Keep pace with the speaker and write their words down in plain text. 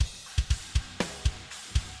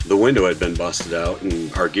the window had been busted out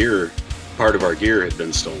and part of our gear had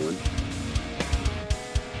been stolen.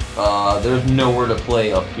 There's nowhere to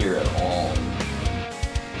play up here at all.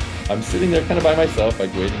 I'm sitting there kind of by myself,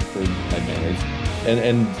 like waiting for my mates,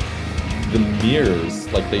 and the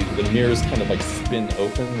mirrors, like the mirrors kind of like spin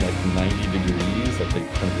open like 90 degrees, like they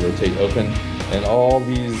kind of rotate open, and all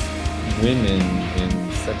these women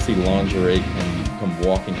in sexy lingerie can come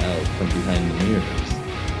walking out from behind the mirrors.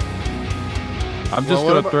 I'm just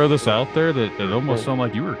going to throw this out there that it almost sounded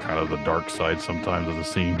like you were kind of the dark side sometimes of the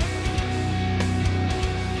scene.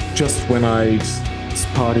 Just when I'd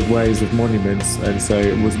parted ways with Monuments, and so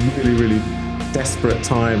it was really, really desperate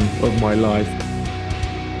time of my life.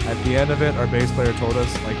 At the end of it, our bass player told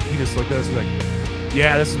us, like, he just looked at us like,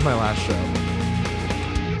 yeah, this is my last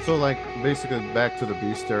show. So, like, basically back to the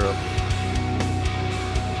beast era.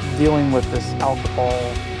 Dealing with this alcohol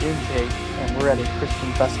intake, and we're at a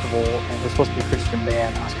Christian festival, and we're supposed to be a Christian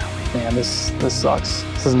band. I was kind of like, man, this sucks.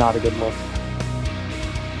 This is not a good look.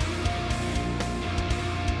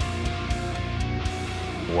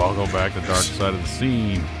 Welcome back to Dark Side of the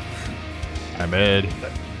Scene. I'm Ed.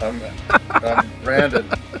 I'm Brandon.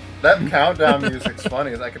 That countdown music's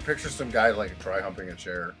funny. I can picture some guy like dry humping a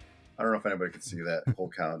chair. I don't know if anybody could see that whole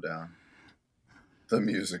countdown. The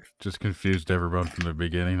music just confused everyone from the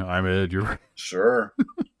beginning. I'm Ed. You're sure.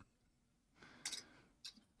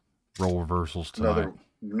 Role reversals tonight.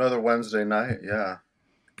 Another Wednesday night. Yeah.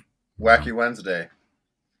 Wacky Wednesday.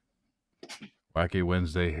 Wacky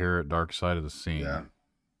Wednesday here at Dark Side of the Scene. Yeah.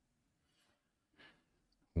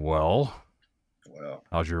 Well,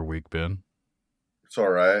 how's your week been? It's all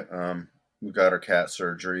right. We got our cat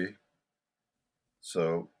surgery,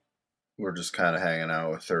 so we're just kind of hanging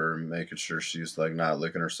out with her and making sure she's like not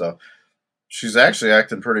licking herself. She's actually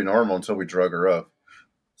acting pretty normal until we drug her up.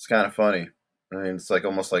 It's kind of funny. I mean, it's like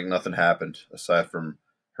almost like nothing happened aside from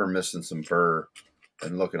her missing some fur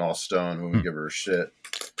and looking all stoned when we give her a shit.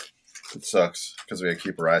 It sucks because we had to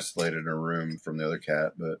keep her isolated in a room from the other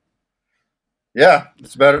cat, but yeah,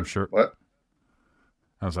 it's better. I'm sure. What?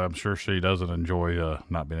 I'm sure she doesn't enjoy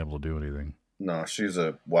not being able to do anything. No, she's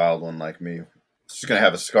a wild one like me. She's gonna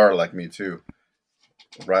have a scar like me too,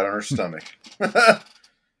 right on her stomach.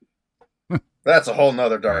 That's a whole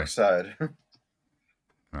nother dark side.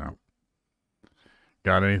 No.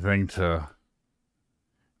 Got anything to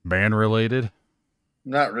band related?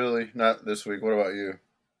 Not really. Not this week. What about you?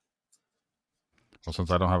 Well, since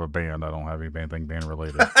I don't have a band, I don't have anything band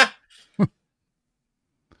related.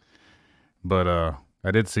 But I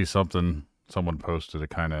did see something someone posted that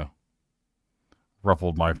kind of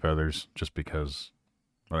ruffled my feathers just because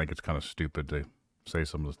I think it's kind of stupid to say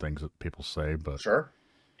some of the things that people say. But sure.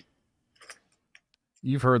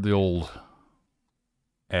 You've heard the old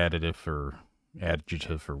adjective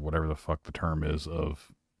or whatever the fuck the term is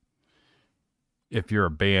of if you're a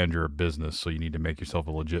band, you're a business, so you need to make yourself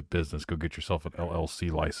a legit business. Go get yourself an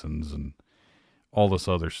LLC license and all this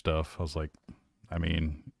other stuff. I was like, I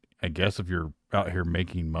mean, I guess if you're out here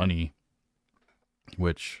making money,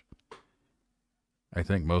 which I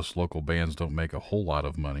think most local bands don't make a whole lot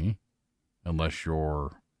of money unless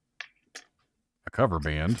you're a cover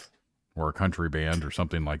band or a country band or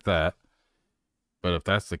something like that. But if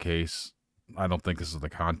that's the case, I don't think this is the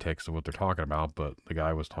context of what they're talking about, but the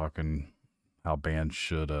guy was talking how bands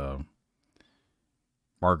should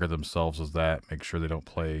market themselves as that, make sure they don't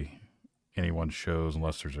play anyone's shows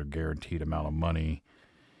unless there's a guaranteed amount of money,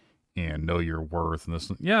 and know your worth. And this,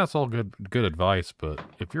 yeah, it's all good advice, but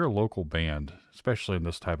if you're a local band, especially in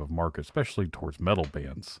this type of market, especially towards metal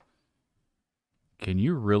bands, can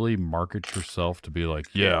you really market yourself to be like,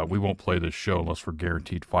 yeah, we won't play this show unless we're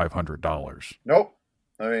guaranteed $500? Nope.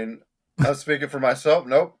 I mean, I'm speaking for myself.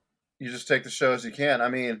 Nope. You just take the show as you can. I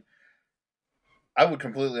mean, I would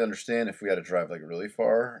completely understand if we had to drive like really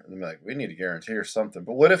far and be like, we need a guarantee or something.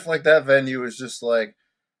 But what if like that venue is just like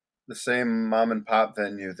the same mom and pop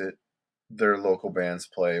venue that their local bands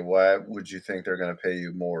play? Why would you think they're going to pay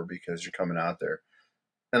you more because you're coming out there?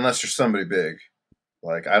 Unless you're somebody big.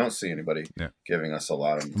 Like, I don't see anybody giving us a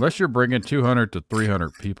lot of money. Unless you're bringing 200 to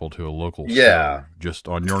 300 people to a local show, just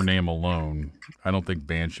on your name alone, I don't think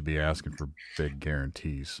bands should be asking for big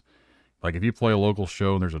guarantees. Like, if you play a local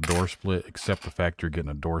show and there's a door split, accept the fact you're getting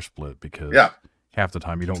a door split because half the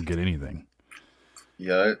time you don't get anything.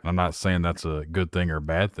 Yeah. I'm not saying that's a good thing or a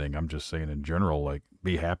bad thing. I'm just saying in general, like,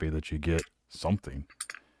 be happy that you get something.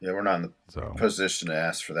 Yeah, we're not in the position to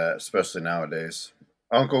ask for that, especially nowadays.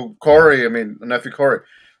 Uncle Corey, nephew Corey.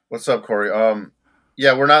 What's up, Corey?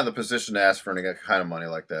 Yeah, we're not in the position to ask for any kind of money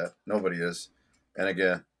like that. Nobody is. And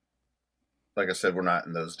again, like I said, we're not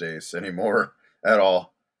in those days anymore at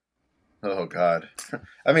all. Oh God.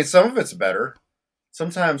 I mean, some of it's better.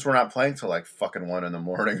 Sometimes we're not playing till like fucking 1 in the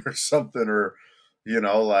morning or something, or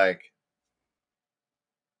like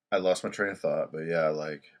I lost my train of thought, but yeah,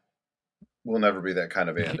 like we'll never be that kind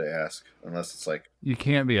of band to ask unless it's like You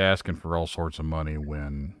can't be asking for all sorts of money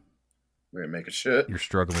when we ain't making shit. you're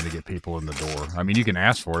struggling to get people in the door. I mean, you can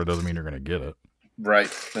ask for it. It doesn't mean you're going to get it. Right.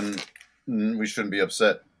 And we shouldn't be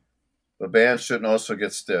upset. But bands shouldn't also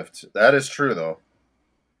get stiffed. That is true, though.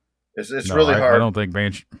 It's No, really hard. I don't think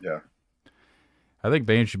bands. Yeah. I think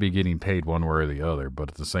bands should be getting paid one way or the other, but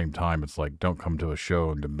at the same time, it's like don't come to a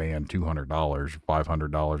show and demand $200,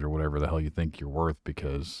 $500, or whatever the hell you think you're worth,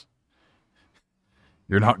 because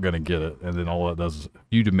you're not going to get it. And then all that does is if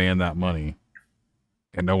you demand that money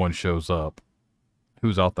and no one shows up,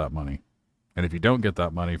 who's out that money? And if you don't get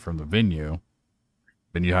that money from the venue,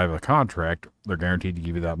 then you have a contract. They're guaranteed to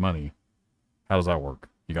give you that money. How does that work?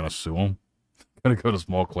 You going to sue them? Going to go to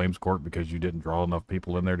small claims court because you didn't draw enough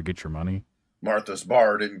people in there to get your money? Martha's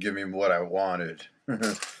Bar didn't give me what I wanted.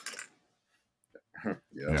 Yeah,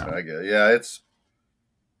 I get it.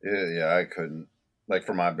 Yeah, I couldn't, like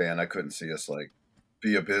for my band, I couldn't see us like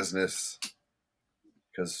be a business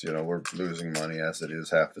because, we're losing money as it is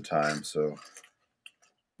half the time. So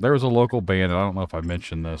there was a local band, and I don't know if I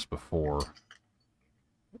mentioned this before.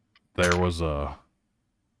 There was a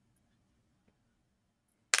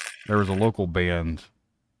local band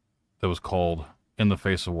that was called In the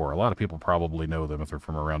Face of War. A lot of people probably know them if they're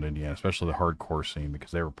from around Indiana, especially the hardcore scene,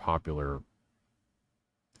 because they were popular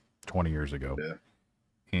 20 years ago. Yeah.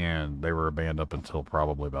 And they were a band up until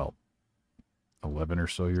probably about 11 or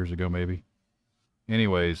so years ago, maybe.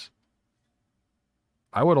 Anyways,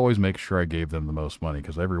 I would always make sure I gave them the most money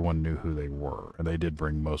because everyone knew who they were, and they did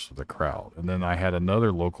bring most of the crowd. And then I had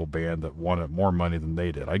another local band that wanted more money than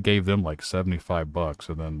they did. I gave them like $75,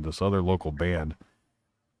 and then this other local band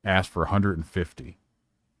asked for $150.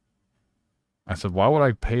 I said, why would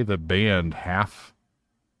I pay the band half,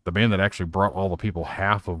 the band that actually brought all the people,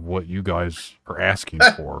 half of what you guys are asking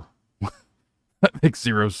for? That makes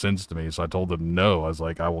zero sense to me. So I told them no. I was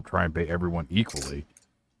like, I will try and pay everyone equally.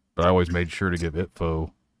 But I always made sure to give ITFO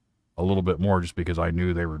a little bit more just because I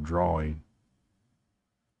knew they were drawing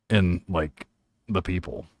in, like, the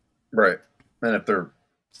people. Right. And if they're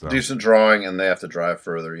decent drawing and they have to drive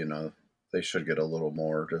further, they should get a little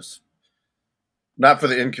more, just not for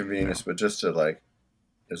the inconvenience, but just to like,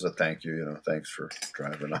 as a thank you, thanks for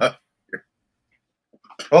driving up.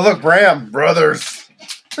 Oh, look, Bram Brothers.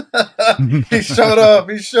 He showed up.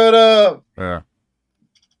 Yeah.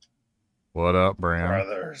 What up, Bram?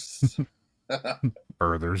 Brothers.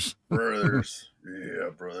 Brothers. Yeah,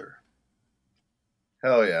 brother.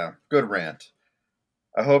 Hell yeah. Good rant.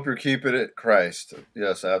 I hope you're keeping it Christ.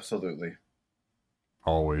 Yes, absolutely.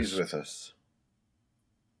 Always. He's with us.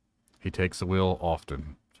 He takes the wheel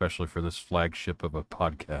often, especially for this flagship of a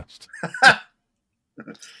podcast.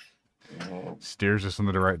 Steers us in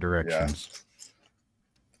the right directions. Yeah.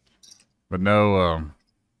 But no,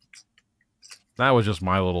 that was just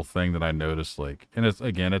my little thing that I noticed. Like, and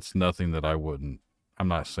it's nothing that I'm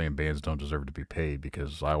not saying bands don't deserve to be paid,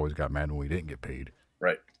 because I always got mad when we didn't get paid.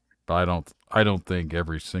 Right. But I don't think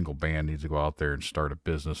every single band needs to go out there and start a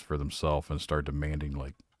business for themselves and start demanding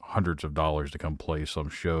like hundreds of dollars to come play some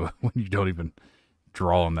show when you don't even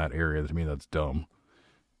draw in that area. To me, that's dumb.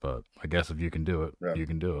 But I guess if you can do it, you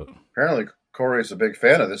can do it. Apparently, Corey's a big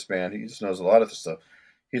fan of this band. He just knows a lot of the stuff.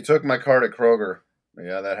 He took my card at Kroger.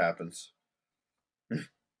 Yeah, that happens. They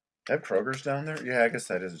have Kroger's down there? Yeah, I guess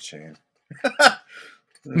that is a chain.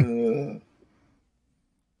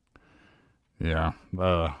 Yeah.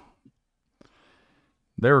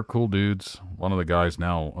 They were cool dudes. One of the guys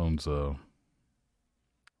now owns a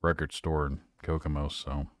record store in Kokomo,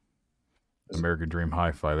 so American Dream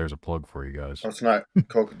Hi-Fi, there's a plug for you guys. That's not the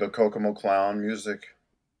Kokomo Clown music.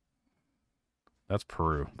 That's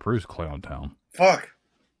Peru. Peru's Clown Town. Fuck.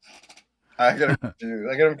 I get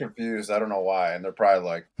them confused. I don't know why, and they're probably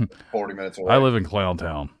like 40 minutes away. I live in Clown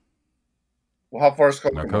Town. Well, how far is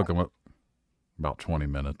Kokomo? No, Kokomo, about 20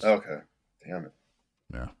 minutes. Okay. Damn it.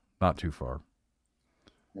 Yeah, not too far.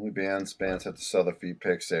 Only bands have to sell their feet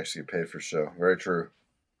pics to actually get paid for show. Very true.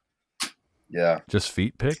 Yeah. Just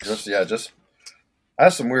feet pics? I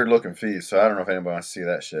have some weird looking feet, so I don't know if anybody wants to see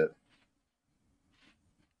that shit.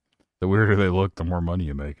 The weirder they look, the more money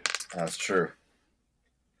you make. That's true.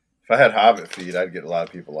 If I had Hobbit feet, I'd get a lot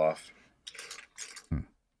of people off.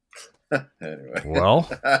 Anyway. Well,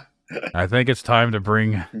 I think it's time to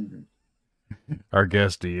bring our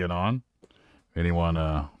guest Ian on.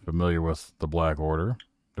 Anyone familiar with the Black Order?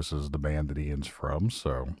 This is the band that Ian's from,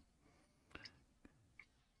 so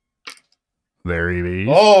There he is.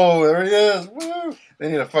 Oh, there he is. Woo!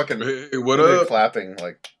 They need a fucking Hey, what they need a up? clapping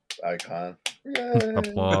like icon. Yay.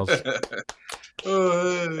 Applause.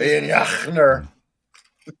 Ian Yaichner.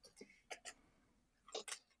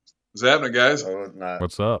 What's happening, guys? Oh,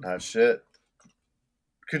 What's up? not shit.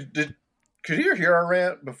 Could you hear our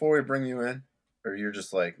rant before we bring you in, or you're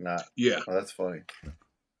just like not? Yeah. Oh, that's funny.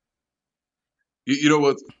 You know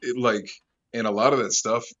what? Like, and a lot of that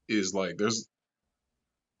stuff is like, there's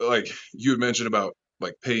like you had mentioned about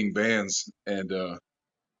like paying bands, and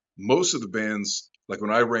most of the bands, like when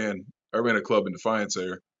I ran a club in Defiance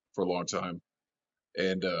there for a long time,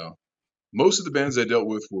 and most of the bands I dealt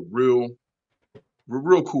with were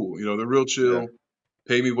real cool. You know, they're real chill. Yeah.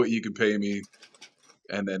 Pay me what you can pay me,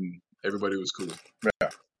 and then everybody was cool. Yeah.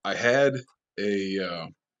 I had a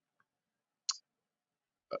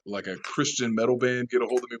like a Christian metal band get a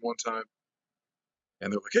hold of me one time,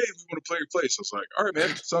 and they're like, "Hey, we want to play your place." I was like, "All right,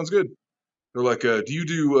 man, sounds good." They're like, "Do you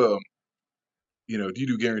do do you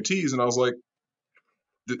do guarantees?" And I was like,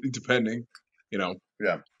 "Depending, you know."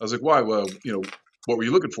 Yeah. I was like, "Why? Well, what were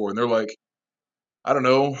you looking for?" And they're like, "I don't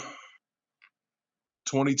know,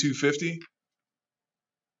 $22.50."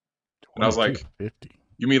 And I was like, $22.50.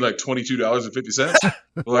 "You mean like $22.50?"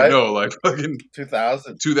 Like, Right? no, like fucking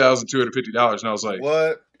 2,000. $2,250. And I was like,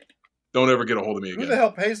 What? "Don't ever get a hold of me Who the again."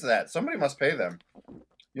 hell pays that? Somebody must pay them.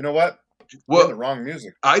 You know what? Well, the wrong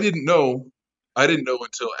music. I didn't know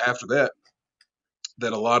until after that a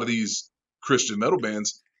lot of these Christian metal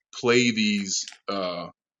bands play these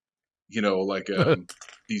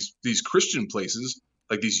these Christian places,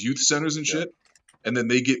 like these youth centers and shit, and then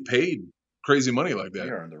they get paid crazy money like that.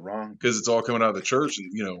 You're in the wrong. Because it's all coming out of the church,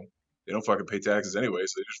 and they don't fucking pay taxes anyway,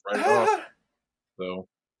 so they just write it off. So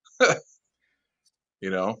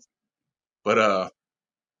but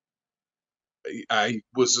I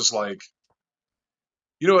was just like,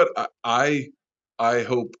 you know what, I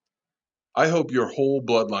hope your whole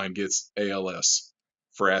bloodline gets ALS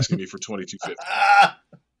for asking me for $22.50.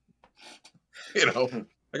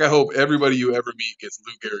 Like I hope everybody you ever meet gets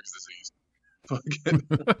Lou Gehrig's disease.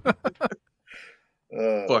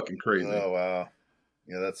 Fucking crazy. Oh wow.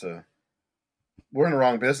 Yeah, we're in the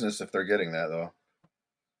wrong business if they're getting that though.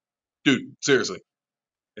 Dude, seriously.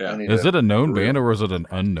 Yeah. Is it a known band or is it an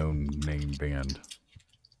unknown name band?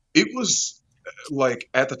 It was like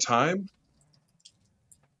at the time,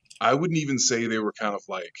 I wouldn't even say they were kind of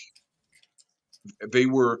like they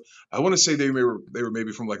were. I want to say they were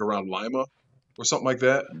maybe from like around Lima or something like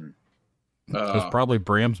that. It was probably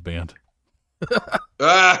Bram's band. You're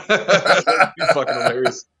fucking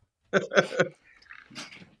hilarious.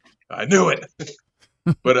 I knew it.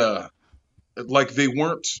 But like they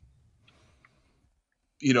weren't.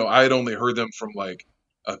 I had only heard them from like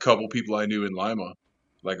a couple people I knew in Lima.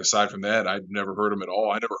 Like aside from that, I'd never heard them at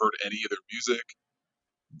all. I never heard any of their music.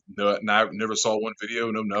 No, I never saw one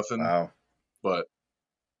video. No, nothing. Wow. But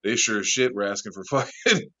they sure as shit were asking for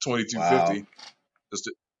fucking $22.50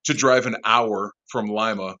 just to drive an hour from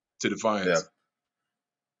Lima to Defiance.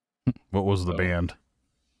 Yeah. What was the band?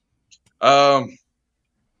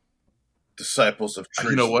 Disciples of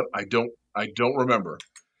Truth. You know what? I don't remember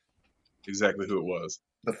exactly who it was.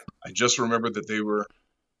 I just remember that they were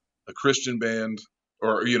a Christian band,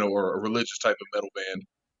 or or a religious type of metal band,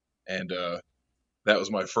 and that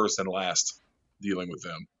was my first and last dealing with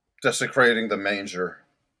them. Desecrating the manger.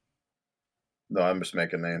 No, I'm just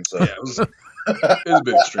making names up. Yeah, it was a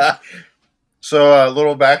bit extreme. So a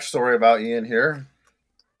little backstory about Ian here.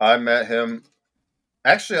 I met him.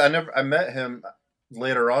 Actually, I met him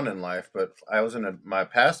later on in life, but I was in my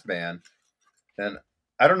past band, and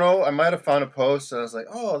I don't know. I might have found a post, and I was like,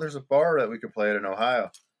 "Oh, there's a bar that we could play at in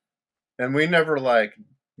Ohio," and we never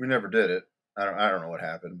did it. I don't know what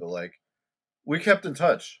happened, but like we kept in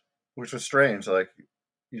touch, which was strange. Like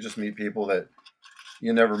you just meet people that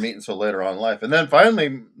you never meet until later on in life, and then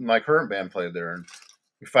finally my current band played there, and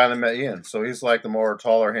we finally met Ian. So he's like the more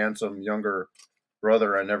taller, handsome, younger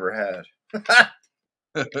brother I never had.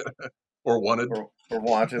 Or wanted. Or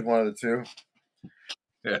wanted, one of the two.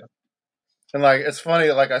 Yeah. And like it's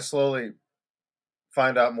funny, like I slowly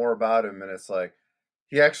find out more about him, and it's like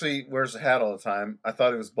he actually wears a hat all the time. I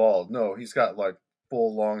thought he was bald. No, he's got like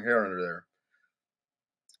full long hair under there.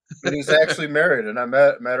 And he's actually married, and I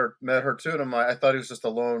met her too, and I thought he was just a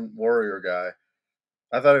lone warrior guy.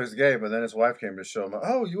 I thought he was gay, but then his wife came to show him,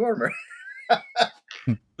 "Oh, you are married."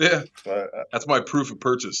 Yeah. But that's my proof of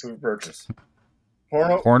purchase. Proof of purchase.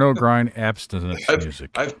 Porno grind abstinence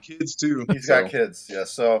music. I have kids too. He's got kids, yeah.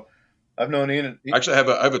 So I've known Ian. Actually, I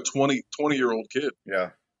have a 20-year-old kid.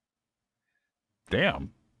 Yeah.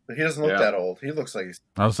 Damn. But he doesn't look that old. He looks like he's.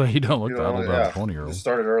 I'll say he don't look that old about a 20-year-old. He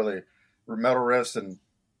started early. metal riffs and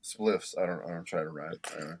spliffs. I don't try to rhyme.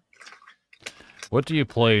 Anyway. What do you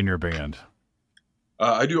play in your band?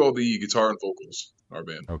 I do all the guitar and vocals in our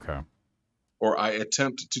band, Okay. or I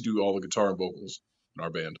attempt to do all the guitar and vocals in our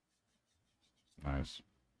band. Nice.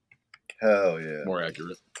 Hell yeah. More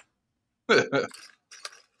accurate.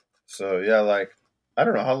 So yeah, like I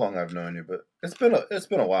don't know how long I've known you, but it's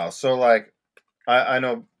been a while. So like I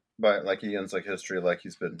know by like Ian's like history, like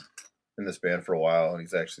he's been in this band for a while and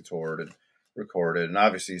he's actually toured and recorded, and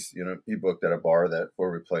obviously he booked at a bar that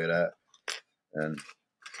where we played at, and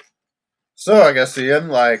so I guess Ian,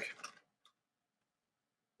 like,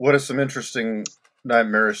 what are some interesting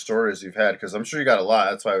nightmarish stories you've had? Because I'm sure you got a lot.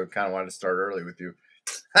 That's why we kind of wanted to start early with you.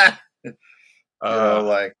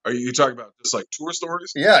 Like, are you talking about just like tour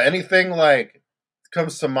stories? Yeah, anything like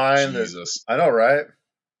comes to mind. Jesus, I know, right?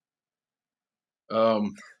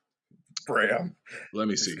 Bram. Let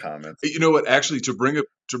me see. Comments. You know what? Actually, to bring up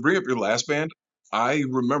your last band, I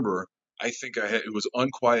remember. I think it was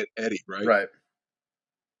Unquiet Eddie, right? Right.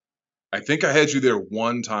 I think I had you there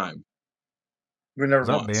one time. We never. Is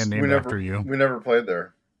that band named after you? We never played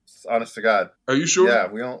there. Honest to God. Are you sure?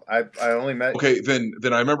 Yeah, we don't. I only met. Okay, then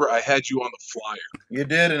I remember I had you on the flyer. You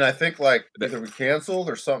did, and I think like either we canceled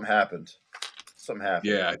or something happened. Something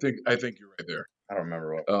happened. Yeah, I think you're right there. I don't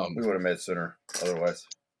remember what. We would have made sooner otherwise.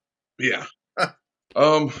 Yeah.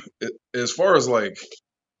 As far as like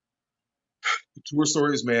tour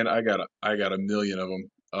stories, man, I got a million of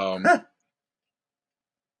them.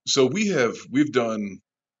 So we've done,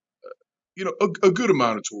 a good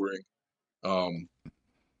amount of touring,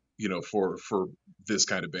 for this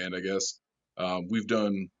kind of band, I guess. We've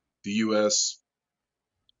done the U.S.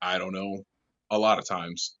 I don't know, a lot of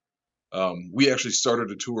times. We actually started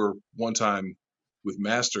a tour one time with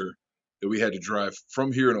Master that we had to drive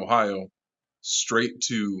from here in Ohio straight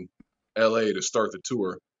to LA to start the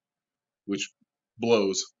tour, which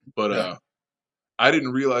blows. But I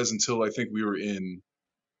didn't realize until I think we were in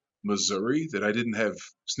Missouri that I didn't have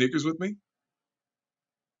sneakers with me.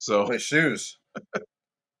 So wait, shoes.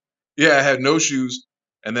 Yeah, I had no shoes,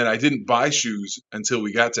 and then I didn't buy shoes until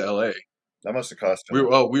we got to LA. That must have cost you.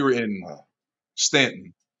 We were in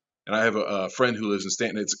Stanton, and I have a friend who lives in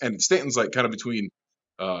Stanton. Stanton's like kind of between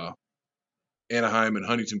Anaheim and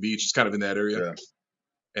Huntington Beach. It's kind of in that area.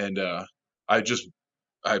 Yeah. And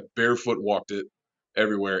I barefoot walked it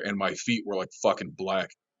everywhere, and my feet were like fucking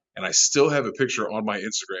black. And I still have a picture on my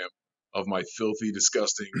Instagram of my filthy,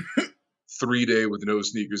 disgusting 3-day with no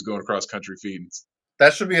sneakers going across country feet.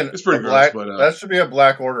 That should be it's pretty gross, but that should be a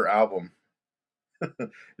Black Order album.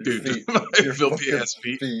 Dude, my filthy ass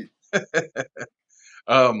feet.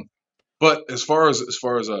 But as far as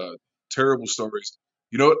terrible stories,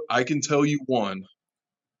 you know what? I can tell you one.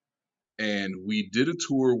 And we did a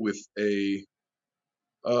tour with it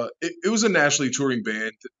was a nationally touring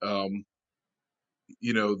band.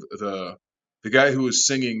 The guy who was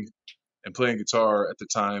singing and playing guitar at the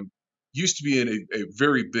time used to be in a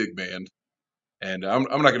very big band. And I'm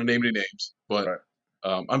not going to name any names, but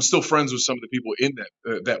I'm still friends with some of the people in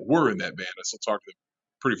that were in that band. I still talk to them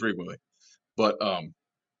pretty frequently. But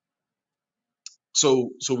so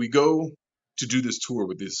we go to do this tour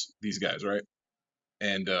with these guys, right?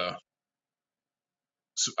 And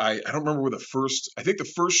so I don't remember where I think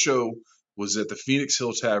the first show was at the Phoenix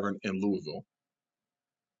Hill Tavern in Louisville,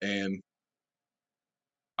 and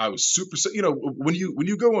I was super. When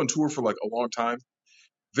you go on tour for like a long time,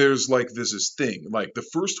 there's this thing. Like the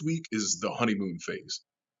first week is the honeymoon phase,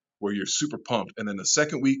 where you're super pumped, and then the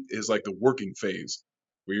second week is like the working phase,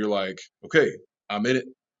 where you're like, okay, I'm in it.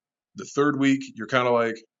 The third week, you're kind of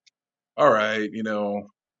like, all right,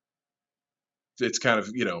 it's kind of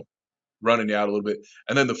running you out a little bit,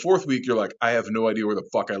 and then the fourth week, you're like, I have no idea where the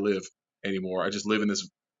fuck I live anymore. I just live in this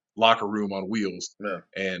locker room on wheels,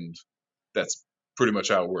 and that's pretty much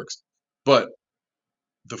how it works. But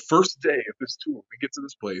the first day of this tour, we get to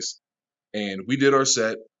this place, and we did our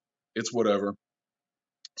set. It's whatever.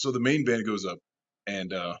 So the main band goes up,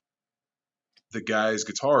 and the guy's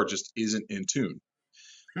guitar just isn't in tune.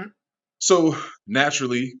 So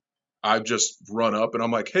naturally, I just run up, and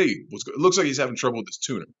I'm like, hey, it looks like he's having trouble with his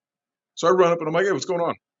tuner. So I run up, and I'm like, hey, what's going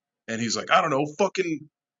on? And he's like, I don't know, fucking,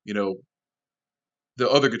 the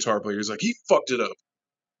other guitar player is like, he fucked it up.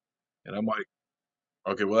 And I'm like,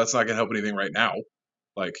 okay, well, that's not going to help anything right now.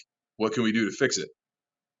 Like, what can we do to fix it?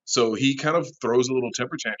 So he kind of throws a little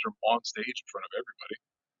temper tantrum on stage in front of everybody,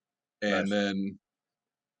 and then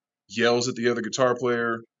yells at the other guitar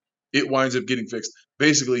player. It winds up getting fixed.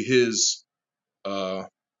 Basically, his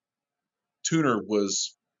tuner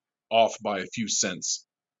was off by a few cents,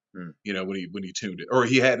 Hmm. You know, when he tuned it, or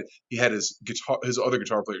he had his other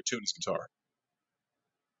guitar player tune his guitar,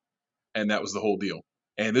 and that was the whole deal.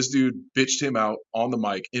 And this dude bitched him out on the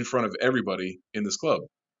mic in front of everybody in this club.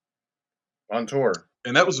 On tour.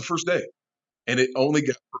 And that was the first day. And it only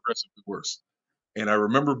got progressively worse. And I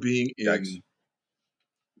remember being in, Yikes.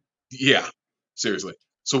 yeah, seriously.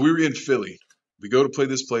 So we were in Philly. We go to play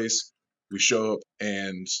this place. We show up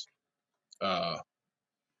and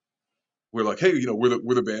we're like, hey, you know, we're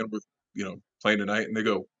the band. We're, you know, playing tonight. And they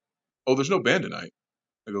go, oh, there's no band tonight.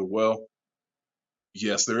 I go, well,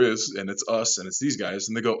 yes, there is. And it's us and it's these guys.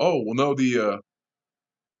 And they go, oh, well, no,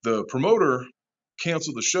 the promoter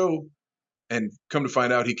canceled the show. And come to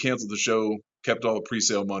find out, he canceled the show, kept all the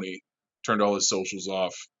pre-sale money, turned all his socials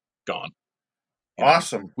off, gone. You know,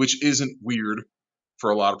 Awesome. which isn't weird for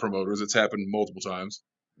a lot of promoters. It's happened multiple times.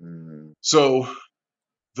 Mm. So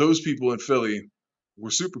those people in Philly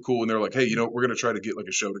were super cool, and they're like, hey, you know, we're going to try to get like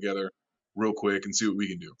a show together real quick and see what we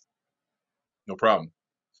can do. No problem.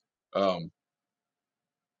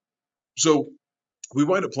 So we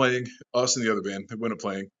wind up playing, us and the other band, they wind up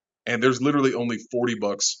playing, and there's literally only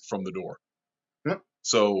 $40 from the door. Hmm.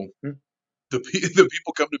 So Hmm. the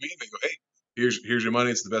people come to me and they go, hey, here's your money.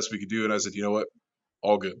 It's the best we could do. And I said, you know what?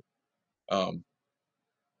 All good.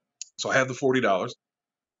 So I had the $40,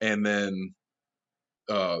 and then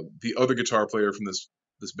the other guitar player from this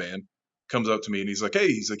band comes up to me and he's like, hey,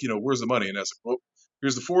 you know, where's the money? And I said, well,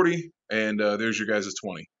 here's the 40, and there's your guys'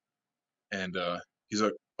 20. And he's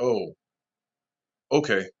like, oh,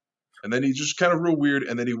 okay. And then he just kind of real weird,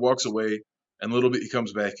 and then he walks away, and a little bit he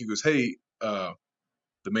comes back. He goes, hey, the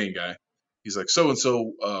main guy. He's like, so and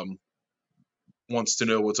so wants to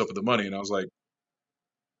know what's up with the money, and I was like,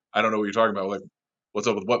 I don't know what you're talking about. Like, what's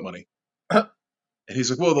up with what money? And he's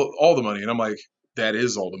like, well, all the money, and I'm like, that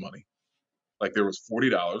is all the money. Like, there was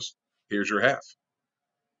 $40. Here's your half.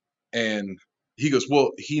 And he goes,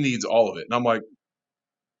 well, he needs all of it, and I'm like,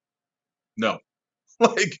 no.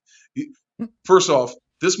 Like, first off,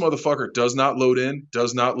 this motherfucker does not load in,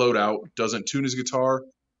 does not load out, doesn't tune his guitar,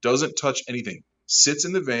 doesn't touch anything. Sits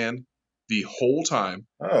in the van the whole time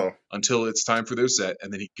until it's time for their set,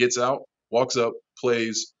 and then he gets out, walks up,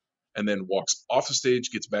 plays, and then walks off the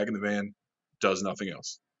stage, gets back in the van, does nothing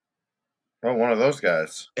else. Oh, one of those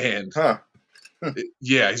guys. And huh?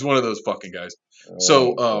 Yeah, he's one of those fucking guys.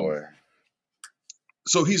 Boy.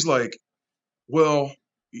 So he's like, well,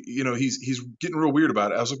 you know, he's getting real weird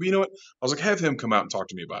about it. I was like, well, you know what? I was like, have him come out and talk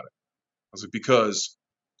to me about it. I was like, because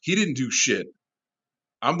he didn't do shit.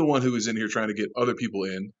 I'm the one who is in here trying to get other people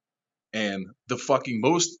in, and the fucking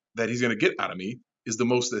most that he's going to get out of me is the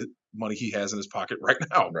most that money he has in his pocket right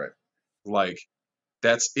now. Right. Like,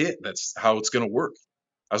 that's it. That's how it's going to work.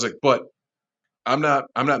 I was like, but I'm not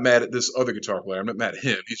mad at this other guitar player. I'm not mad at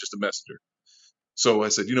him. He's just a messenger. So I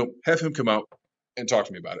said, you know, have him come out and talk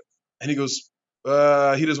to me about it. And he goes,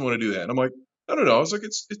 he doesn't want to do that. And I'm like, no. I was like,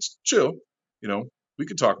 it's chill. You know, we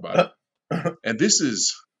could talk about it. And this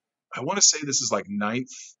is, I want to say this is like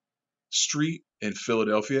 9th Street in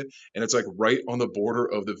Philadelphia. And it's like right on the border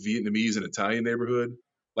of the Vietnamese and Italian neighborhood.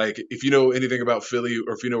 Like, if you know anything about Philly,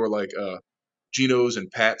 or if you know where like Gino's and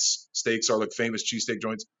Pat's steaks are, like famous cheesesteak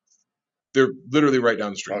joints, they're literally right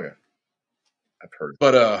down the street. Okay. I've heard.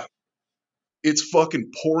 But it's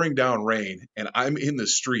fucking pouring down rain, and I'm in the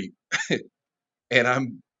street, and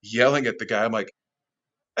I'm yelling at the guy. I'm like,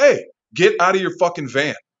 hey, get out of your fucking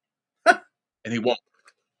van. And he won't.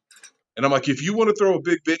 And I'm like, if you want to throw a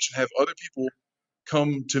big bitch and have other people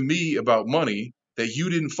come to me about money that you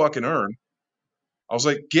didn't fucking earn, I was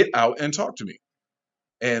like, get out and talk to me.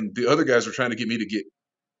 And the other guys were trying to get me to get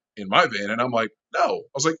in my van, and I'm like, no.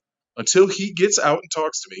 I was like, until he gets out and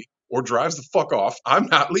talks to me or drives the fuck off, I'm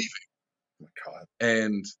not leaving. Oh my God.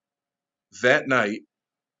 And that night,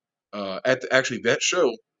 actually that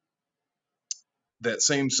show, that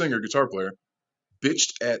same singer, guitar player,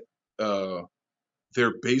 bitched at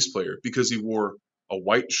their bass player because he wore a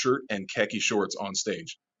white shirt and khaki shorts on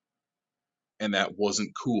stage. And that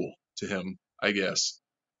wasn't cool to him, I guess.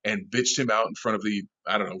 And bitched him out in front of the,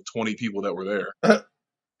 20 people that were there.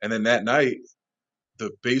 And then that night,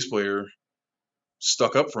 the bass player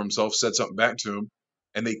stuck up for himself, said something back to him,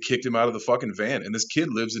 and they kicked him out of the fucking van. And this kid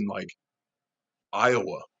lives in like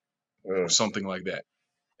Iowa or something like that.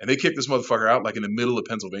 And they kicked this motherfucker out like in the middle of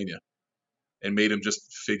Pennsylvania and made him just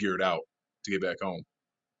figure it out to get back home.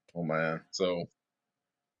 Oh, man. So,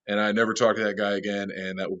 and I never talked to that guy again,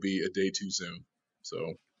 and that will be a day too soon.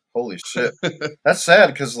 So, holy shit. That's sad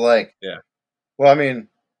because, like, yeah. Well, I mean,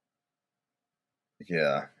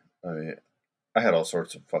 yeah. I mean, I had all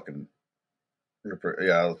sorts of fucking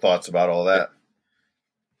thoughts about all that.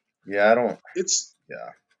 Yeah, I don't. It's, yeah.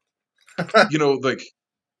 you know, like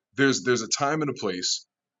there's a time and a place,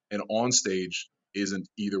 and on stage isn't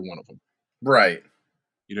either one of them. Right.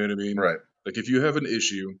 You know what I mean? Right. Like if you have an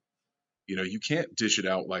issue, you know, you can't dish it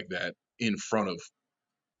out like that in front of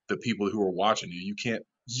the people who are watching you. You can't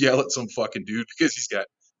yell at some fucking dude because he's got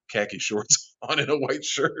khaki shorts on and a white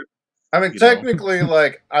shirt. I mean, You know? technically,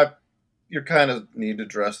 you kind of need to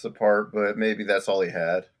dress the part, but maybe that's all he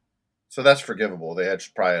had. So that's forgivable. They had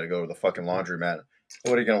probably had to go to the fucking laundromat.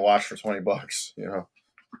 What are you gonna wash for $20? You know?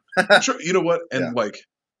 Sure, you know what? And Yeah. like,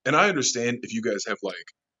 and I understand if you guys have like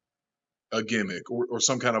a gimmick or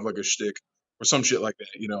some kind of like a shtick or some shit like that,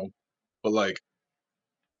 you know. But like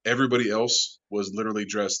everybody else was literally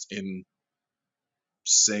dressed in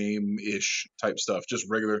same-ish type stuff, just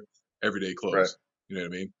regular everyday clothes. Right. You know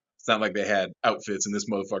what I mean? It's not like they had outfits and this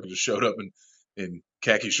motherfucker just showed up in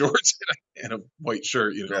khaki shorts and a white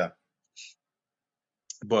shirt, you know. Yeah.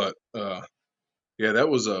 But yeah, that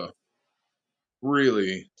was a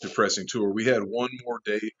really depressing tour. We had one more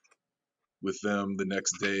day with them the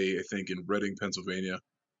next day, I think, in Reading, Pennsylvania,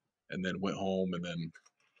 and then went home and then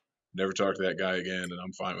never talked to that guy again, and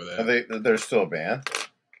I'm fine with Are that. they're still a band?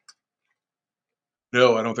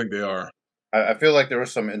 No, I don't think they are. I feel like there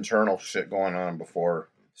was some internal shit going on before.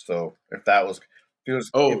 So if that was, if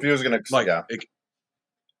Oh, he was gonna, like yeah,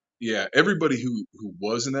 yeah, everybody who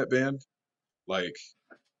was in that band, like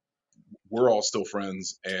we're all still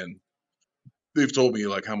friends, and they've told me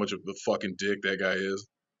like how much of the fucking dick that guy is.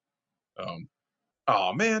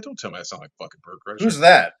 Oh man, don't tell me I sound like fucking Burt Kreischer. who's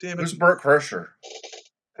that? Damn it. Who's Burt Kreischer?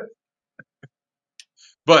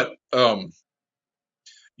 But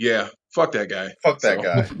yeah, fuck that guy. Fuck that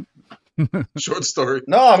guy. Short story.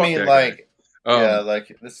 No, I Fuck mean that like, guy. yeah, like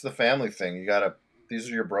this is the family thing. You gotta. These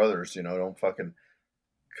are your brothers. You know, don't fucking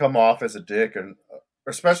come off as a dick, and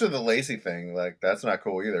especially the lazy thing. Like that's not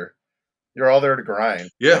cool either. You're all there to grind.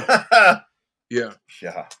 Yeah, yeah,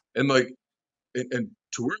 Yeah. and like, and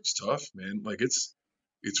touring's tough, man. Like it's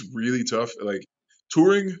really tough. Like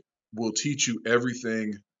touring will teach you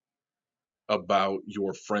everything about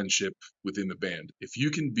your friendship within the band. If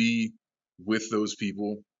you can be with those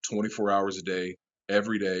people 24 hours a day,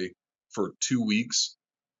 every day for 2 weeks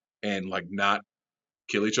and like not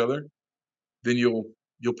kill each other, then you'll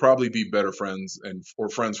probably be better friends and or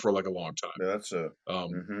friends for like a long time. Yeah, that's a.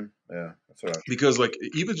 Yeah, that's what. Because like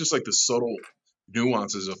even just like the subtle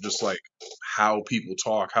nuances of just like how people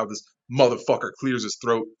talk, how this motherfucker clears his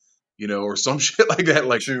throat, you know, or some shit like that.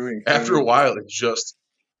 Like Chewing after a food. while, it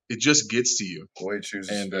just gets to you. The way he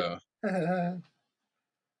chooses And food.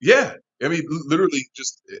 yeah, I mean, literally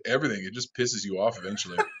just everything. It just pisses you off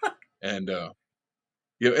eventually. And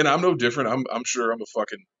yeah, and I'm no different. I'm sure I'm a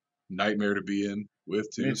fucking nightmare to be in with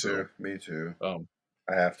too. Me So too. Me too. um,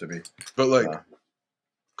 I have to be. but like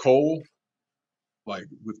Cole, like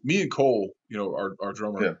with me and Cole, you know, our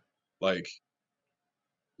drummer, Yeah. like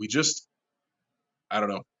we just, I don't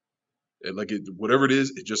know, whatever it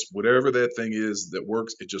is, it just whatever that thing is that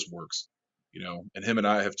works, it just works, you know. And him and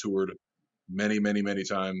I have toured many, many, many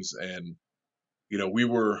times, and you know, we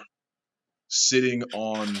were sitting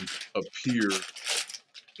on a pier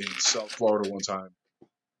in South Florida one time,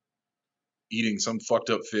 eating some fucked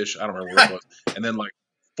up fish. I don't remember what it was. And then like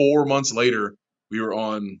 4 months later, we were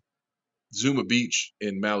on Zuma Beach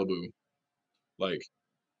in Malibu. Like,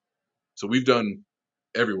 so we've done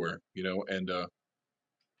everywhere, you know. And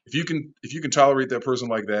if you can tolerate that person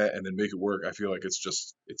like that and then make it work, I feel like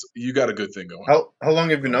it's you got a good thing going. How long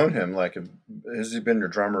have you known him? Like, has he been your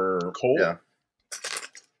drummer? Cole? Yeah.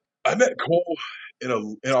 I met Cole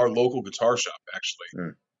in our local guitar shop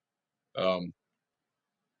actually.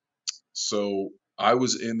 So I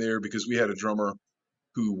was in there because we had a drummer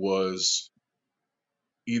who was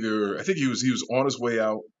I think he was on his way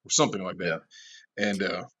out or something like that. Yeah. And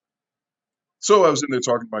so I was in there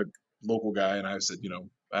talking to my local guy, and I said, you know,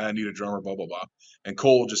 I need a drummer, blah blah blah. And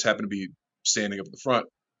Cole just happened to be standing up at the front,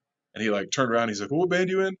 and he like turned around. He's like, "What band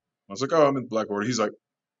you in?" I was like, "Oh, I'm in Black Order." He's like,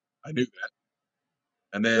 "I knew that."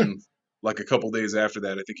 And then like a couple days after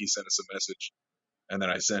that, I think he sent us a message, and then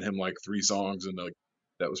I sent him like 3 songs, and like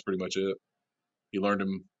that was pretty much it. He learned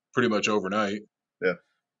them pretty much overnight. Yeah.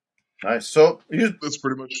 Nice. So That's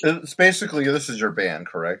pretty much. It's basically this is your band,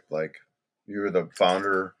 correct? Like you were the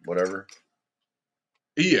founder, whatever.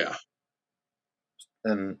 Yeah.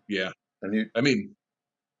 And yeah. And you. I mean.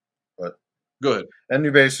 What? Go ahead. And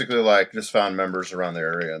you basically like just found members around the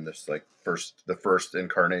area, and this like the first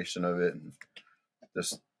incarnation of it, and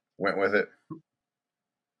just went with it.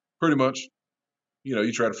 Pretty much. You know,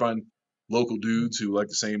 you try to find local dudes who like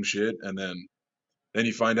the same shit, and then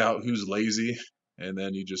you find out who's lazy, and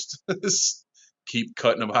then you just keep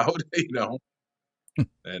cutting them out, you know.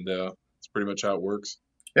 And pretty much how it works.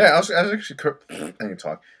 Yeah, I was actually I can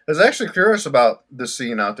talk. I was actually curious about the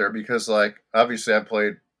scene out there because, like, obviously I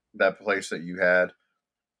played that place that you had,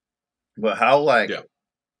 but how Yeah.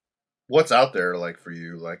 what's out there like for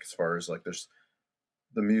you, like as far as like there's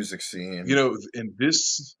the music scene. In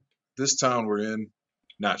this town we're in,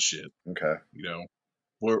 not shit. Okay, You know,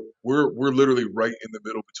 we're literally right in the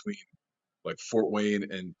middle between like Fort Wayne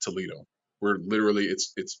and Toledo. We're literally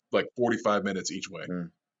it's like 45 minutes each way. mm,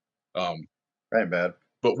 Um, that ain't bad.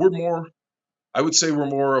 but we're more. I would say we're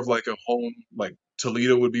more of like a home. Like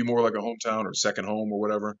Toledo would be more like a hometown or second home or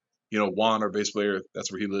whatever. Juan, our bass player,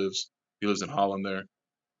 that's where he lives. He lives in Holland there,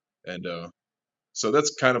 and so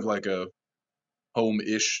that's kind of like a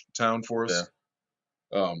home-ish town for Yeah, us.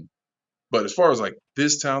 Um, but as far as like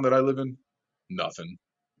this town that I live in, nothing.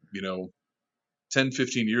 You know, 10,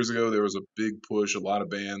 15 years ago, there was a big push, a lot of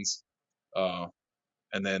bands, uh,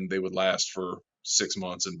 and then they would last for 6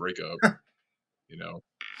 months and break up. You know,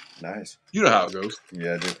 nice. you know how it goes.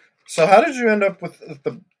 Yeah, dude. So how did you end up with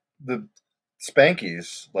the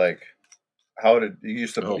Spankies? Like, how did you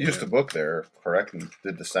Oh used to man. book there, correct? And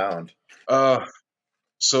did the sound. Uh,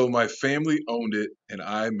 so my family owned it, and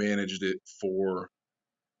I managed it for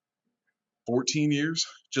 14 years,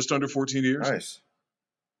 just under 14 years. Nice.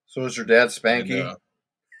 So was your dad And Spanky?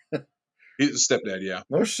 his stepdad, yeah,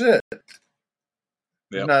 No shit. Did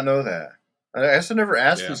yep, not know that. I guess I never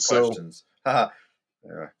asked yeah. these So, questions. Haha.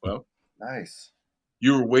 Yeah. well, Nice.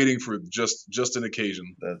 you were waiting for just an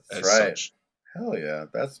occasion That's as right. such. Hell yeah.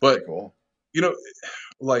 That's But pretty cool. you know,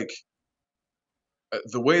 like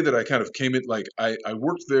the way that I kind of came in, like I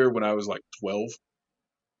worked there when I was like 12,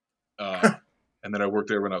 uh, and then I worked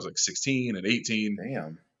there when I was like 16 and 18,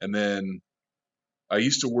 Damn. and then I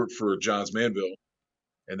used to work for John's Manville,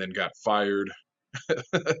 and then got fired,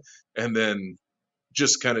 and then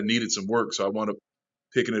just kind of needed some work, so I wound up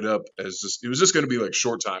picking it up as it was just going to be like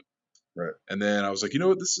short time, Right. and then I was like, you know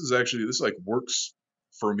what, this like works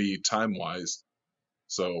for me time wise,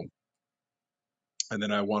 so, and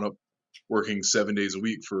then I wound up working 7 days a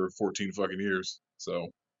week for 14 fucking years,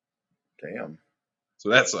 Damn. so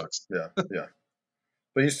that sucks. Yeah. Yeah.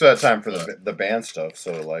 But you still had time for But the band stuff,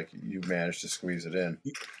 so like you managed to squeeze it in.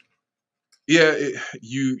 yeah,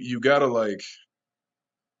 you gotta like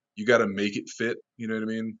you gotta make it fit, you know what I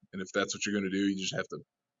mean? And if that's what you're gonna do, you just have to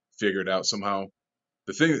figure it out somehow.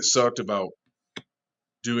 The thing that sucked about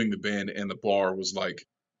doing the band and the bar was like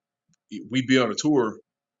we'd be on a tour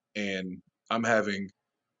and I'm having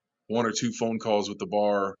one or two phone calls with the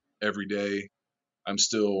bar every day. I'm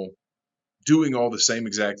still doing all the same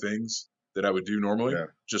exact things that I would do normally, Yeah.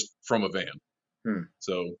 just from a van. Hmm.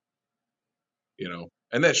 So,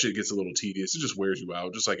 and that shit gets a little tedious. It just wears you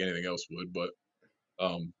out, just like anything else would. But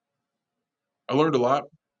um, I learned a lot.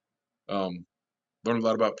 Um, learned a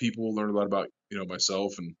lot about people. Learned a lot about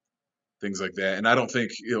myself and things like that. And I don't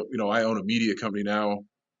think I own a media company now,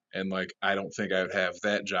 and like I don't think I would have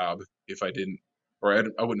that job if I didn't, or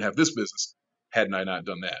I wouldn't have this business hadn't I not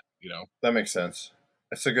done that. That makes sense.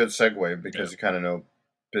 It's a good segue Yeah. because you kind of know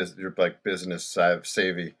you're like business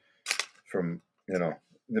savvy from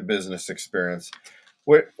the business experience.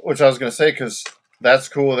 Which I was gonna say because that's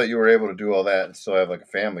cool that you were able to do all that and still have like a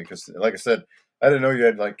family. Because like I said, I didn't know you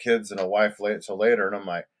had like kids and a wife till later, and I'm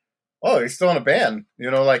like, oh, you're still in a band.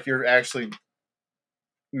 Like you're actually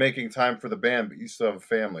making time for the band, but you still have a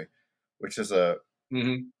family, which is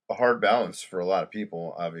Hmm. a hard balance for a lot of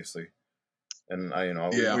people, obviously. And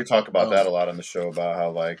Yeah. we talk about Um, that a lot on the show about how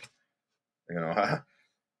like how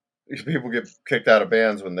people get kicked out of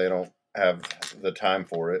bands when they don't have the time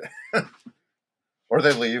for it, or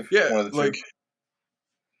they leave. yeah. One of the two. Like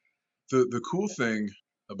the cool thing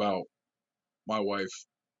about my wife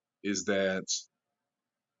is that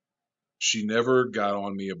she never got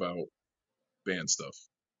on me about band stuff.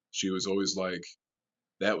 She was always like,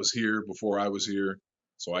 that was here before I was here,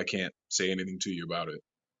 so I can't say anything to you about it.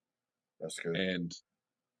 That's good. And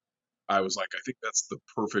I was like, I think that's the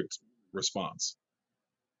perfect response.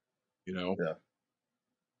 Yeah.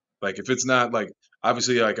 Like if it's not like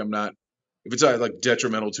obviously like I'm not if it's not like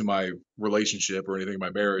detrimental to my relationship or anything, my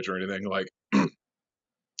marriage or anything, like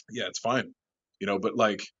yeah, it's fine. But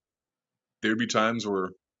like there'd be times where,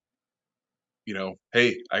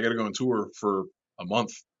 hey, I gotta go on tour for a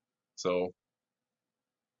month, so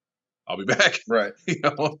I'll be back. Right. you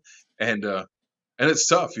know, and it's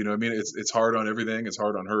tough. I mean, it's hard on everything. It's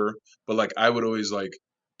hard on her, but like I would always like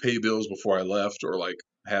pay bills before I left, or like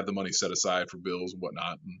have the money set aside for bills and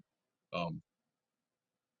whatnot, and um,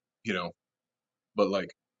 you know, but like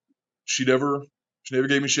she never she never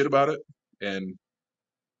gave me shit about it, and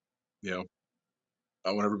you know,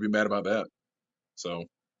 I won't ever be mad about that. So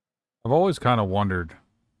I've always kind of wondered,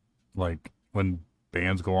 like, when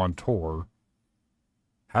bands go on tour,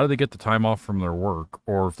 how do they get the time off from their work,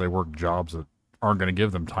 or if they work jobs that aren't going to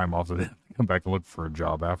give them time off, so they come back and look for a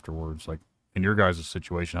job afterwards? Like, in your guys'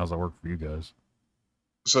 situation, how's that work for you guys?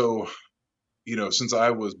 So, since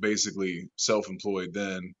I was basically self-employed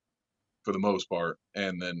then for the most part,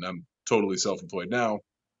 and then I'm totally self-employed now,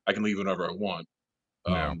 I can leave whenever I want.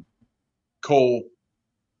 Yeah. Cole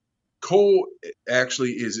Cole actually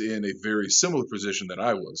is in a very similar position that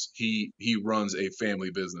I was. He runs a family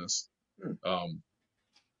business, Hmm.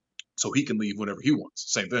 so he can leave whenever he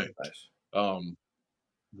wants. Same thing. Nice.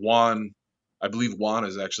 Juan, I believe Juan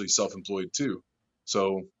is actually self-employed too.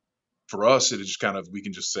 So for us, it is just kind of we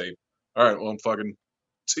can just say, all right, well, I'm fucking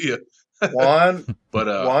see ya. Juan But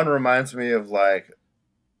Juan reminds me of like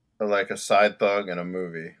a side thug in a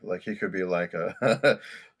movie. Like he could be like a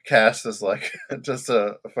cast as like just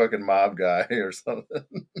a fucking mob guy or something.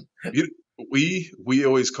 we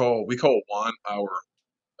call Juan our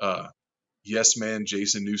uh, yes man,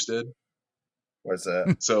 Jason Newsted. What's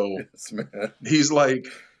that? So Yes, man. he's like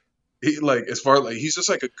as far like he's just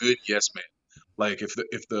like a good yes man. Like if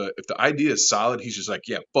the idea is solid, he's just like,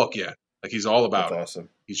 yeah, fuck yeah. Like he's all That's about it. awesome.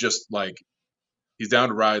 He's just like he's down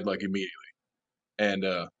to ride like immediately. And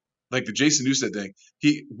like the Jason Newsted thing,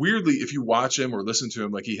 he weirdly, if you watch him or listen to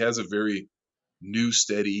him, like he has a very new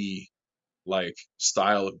steady like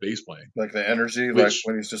style of bass playing. Like the energy, like Which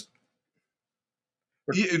when he's just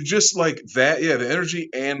just like that, yeah, the energy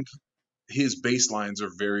and his bass lines are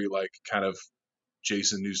very like kind of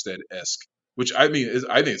Jason Newsted esque. Which I mean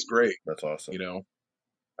I think it's great, that's awesome. I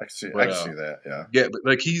But can see that, yeah. yeah, but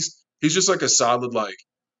like he's just like a solid like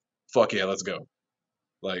fuck yeah, let's go.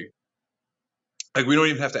 Like we don't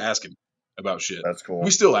even have to ask him about shit. That's cool.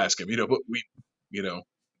 We still ask him, but we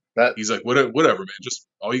That he's like whatever, man. Just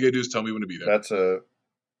all you gotta do is tell me when to be there. that's a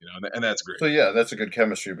And that's great. so yeah, that's a good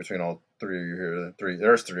chemistry between all three of you here.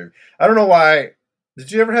 There's three. I don't know why.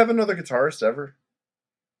 Did you ever have another guitarist ever?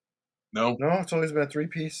 No, No, it's always been a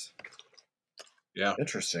three-piece. yeah,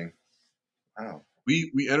 Interesting. Wow.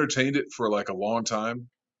 we entertained it for like a long time,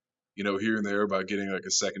 here and there by getting like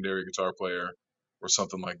a secondary guitar player or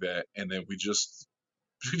something like that, and then we just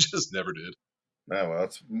we just never did. Yeah, well,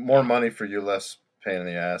 it's more Yeah. money for you, less pain in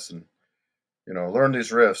the ass, and learn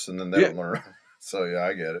these riffs, and then they Yeah, don't learn. So yeah,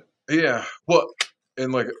 I get it. yeah. Well,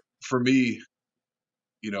 and like for me,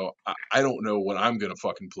 I don't know what I'm gonna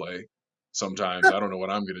fucking play. Sometimes I don't know what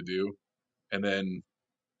I'm gonna do, and then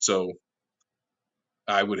so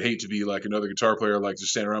I would hate to be like another guitar player, like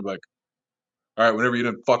just standing around like, all right, whenever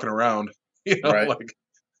you're done fucking around, Right. like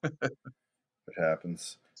It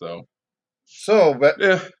happens. so. So, but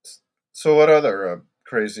Yeah, so what other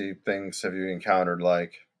crazy things have you encountered,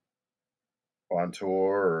 like on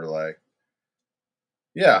tour, or like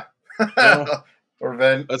yeah, well, or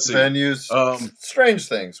let's see. venues? Strange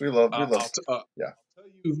things. We love. Yeah.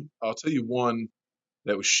 I'll tell you one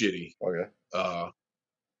that was shitty. Okay.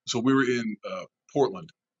 So we were in Portland,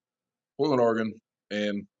 Oregon,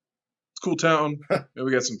 and it's a cool town. And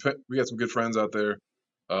we got some good friends out there.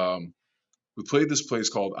 We played this place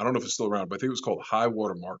called, I don't know if it's still around, but I think it was called High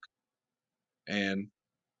Water Mark, and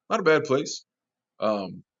not a bad place.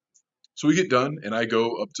 So we get done, and I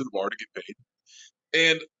go up to the bar to get paid,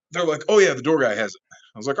 and they're like, "Oh yeah, the door guy has it."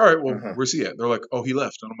 I was like, "All right, well, Uh-huh. where's he at?" They're like, "Oh, he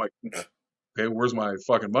left," and I'm like, "Okay, where's my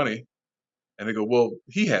fucking money?" And they go, "Well,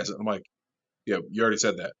 he has it." I'm like, "Yeah, you already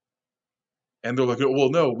said that." And they're like, "Well,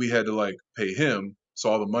 no, we had to like pay him,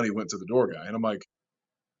 so all the money went to the door guy." And I'm like,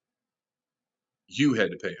 "You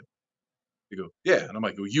had to pay him." They go, "Yeah," and I'm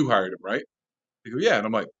like, "Well, you hired him, right?" They go, "Yeah," and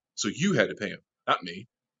I'm like, "So you had to pay him, not me.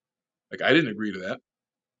 Like I didn't agree to that.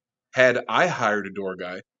 Had I hired a door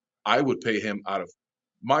guy, I would pay him out of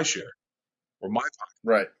my share or my pocket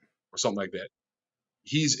Right. or something like that.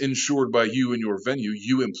 He's insured by you and your venue.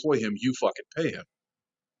 You employ him, you fucking pay him."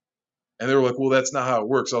 And they were like, "Well, that's not how it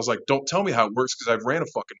works." I was like, "Don't tell me how it works because I've ran a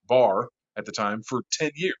fucking bar at the time for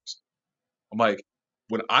 10 years." I'm like,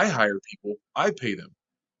 when I hire people, I pay them.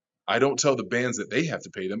 I don't tell the bands that they have to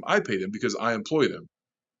pay them. I pay them because I employ them,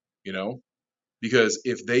 you know? Because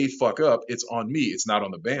if they fuck up, it's on me. It's not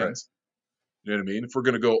on the Right. bands. You know what I mean? If we're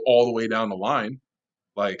going to go all the way down the line,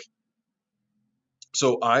 like,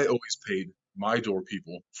 so I always paid my door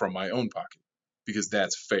people from my own pocket because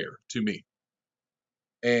that's fair to me.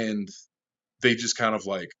 And they just kind of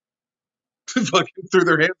like fucking threw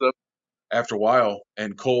their hands up after a while.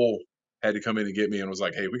 And Cole had to come in and get me and was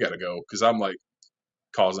like, "Hey, we got to go." Cause I'm like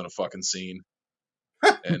causing a fucking scene.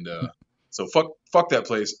 And, so fuck that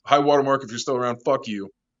place. High Watermark, if you're still around, fuck you.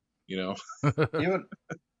 You know?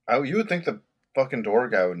 You would think the fucking door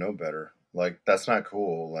guy would know better. Like that's not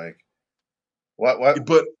cool. Like What?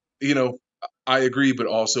 But I agree. But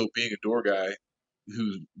also being a door guy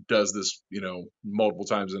who does this, multiple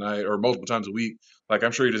times a night or multiple times a week, like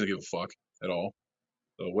I'm sure he doesn't give a fuck at all.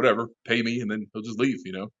 So whatever, pay me, and then he'll just leave.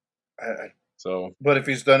 So. But if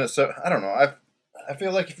he's done it, so I don't know. I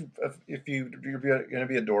feel like if you're going to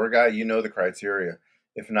be a door guy, you know the criteria.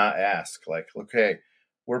 If not, ask. Like, okay,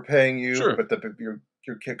 we're paying you, Sure. but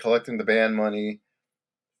you're collecting the band money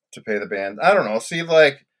to pay the band. I don't know. See,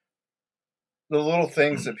 like the little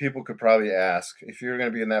things that people could probably ask. If you're going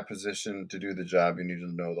to be in that position to do the job, you need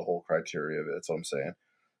to know the whole criteria of it. That's what I'm saying.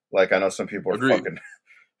 Like, I know some people are Agreed.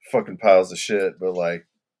 fucking piles of shit, but like,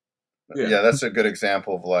 yeah, that's a good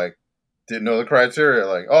example of like, didn't know the criteria.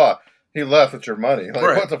 Like, oh, he left with your money. Like,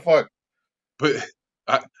 Right. what the fuck? But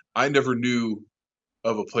I never knew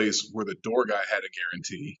of a place where the door guy had a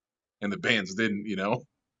guarantee and the bands didn't.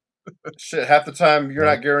 Shit, half the time you're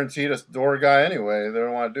not guaranteed a door guy anyway. They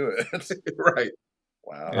don't want to do it. Right.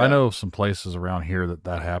 Wow. I know some places around here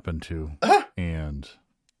that happened to, and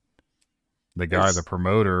the guy, the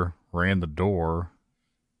promoter, ran the door,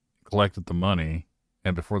 collected the money,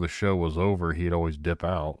 and before the show was over, he'd always dip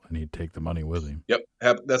out and he'd take the money with him. Yep,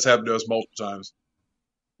 that's happened to us multiple times.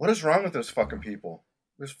 What is wrong with those fucking people?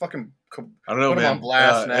 There's fucking. I don't know, put man. Them on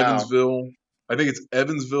blast now. Evansville. I think it's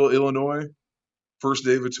Evansville, Illinois. First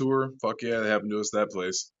day of a tour. Fuck yeah, that happened to us, that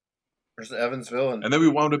place. There's Evansville. And then we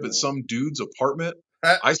wound up at some dude's apartment.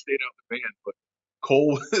 I stayed out in the van, but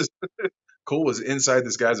Cole was inside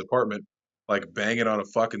this guy's apartment, like banging on a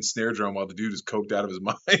fucking snare drum while the dude is coked out of his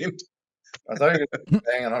mind. I thought you were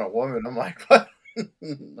banging on a woman. I'm like, what?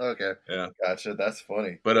 Okay. Yeah. Gotcha. That's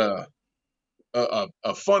funny. But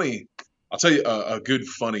a funny, I'll tell you a good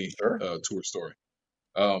funny tour story.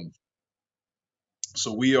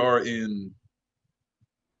 So we are in.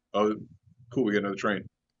 Oh, cool! We got another train.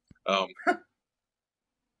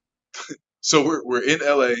 So we're in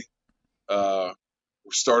LA. We're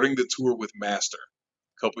starting the tour with Master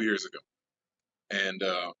a couple years ago, and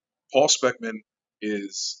Paul Speckman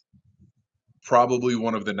is probably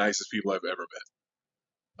one of the nicest people I've ever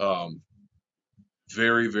met.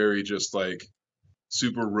 Very, very just like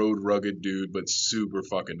super road rugged dude, but super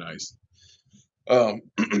fucking nice.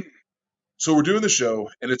 So we're doing the show,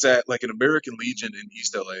 and it's at like an American Legion in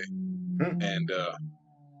East LA, and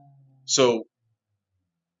so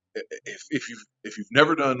if you've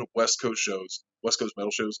never done West Coast metal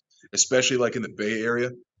shows, especially like in the Bay Area,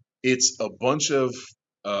 it's a bunch of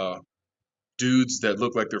dudes that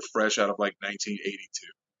look like they're fresh out of like 1982,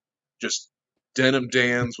 just denim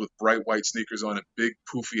Dans with bright white sneakers on and big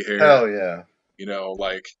poofy hair. Hell yeah!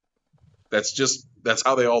 Like that's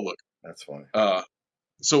how they all look. That's funny.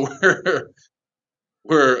 So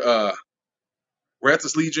we're at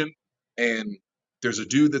this Legion, and there's a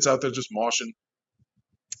dude that's out there just moshing,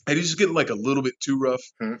 and he's just getting like a little bit too rough.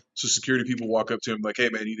 So security people walk up to him like, "Hey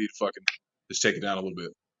man, you need to fucking just take it down a little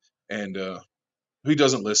bit." And he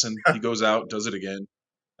doesn't listen. He goes out, does it again,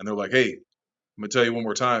 and they're like, "Hey, I'm gonna tell you one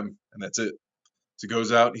more time," and that's it. So he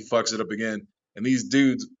goes out, he fucks it up again, and these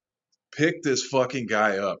dudes pick this fucking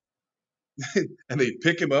guy up, and they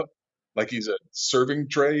pick him up like he's a serving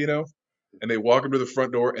tray, and they walk him to the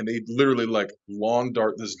front door, and they literally like lawn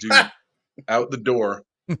dart this dude out the door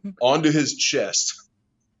onto his chest,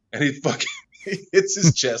 and he hits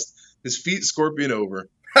his chest, his feet scorpion over,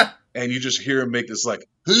 and you just hear him make this like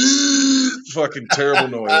fucking terrible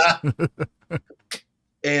noise.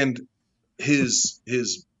 And his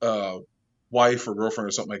wife or girlfriend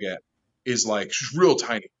or something like that is like, she's real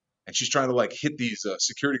tiny, and she's trying to like hit these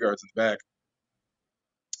security guards in the back,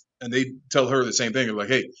 and they tell her the same thing. They're like,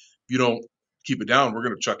 "Hey, if you don't keep it down, we're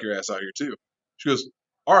gonna chuck your ass out here too." She goes,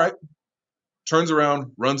 "All right," turns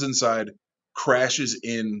around, runs inside, crashes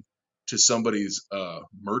in to somebody's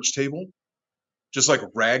merch table, just like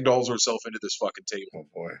ragdolls herself into this fucking table. Oh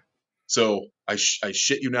boy! So I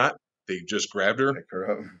shit you not, they just grabbed her,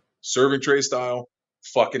 serving tray style,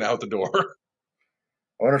 fucking out the door.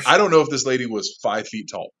 I don't know if this lady was 5 feet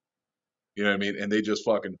tall. You know what I mean? And they just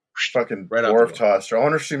fucking right out the door. Tossed her. I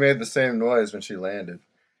wonder if she made the same noise when she landed.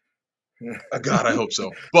 God, I hope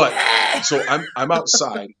so. But so I'm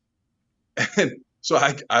outside, and so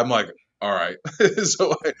I'm like, all right.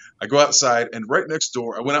 So I go outside, and right next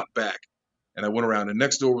door, I went out back, and I went around, and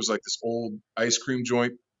next door was like this old ice cream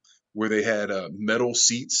joint where they had metal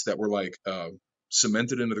seats that were like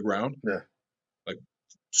cemented into the ground. Yeah. Like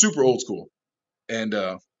super old school. And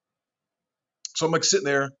so I'm like sitting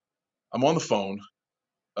there, I'm on the phone,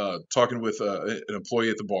 talking with an employee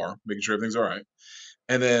at the bar, making sure everything's all right.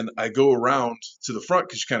 And then I go around to the front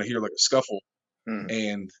because you kind of hear like a scuffle.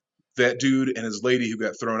 And that dude and his lady who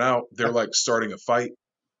got thrown out, they're like starting a fight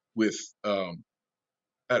with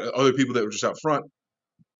at other people that were just out front.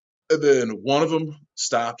 And then one of them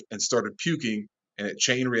stopped and started puking, and it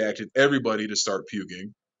chain reacted everybody to start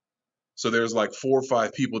puking. So there's like 4 or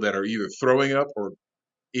 5 people that are either throwing up or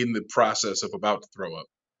in the process of about to throw up.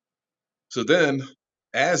 So then,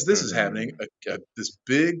 as this is happening, this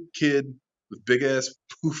big kid with big ass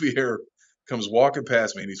poofy hair comes walking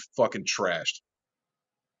past me, and he's fucking trashed.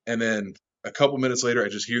 And then a couple minutes later, I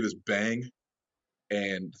just hear this bang,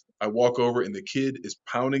 and I walk over, and the kid is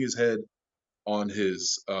pounding his head on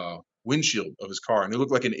his windshield of his car, and it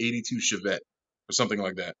looked like an '82 Chevette or something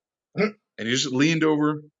like that. And he just leaned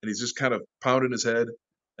over, and he's just kind of pounding his head,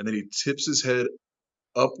 and then he tips his head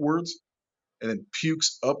upwards, and then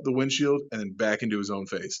pukes up the windshield, and then back into his own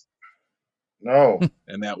face. No.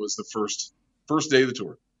 And that was the first day of the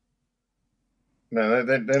tour. Man,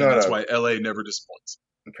 they And know that's how. why LA never disappoints.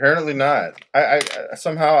 Apparently not. I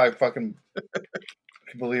somehow I fucking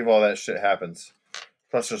can believe all that shit happens.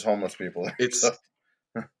 Plus, there's homeless people there. It's So.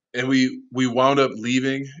 and we wound up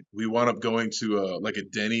leaving. We wound up going to like a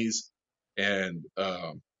Denny's, and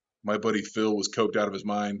my buddy Phil was coked out of his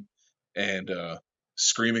mind and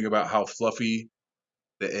screaming about how fluffy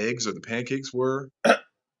the eggs or the pancakes were,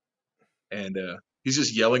 and he's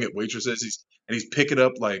just yelling at waitresses. He's picking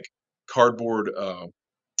up like cardboard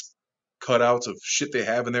cutouts of shit they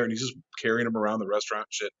have in there, and he's just carrying them around the restaurant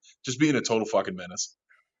and shit, just being a total fucking menace.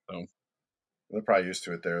 So They're probably used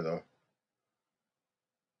to it there, though.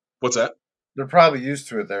 what's that? They're probably used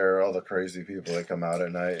to it there. All the crazy people that come out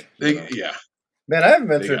at night. Yeah. Man, I haven't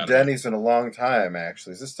been They to a gotta Denny's in a long time.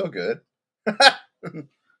 Actually, is it still good? You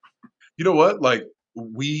know what? Like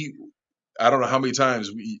I don't know how many times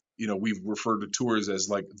we've referred to tours as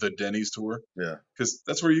like the Denny's tour. Yeah, because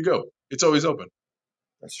that's where you go. It's always open.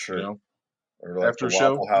 that's true. You know, Or like after the a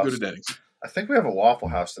show, Waffle you House. go to Denny's. I think we have a Waffle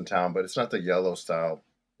House in town, but it's not the yellow style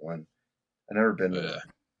one. I've never been to it.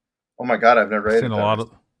 Oh my god, I've never ate it.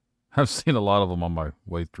 I've seen a lot of them on my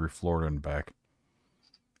way through Florida and back.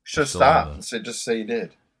 Should stop and just say you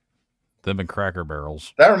did. Them and Cracker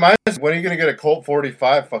Barrels. That reminds me, when are you gonna get a Colt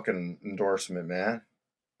 45 fucking endorsement, man?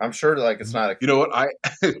 I'm sure like it's not a. You know what? I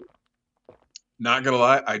not gonna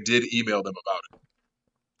lie, I did email them about it.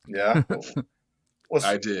 Yeah.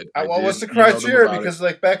 I did. What's the criteria? Because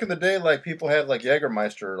like back in the day, like people had like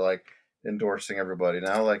Jägermeister like endorsing everybody.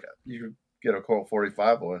 Now like you get a Colt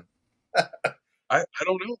 45 one. I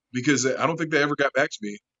don't know, because I don't think they ever got back to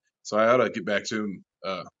me. So I ought to get back to them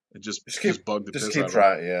and just bug the piss out of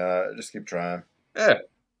them. Yeah, just keep trying. Yeah.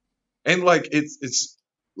 And like it's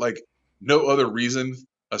like no other reason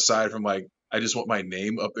aside from like I just want my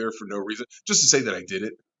name up there for no reason, just to say that I did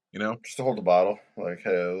it, you know? Just to hold the bottle. Like,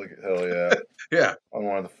 hey, look at hell yeah. Yeah. On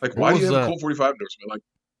one of the like why do you have a Colt 45 endorsement? Like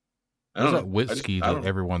I don't know. That whiskey that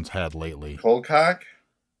everyone's had lately? Cold Cock?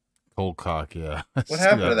 Cold Cock, yeah. What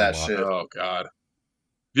happened to that shit? Oh god.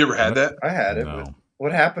 You ever had that? I had it. No.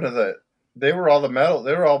 What happened to that? They were all the metal.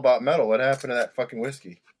 They were all about metal. What happened to that fucking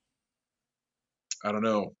whiskey? I don't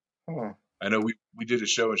know. Huh. I know we did a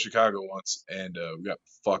show in Chicago once, and we got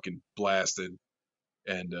fucking blasted,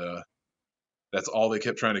 and that's all they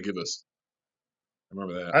kept trying to give us. I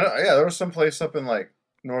remember that. Yeah, there was some place up in like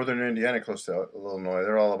northern Indiana, close to Illinois.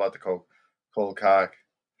 They're all about the cold cock,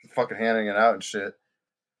 fucking handing it out and shit.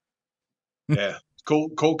 Yeah,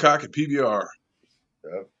 cold cock and PBR.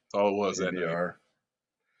 Yep. That's all it was PBR. that night.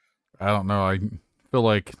 I don't know. I feel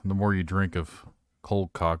like the more you drink of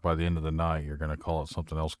Cold Cock, by the end of the night, you're going to call it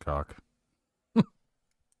something else cock.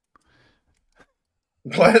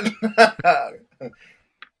 What?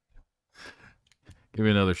 Give me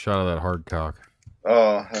another shot of that hard cock.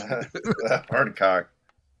 Oh, that hard cock.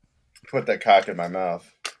 Put that cock in my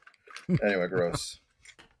mouth. Anyway, gross.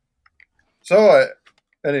 So,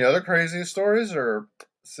 any other crazy stories, or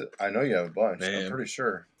I know you have a bunch. Man. I'm pretty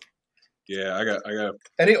sure. Yeah, I got I got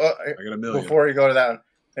a million. Before you go to that one,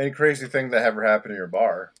 any crazy thing that ever happened in your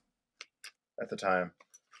bar at the time?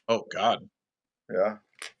 Oh God. Yeah.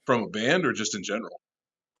 From a band or just in general?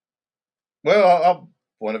 Well, I'll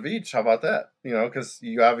one of each. How about that? You know, because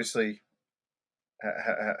you obviously,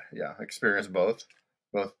 experience both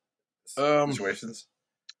situations.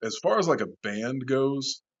 As far as like a band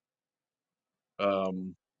goes,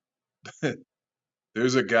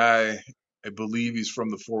 there's a guy, I believe he's from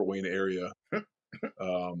the Fort Wayne area,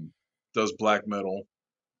 does black metal.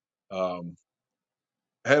 I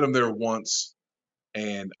had him there once,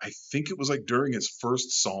 and I think it was like during his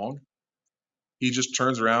first song, he just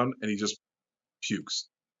turns around and he just pukes.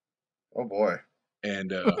 Oh boy.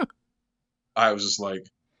 And I was just like,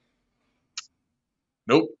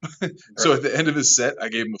 nope. So at the end of his set, I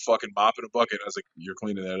gave him a fucking mop and a bucket. I was like, you're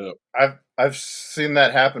cleaning that up. I've seen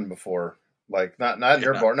that happen before. Like not in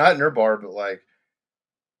your bar, not in your bar, but like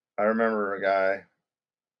I remember a guy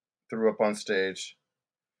threw up on stage.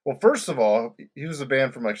 Well, first of all, he was a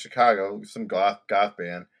band from like Chicago, some goth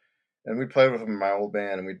band, and we played with him in my old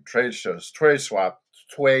band, and we trade swap,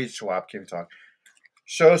 can't talk,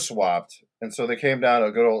 show swapped, and so they came down to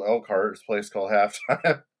a good old Elkhart's place called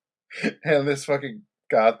Halftime, and this fucking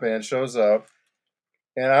goth band shows up,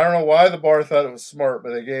 and I don't know why the bar thought it was smart,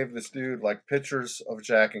 but they gave this dude like pictures of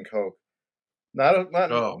Jack and Coke. Not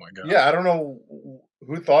Oh my god. Yeah, I don't know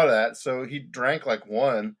who thought of that. So he drank like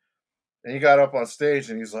one, and he got up on stage,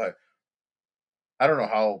 and he's like, I don't know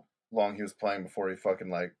how long he was playing before he fucking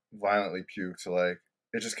like violently puked. So like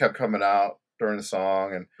it just kept coming out during the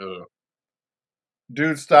song, and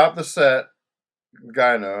dude stopped the set. The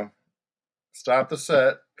guy stopped the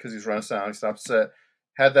set because he's running sound. He stopped the set,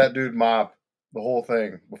 had that dude mop the whole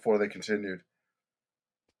thing before they continued.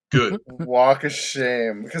 Good. Walk of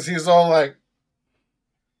shame, because he's all like,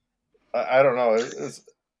 I don't know, it's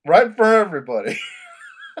right for everybody.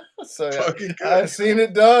 So yeah, I've seen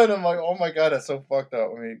it done. I'm like, oh my god, that's so fucked up.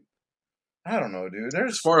 I mean, I don't know, dude.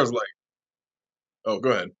 There's as far as like, oh,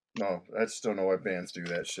 go ahead. No, I just don't know why bands do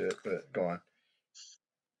that shit. But go on.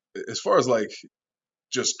 As far as like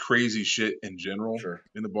just crazy shit in general Sure.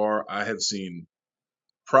 in the bar, I have seen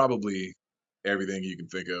probably everything you can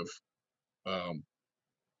think of.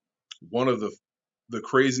 One of the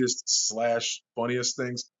craziest / funniest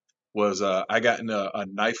things was I got in a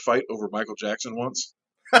knife fight over Michael Jackson once.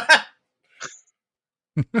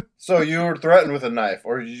 So you were threatened with a knife,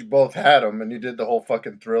 or you both had them, and you did the whole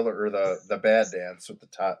fucking Thriller or the bad dance with the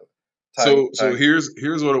top. So here's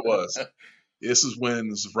what it was. This is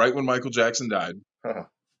right when Michael Jackson died. Uh-huh.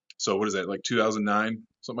 So what is that, like 2009,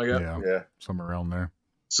 something like that? Yeah, somewhere around there.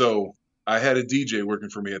 So I had a DJ working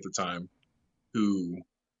for me at the time who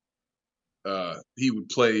he would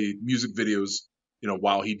play music videos,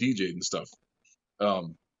 while he DJ'd and stuff.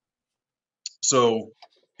 So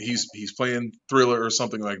he's playing Thriller or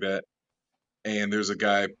something like that, and there's a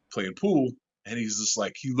guy playing pool, and he's just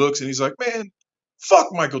like, he looks and he's like, man, fuck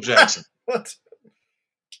Michael Jackson. What?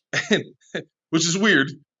 Which is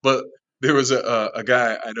weird, but there was a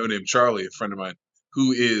guy I know named Charlie, a friend of mine,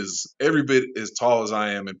 who is every bit as tall as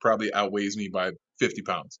I am and probably outweighs me by 50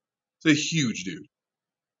 pounds. He's a huge dude.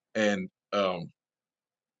 And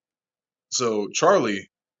so Charlie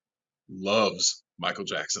loves Michael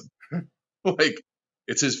Jackson. Like,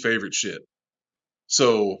 it's his favorite shit.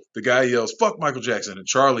 So the guy yells, fuck Michael Jackson, and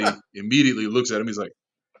Charlie immediately looks at him. He's like,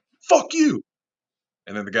 fuck you.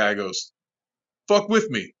 And then the guy goes, fuck with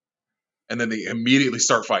me. And then they immediately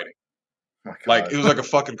start fighting. Like, it was like a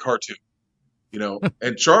fucking cartoon,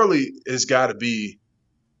 And Charlie has got to be,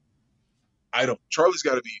 Charlie's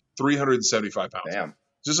got to be 375 pounds. Damn.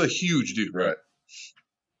 Just a huge dude, right? Right.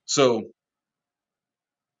 So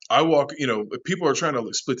I walk, people are trying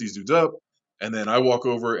to split these dudes up. And then I walk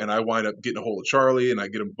over and I wind up getting a hold of Charlie and I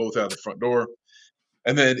get them both out of the front door.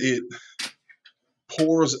 And then it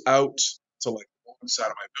pours out to like one side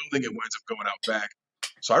of my building and winds up going out back.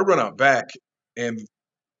 So I run out back, and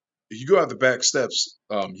you go out the back steps,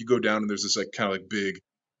 you go down and there's this like kind of like big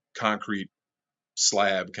concrete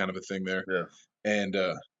slab kind of a thing there. Yeah. And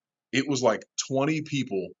it was like 20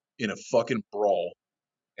 people in a fucking brawl.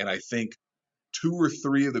 And I think 2 or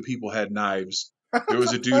 3 of the people had knives. There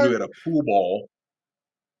was a dude who had a pool ball.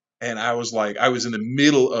 And I was in the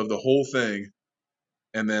middle of the whole thing.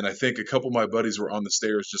 And then I think a couple of my buddies were on the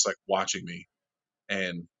stairs just like watching me.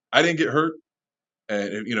 And I didn't get hurt.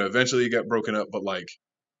 And, eventually it got broken up. But like,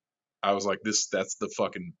 I was like, that's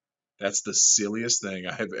the silliest thing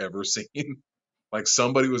I have ever seen. Like,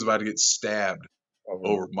 somebody was about to get stabbed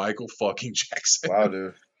over Michael fucking Jackson. Wow,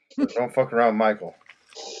 dude. Don't fuck around, Michael.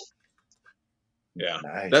 Yeah.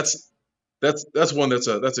 Nice. That's one that's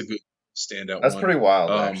a good standout. That's one. pretty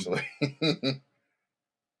wild, actually.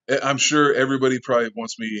 I'm sure everybody probably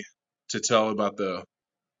wants me to tell about the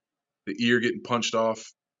ear getting punched off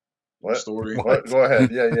story. What? Go ahead.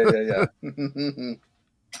 Yeah.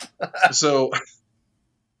 So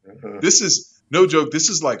this is no joke. This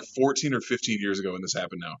is like 14 or 15 years ago when this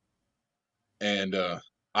happened now. And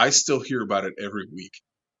I still hear about it every week.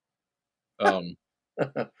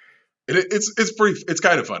 It's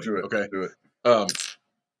kind of funny. Okay. Do it.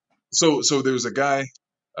 So there was a guy,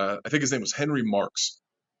 I think his name was Henry Marks.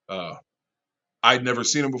 I'd never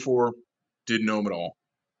seen him before, didn't know him at all.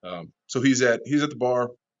 So he's at the bar,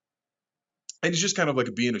 and he's just kind of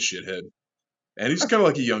like being a shithead, and he's kind of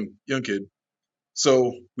like a young kid.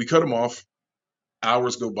 So we cut him off.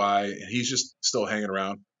 Hours go by, and he's just still hanging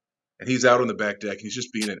around, and he's out on the back deck. And he's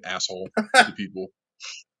just being an asshole to people,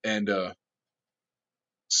 and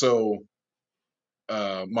so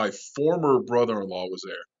my former brother-in-law was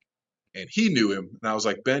there, and he knew him. And I was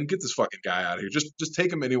like, Ben, get this fucking guy out of here. Just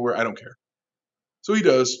take him anywhere. I don't care. So he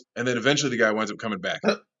does, and then eventually the guy winds up coming back.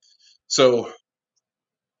 So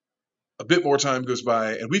a bit more time goes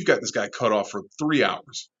by, and we've got this guy cut off for 3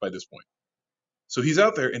 hours by this point. So he's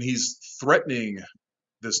out there, and he's threatening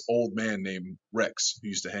this old man named Rex, who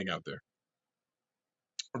used to hang out there.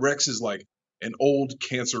 Rex is like an old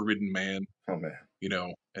cancer-ridden man, Oh man. you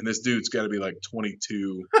know, and this dude's got to be like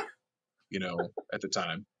 22, you know, at the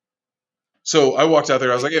time. So I walked out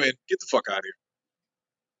there. I was like, hey, man, get the fuck out of here.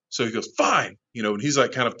 So he goes, fine. You know, and he's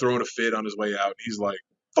like kind of throwing a fit on his way out. He's like,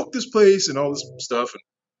 fuck this place and all this stuff. And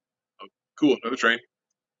oh, cool, another train.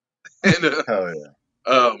 And Hell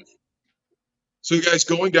yeah. so the guy's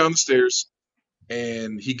going down the stairs,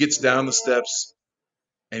 and he gets down the steps,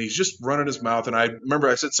 and he's just running his mouth. And I remember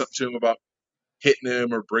I said something to him about hitting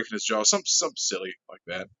him or breaking his jaw, something silly like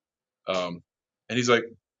that. And he's like,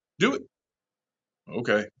 do it.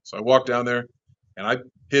 Okay. So I walked down there, and I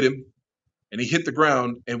hit him, and he hit the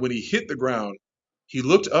ground. And when he hit the ground, he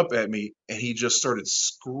looked up at me, and he just started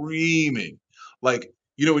screaming. Like,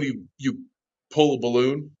 you know when you pull a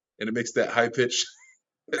balloon, and it makes that high-pitched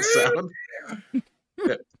sound?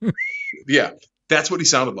 Yeah, that's what he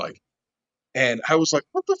sounded like. And I was like,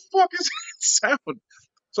 what the fuck is that sound?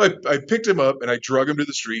 So I picked him up, and I drug him to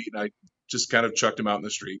the street, and I just kind of chucked him out in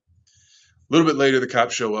the street. A little bit later, the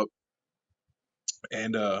cops show up,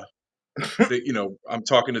 and they, you know, I'm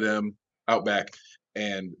talking to them out back,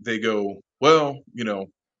 and they go, well, you know,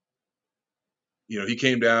 he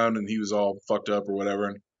came down, and he was all fucked up or whatever.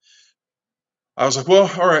 And I was like, well,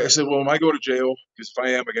 all right. I said, well, am I going to jail? Because if I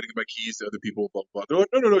am, I got to give my keys to other people, blah, blah, blah. They're like,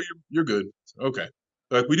 no, you're good. So, okay.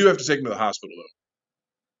 Like, we do have to take him to the hospital,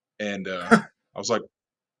 though. And I was like,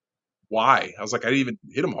 why? I was like, I didn't even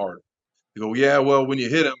hit him hard. They go, yeah, well, when you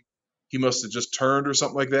hit him, he must have just turned or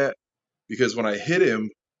something like that. Because when I hit him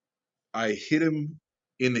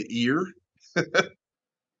in the ear,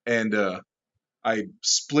 and I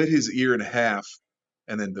split his ear in half,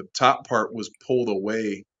 and then the top part was pulled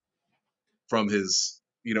away from his,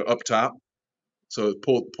 up top. So it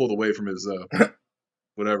pulled away from his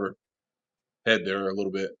whatever head there a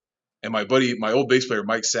little bit. And my old bass player,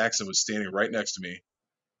 Mike Saxon, was standing right next to me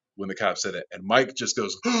when the cop said it. And Mike just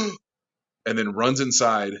goes, and then runs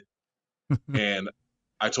inside. And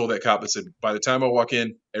I told that cop, I said, by the time I walk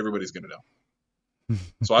in, everybody's going to know.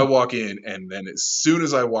 So I walk in, and then as soon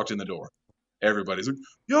as I walked in the door, everybody's like,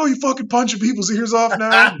 yo, you fucking punching people's ears off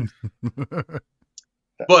now?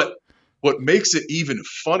 But what makes it even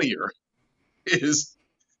funnier is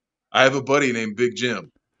I have a buddy named Big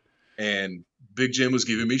Jim, and Big Jim was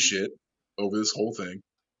giving me shit over this whole thing.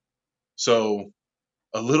 So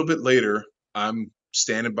a little bit later, I'm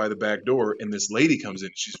standing by the back door, and this lady comes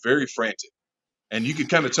in. She's very frantic, and you could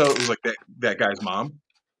kind of tell it was like that guy's mom.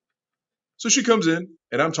 So she comes in,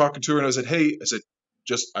 and I'm talking to her, and I said, hey,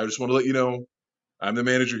 I just want to let you know, I'm the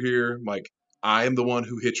manager here. I'm like, I am the one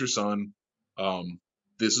who hit your son.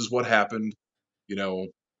 This is what happened.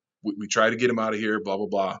 We tried to get him out of here, blah, blah,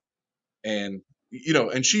 blah. And,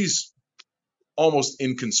 and she's almost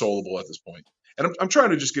inconsolable at this point. And I'm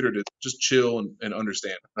trying to just get her to just chill and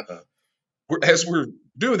understand. As we're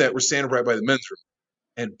doing that, we're standing right by the men's room.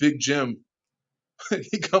 And Big Jim,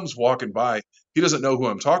 he comes walking by. He doesn't know who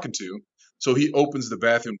I'm talking to. So he opens the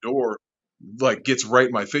bathroom door, like gets right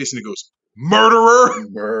in my face, and he goes,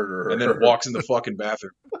 murderer! And then walks in the fucking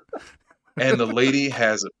bathroom. And the lady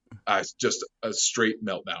has just a straight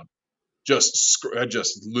meltdown. Just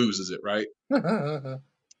loses it, right?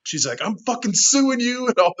 She's like, I'm fucking suing you,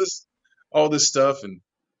 and all this stuff. And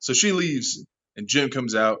so she leaves, and Jim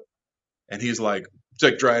comes out, and he's like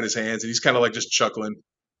drying his hands, and he's kind of like just chuckling.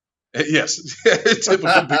 Yes,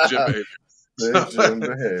 typical Big Jim behavior. Big Jim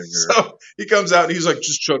behavior. So he comes out, and he's like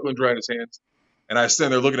just chuckling, drying his hands. And I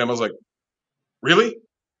stand there looking at him. I was like, really?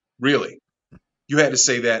 Really? You had to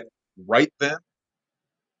say that right then?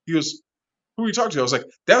 He goes, who are you talking to? I was like,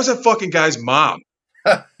 that was that fucking guy's mom.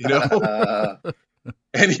 And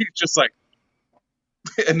he's just like,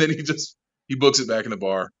 and then he books it back in the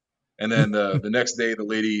bar. And then the next day, the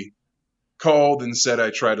lady called and said I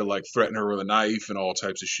tried to like threaten her with a knife and all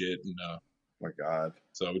types of shit. And oh my God.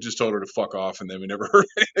 So we just told her to fuck off, and then we never heard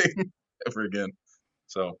anything ever again.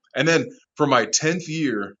 So, and then for my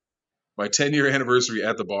 10-year anniversary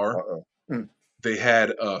at the bar, they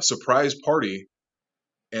had a surprise party,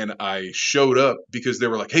 and I showed up because they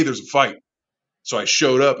were like, hey, there's a fight. So I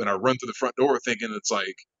showed up, and I run through the front door thinking it's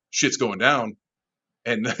like shit's going down.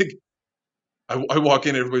 And like, I walk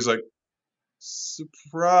in, and everybody's like,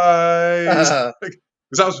 surprise.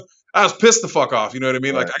 Because I was pissed the fuck off. You know what I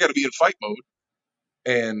mean? Right. Like, I got to be in fight mode.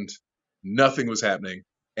 and nothing was happening.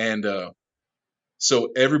 And so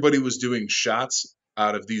everybody was doing shots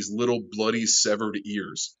out of these little bloody severed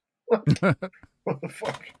ears, What the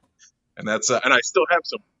fuck? and that's and I still have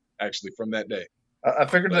some actually from that day. I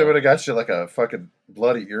figured they would have got you like a fucking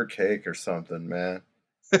bloody ear cake or something, man.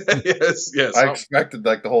 Yes, I expected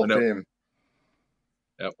like the whole no. team.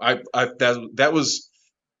 Yeah, that was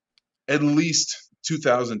at least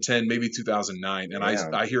 2010, maybe 2009, and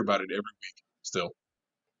Damn. I hear about it every week still.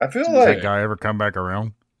 I feel To Did this like that day. guy ever come back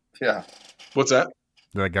around? yeah. What's that?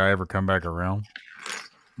 Did that guy ever come back around?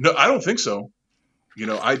 No, I don't think so. You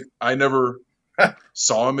know, I never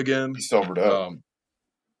saw him again. He sobered up.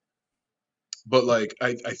 But like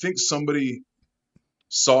I think somebody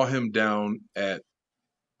saw him down at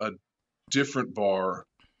a different bar.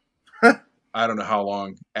 I don't know how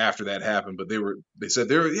long after that happened, but they said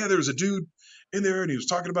there was a dude in there and he was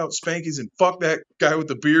talking about Spankies and fuck that guy with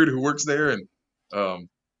the beard who works there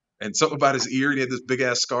and something about his ear and he had this big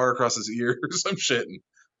ass scar across his ear or some shit and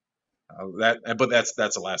but that's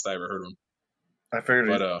the last I ever heard of him. I figured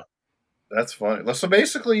But that's funny. So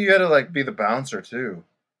basically you had to like be the bouncer too.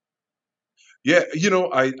 yeah, you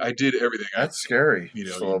know, I did everything. That's scary. You know,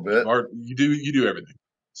 Just a little bit. you do everything.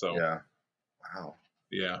 So Yeah. Wow.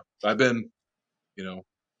 yeah, I've been, you know,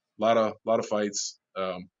 a lot of fights.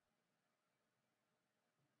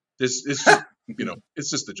 It's just you know, it's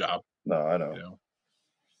just the job. No, I know. You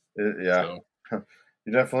know, Yeah. so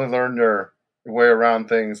You definitely learn your way around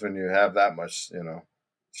things when you have that much,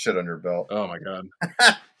 shit on your belt. oh my god.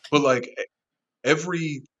 But like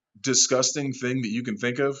every disgusting thing that you can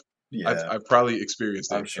think of, Yeah. I've probably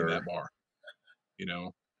experienced I'm it sure. in that bar. You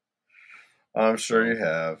know, I'm sure So- you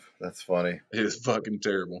have. That's funny. it is fucking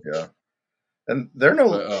terrible. Yeah. And they're no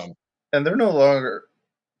longer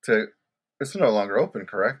it's no longer open,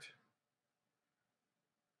 correct?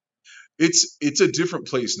 It's a different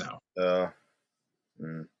place now.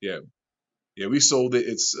 Mm. Yeah, we sold it.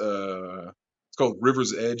 It's called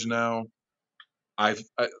River's Edge now.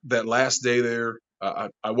 That last day there, I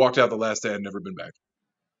walked out the last day. I'd never been back.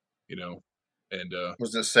 You know, and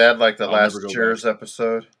Was it sad like the I'll last never go Cheers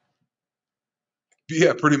episode?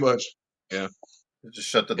 yeah, pretty much. Yeah, You just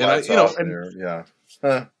shut the And I- lights you know, off and and- yeah.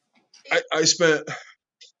 Huh.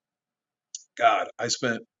 I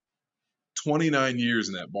spent 29 years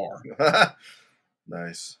in that bar.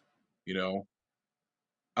 Nice. You know,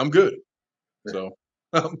 I'm good. So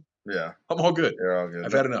Yeah. I'm all good. You're all good.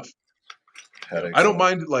 I've had enough. Headaches I don't and-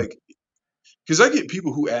 mind like, because I get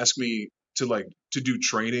people who ask me to do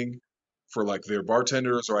training for like their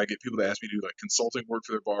bartenders, or I get people that ask me to do like consulting work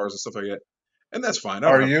for their bars and stuff like that, and that's fine. I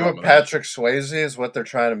don't Are have you a problem with that. Patrick Swayze? Is what they're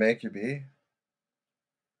trying to make you be?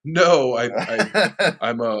 No,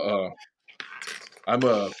 I'm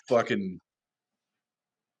a fucking.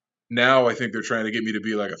 Now I think they're trying to get me to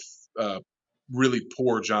be like a really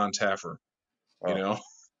poor John Taffer, you Oh, know.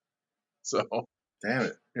 So, damn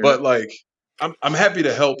it! but like, I'm happy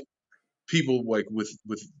to help people like with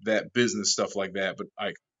that business stuff like that. But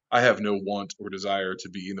I have no want or desire to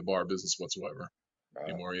be in the bar business whatsoever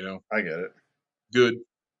anymore. You know, I get it. good,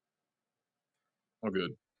 all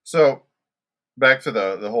good. So back to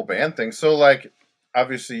the whole band thing. So like,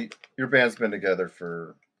 obviously, your band's been together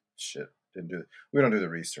for shit. We don't do the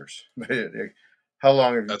research. How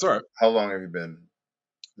long have you? That's all right. How long have you been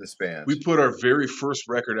this band? We put our very first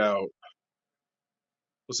record out.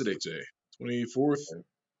 What's the date today? 24th.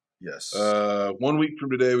 Yes. 1 week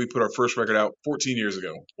from today, we put our first record out 14 years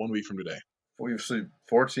ago. 1 week from today. We've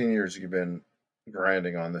 14 years you've been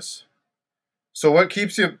grinding on this. So what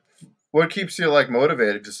keeps you like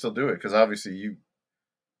motivated to still do it? Because obviously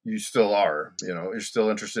you still are. You're still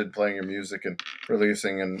interested in playing your music and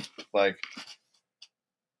releasing and like.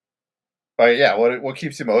 But yeah, what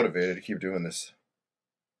keeps you motivated to keep doing this?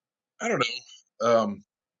 I don't know.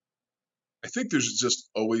 I think there's just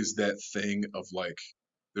always that thing of like,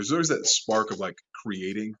 there's always that spark of like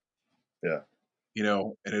creating. Yeah. You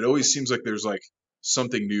know, and it always seems like there's like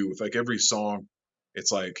something new with like every song.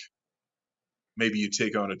 It's like maybe you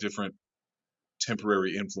take on a different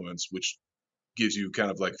temporary influence, which gives you kind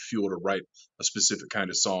of like fuel to write a specific kind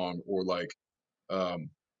of song, or like I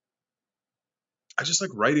just like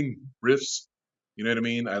writing riffs. You know what I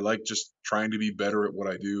mean? I like just trying to be better at what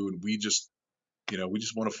I do, and we just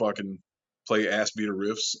want to fucking play ass beater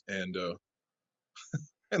riffs and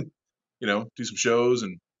and do some shows.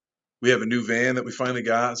 And we have a new van that we finally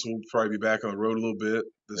got, so we'll probably be back on the road a little bit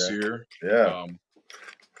this year. Yeah.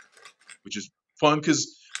 Which is fun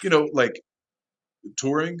because like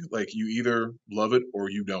touring, like you either love it or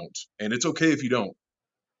you don't, and it's okay if you don't,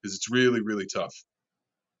 because it's really really tough.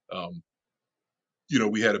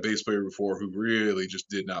 we had a bass player before who really just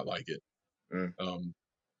did not like it. Mm.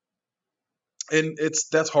 And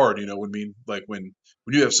that's hard, when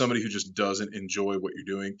you have somebody who just doesn't enjoy what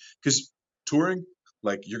you're doing, because touring,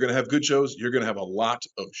 like, you're gonna have good shows, you're gonna have a lot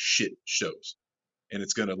of shit shows, and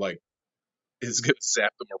it's gonna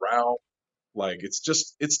zap them around. Like,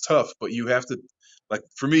 it's tough, but you have to, like,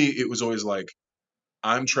 for me, it was always like,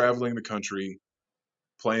 I'm traveling the country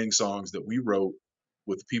playing songs that we wrote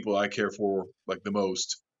with the people I care for, like, the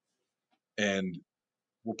most, and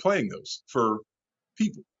we're playing those for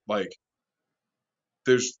people. Like,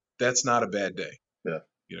 that's not a bad day, Yeah.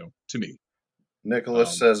 to me.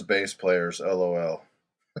 Nicholas says bass players, LOL.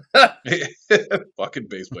 Fucking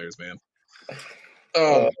bass players, man.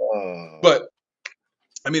 But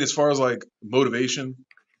I mean, as far as like motivation,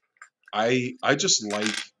 I just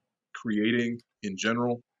like creating in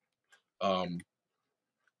general. And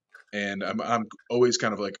I'm always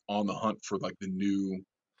kind of like on the hunt for like the new,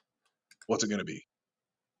 what's it gonna be,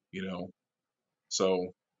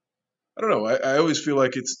 So I don't know. I always feel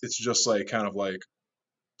like it's just like kind of like,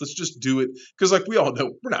 let's just do it, because like we all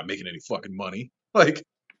know we're not making any fucking money. Like,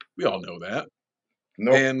 we all know that.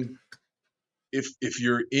 Nope. And if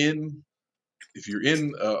you're in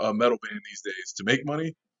a metal band these days to make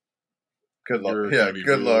money, good luck. you're Yeah, gonna be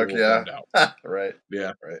good luck. real Yeah, bummed out. right.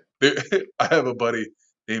 Yeah, right. I have a buddy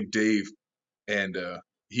named Dave, and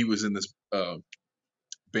he was in this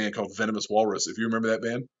band called Venomous Walrus. If you remember that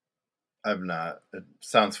band, I've not. It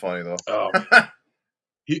sounds funny though. Oh,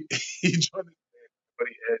 he joined this band.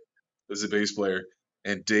 Buddy Ed was a bass player,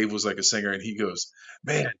 and Dave was like a singer. And he goes,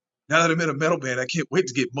 "Man, now that I'm in a metal band, I can't wait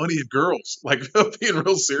to get money and girls." Like, being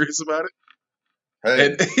real serious about it. Hey.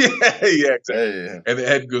 And yeah, exactly. Hey. And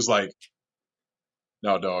Ed goes like,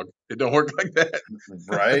 "No, dog, it don't work like that."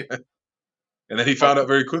 Right. And then he found out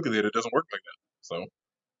very quickly that it doesn't work like that. So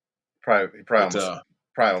he probably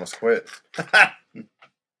almost quit.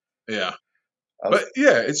 Yeah. But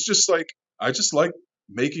yeah, it's just like, I just like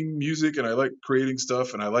making music, and I like creating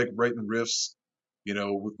stuff, and I like writing riffs,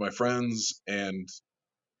 with my friends. And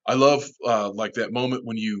I love like that moment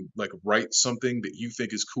when you like write something that you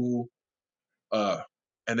think is cool, and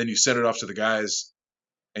then you send it off to the guys,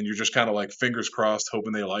 and you're just kind of like fingers crossed,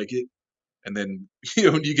 hoping they like it. And then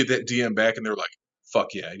when you get that DM back, and they're like,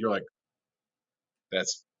 "Fuck yeah!" And you're like,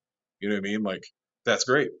 "That's," you know what I mean? Like, that's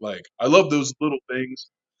great. Like, I love those little things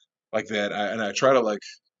like that, and I try to like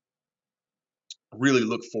really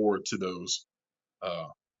look forward to those uh,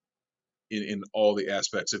 in all the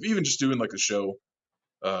aspects of even just doing like a show,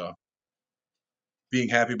 uh, being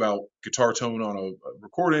happy about guitar tone on a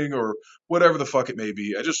recording or whatever the fuck it may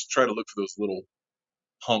be. I just try to look for those little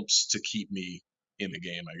humps to keep me in the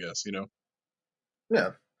game, I guess,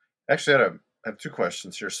 Yeah. Actually, I have two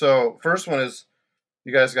questions here. So, first one is,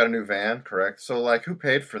 you guys got a new van, correct? So, like, who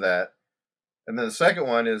paid for that? And then the second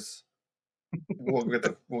one is, we'll get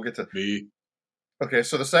to me. Okay,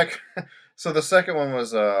 so the second one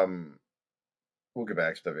was we'll get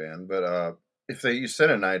back to the van, but if you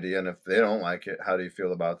send an idea and if they don't like it, how do you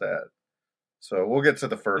feel about that? So we'll get to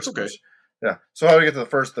the first. It's okay. Yeah. So how do we get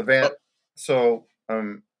to the van? So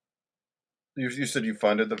you said you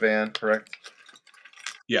funded the van, correct?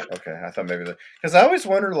 Yeah. Okay, I thought maybe because I always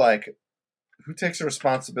wonder like who takes the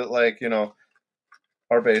responsibility. Like,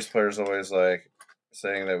 our bass player's always like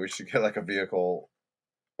saying that we should get like a vehicle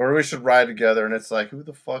or we should ride together, and it's like, who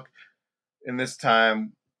the fuck in this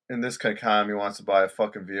time, in this economy, wants to buy a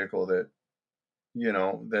fucking vehicle that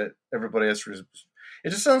that everybody has. It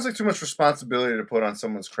just sounds like too much responsibility to put on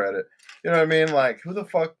someone's credit. You know what I mean? Like, who the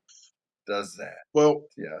fuck does that? Well,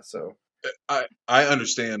 yeah. So I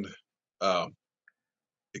understand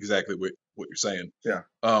exactly what you're saying. Yeah.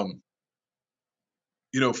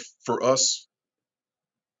 For us,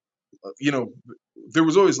 there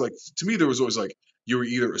was always like, to me, there was always like, you were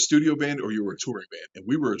either a studio band or you were a touring band, and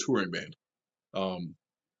we were a touring band.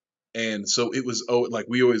 And so it was, like,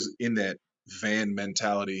 we always in that van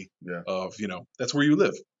mentality of, that's where you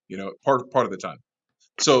live, part of the time.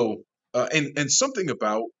 So, and something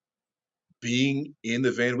about being in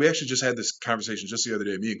the van, we actually just had this conversation just the other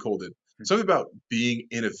day, me and Cole did. Something about being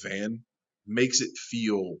in a van makes it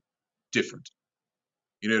feel different.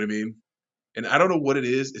 You know what I mean? And I don't know what it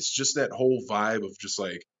is. It's just that whole vibe of just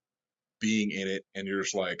like being in it, and you're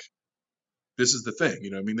just like, this is the thing,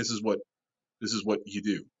 I mean, this is what you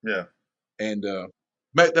do. Yeah. And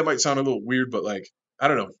that might sound a little weird, but like, I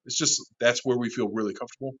don't know. It's just, that's where we feel really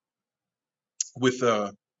comfortable with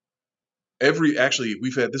actually,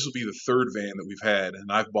 this will be the third van that we've had,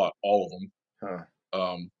 and I've bought all of them.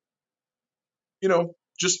 Huh.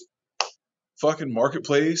 Just fucking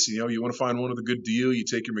marketplace. You want to find one with a good deal. You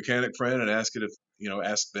take your mechanic friend and ask them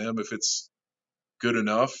if it's good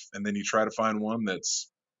enough, and then you try to find one that's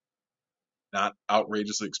not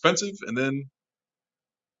outrageously expensive, and then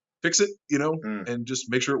fix it, and just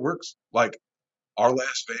make sure it works. Like our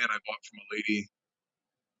last van I bought from a lady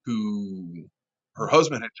who her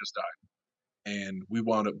husband had just died, and we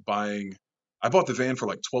wound up buying. I bought the van for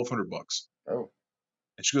like $1,200. Oh.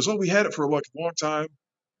 And she goes, "Oh, we had it for like a long time,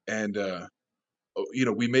 and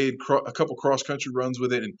we made a couple cross country runs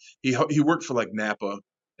with it, and he worked for like Napa,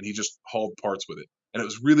 and he just hauled parts with it, and it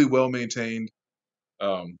was really well maintained.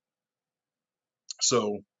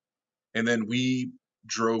 So, and then we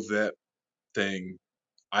drove that thing,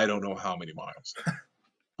 I don't know how many miles.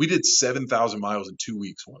 We did 7,000 miles in 2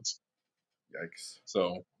 weeks once. Yikes!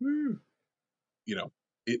 So, we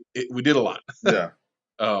did a lot. Yeah.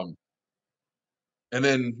 And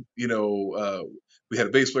then, we had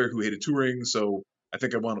a bass player who hated touring, so I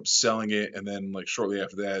think I wound up selling it. And then, like, shortly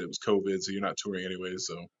after that, it was COVID, so you're not touring anyway.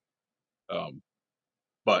 So,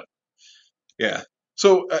 but yeah,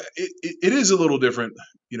 so it is a little different,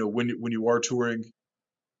 when you are touring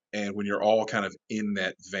and when you're all kind of in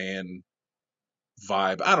that van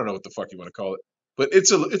vibe. I don't know what the fuck you want to call it, but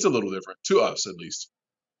it's a little different to us, at least.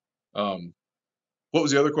 What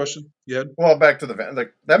was the other question you had? Well, back to the van.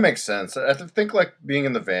 Like, that makes sense. I think like being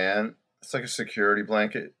in the van, it's like a security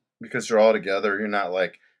blanket because you're all together. You're not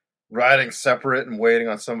like riding separate and waiting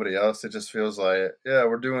on somebody else. It just feels like, yeah,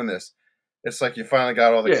 we're doing this. It's like you finally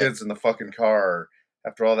got all the kids in the fucking car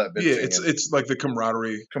after all that bitching. Yeah, it's like the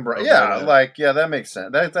camaraderie. Yeah, that makes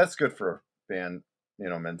sense. That's good for band,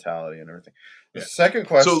 mentality and everything. The second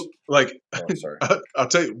question. So, like, sorry. I'll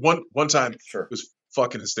tell you one time. Sure. It was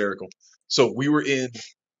fucking hysterical. So I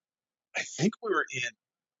think we were in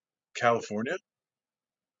California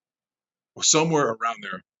or somewhere around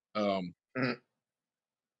there. Or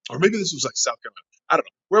maybe this was like South Carolina. I don't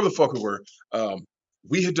know. Wherever the fuck we were.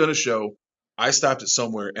 We had done a show. I stopped at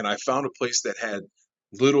somewhere and I found a place that had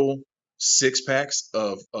little 6-packs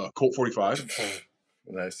of Colt 45.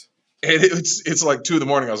 Nice. And it's like 2 a.m.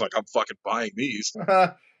 I was like, I'm fucking buying these.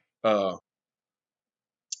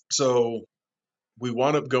 So we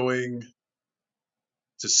wound up going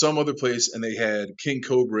to some other place and they had King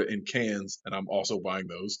Cobra in cans, and I'm also buying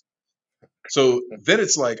those. So then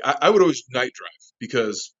it's like I would always night drive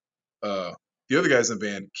because the other guys in the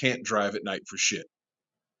van can't drive at night for shit.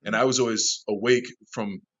 And I was always awake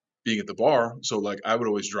from being at the bar. So like I would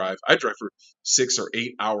always drive. I'd drive for 6 or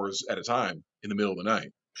 8 hours at a time in the middle of the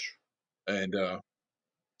night. And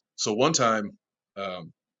so one time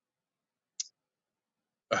I'm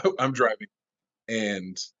driving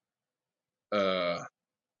and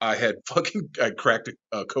I cracked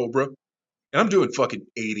a Cobra, and I'm doing fucking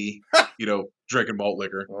 80, drinking malt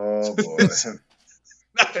liquor. Oh boy.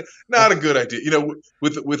 Not a good idea.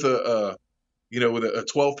 With a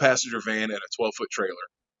 12-passenger van and a 12-foot trailer.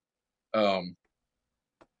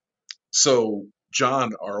 So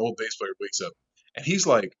John, our old bass player, wakes up and he's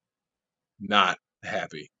like not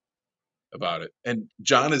happy about it. And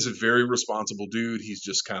John is a very responsible dude. He's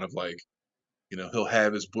just kind of like, he'll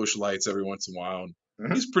have his bush lights every once in a while.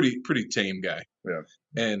 And he's pretty tame guy. Yeah.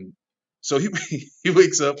 And so he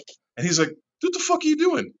wakes up and he's like, "What the fuck are you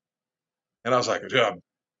doing?" And I was like, "Yeah, I'm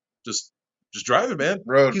just driving, man."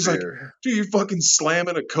 He's like, "Dude, you're fucking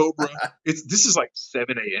slamming a Cobra." This is like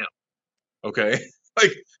 7 a.m. Okay,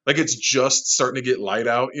 like it's just starting to get light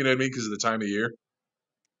out. You know what I mean? Because of the time of year.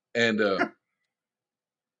 And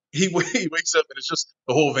he wakes up and it's just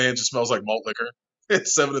the whole van just smells like malt liquor.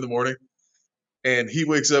 It's 7 a.m. And he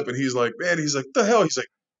wakes up and he's like, "Man," he's like, "The hell?" He's like,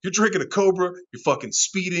 "You're drinking a Cobra. You're fucking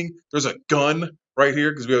speeding. There's a gun right here,"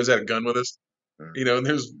 because we always had a gun with us. And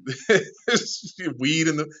there's weed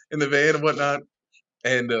in the van and whatnot.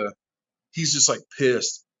 And he's just like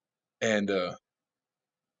pissed. And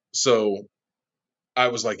so I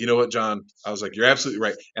was like, "You know what, John?" I was like, "You're absolutely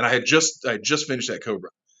right." And I had just finished that Cobra.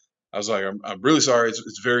 I was like, I'm really sorry.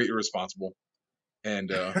 It's very irresponsible.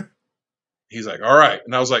 And he's like, "All right."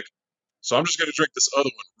 And I was like, "So I'm just gonna drink this other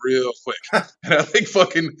one real quick." And I think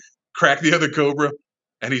fucking crack the other Cobra,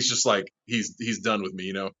 and he's just like he's done with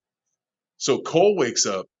me, So Cole wakes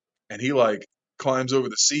up and he like climbs over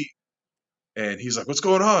the seat and he's like, "What's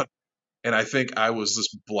going on?" And I think I was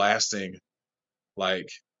just blasting like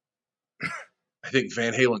I think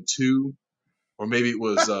Van Halen 2, or maybe it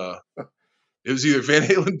was either Van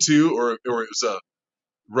Halen 2 or it was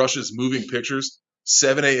Rush's Moving Pictures.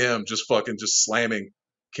 7 a.m. just slamming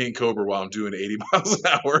King Cobra while I'm doing 80 miles an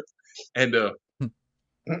hour. And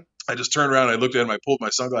I just turned around and I looked at him, I pulled my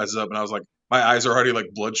sunglasses up and I was like, my eyes are already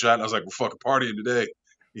like bloodshot. And I was like, "We're fucking partying today,"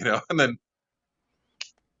 And then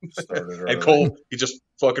Started And early. Cole, he just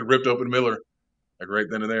fucking ripped open Miller like right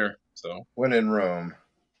then and there. So When in Rome.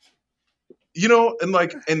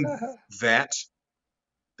 and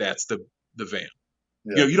that's the van.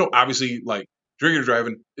 Yeah, Obviously, like, drinking and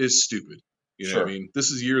driving is stupid. You know what I sure. mean? This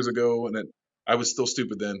is years ago, and I was still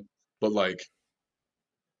stupid then. But like,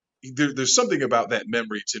 there's something about that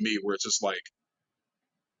memory to me where it's just like,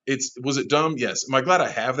 was it dumb? Yes. Am I glad I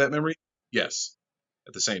have that memory? Yes.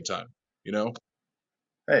 At the same time, you know.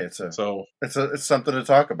 Hey, So it's something to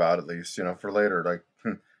talk about at least, for later. Like,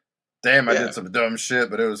 damn, I yeah, did some dumb shit,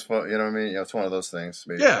 but it was fun. You know what I mean? Yeah, it's one of those things.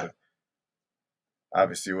 yeah. Basically,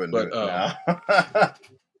 obviously, you wouldn't do But it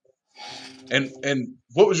now. and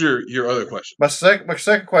what was your other question? My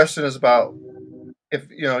second question is about if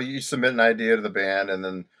you submit an idea to the band and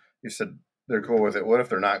then you said they're cool with it. What if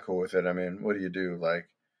they're not cool with it? I mean, what do you do? Like,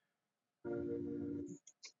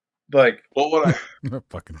 Well,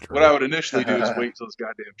 Fucking what I train. would initially do is wait till this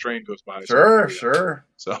goddamn train goes by so I can sure, figure it out. sure.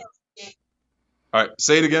 So, all right,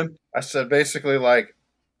 say it again. I said basically like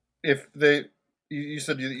if you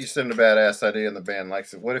said you send a badass idea and the band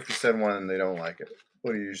likes it. What if you send one and they don't like it?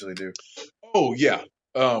 What do you usually do? Oh yeah.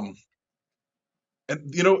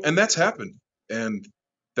 And that's happened, and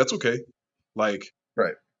that's okay. Like,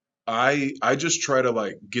 Right. I just try to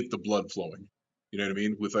like get the blood flowing. You know what I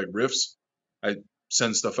mean? With like riffs, I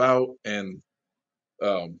send stuff out, and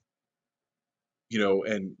um,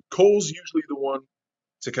 and Cole's usually the one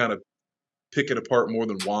to kind of pick it apart more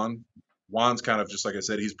than Juan. Juan's kind of just like I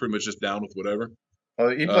said, he's pretty much just down with whatever. Oh,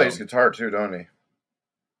 he plays Um, guitar too, don't he?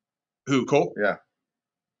 who Cole? Yeah.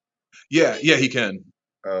 Yeah, he can.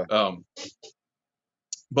 Uh, Um,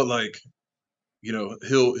 but like,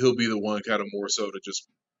 he'll be the one kind of more so to just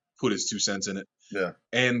put his 2 cents in it. yeah.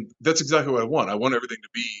 And that's exactly what I want. I want everything to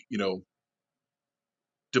be,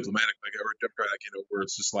 diplomatic, like, or democratic, where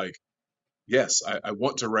it's just like, yes, I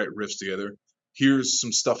want to write riffs together. Here's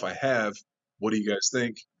some stuff I have. What do you guys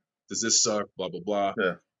think? Does this suck? Blah blah blah.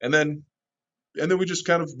 Yeah. And then we just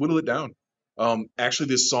kind of whittle it down. Actually,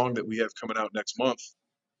 this song that we have coming out next month,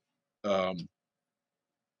 um,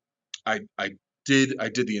 I did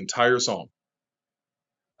the entire song,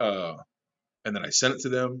 and then I sent it to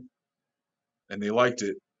them, and they liked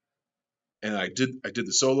it, and I did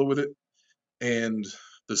the solo with it, and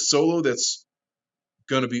the solo that's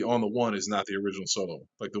gonna be on the one is not the original solo.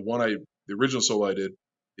 Like the original solo I did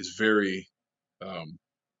is very um,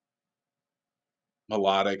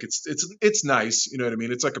 melodic. It's nice, you know what I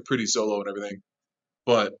mean. It's like a pretty solo and everything,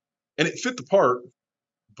 and it fit the part.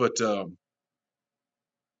 But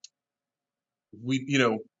we,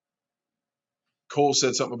 Cole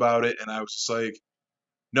said something about it, and I was just like,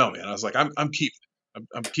 no, man. I was like, I'm keeping it.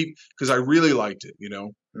 I'm keep because I really liked it,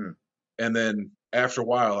 Hmm. And then after a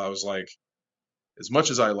while, I was like, as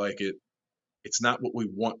much as I like it, it's not what we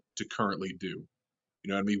want to currently do. You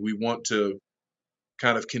know what I mean? We want to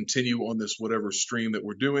kind of continue on this whatever stream that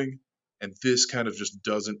we're doing, and this kind of just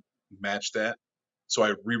doesn't match that. So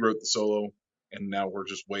I rewrote the solo, and now we're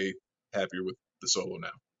just way happier with the solo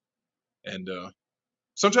now. And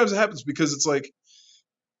sometimes it happens because it's like,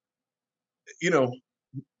 you know,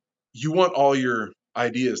 you want all your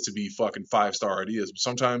ideas to be fucking 5-star ideas, but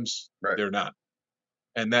sometimes Right. they're not.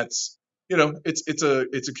 And that's, it's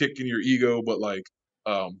a kick in your ego, but like,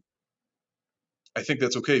 I think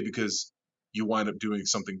that's okay because you wind up doing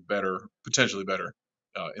something better, potentially better,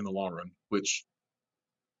 in the long run, which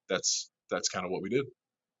that's kind of what we did.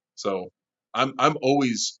 So I'm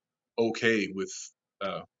always okay with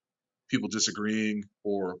uh, people disagreeing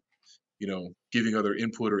or giving other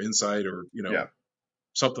input or insight or Yeah.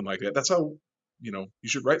 something like that. That's how you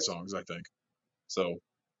should write songs, I think. So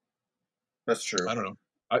That's true. I don't know.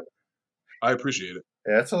 I appreciate it.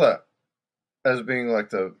 Yeah, it's a lot. As being like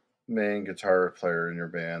the main guitar player in your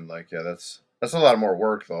band, like that's a lot more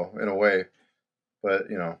work though, in a way. But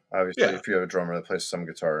obviously, Yeah. if you have a drummer that plays some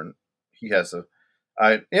guitar and he has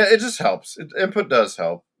yeah, it just helps. Input does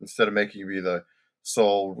help instead of making you be the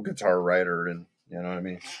sole guitar writer, and you know what I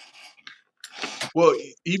mean. Well,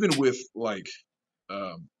 even with like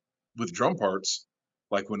with drum parts,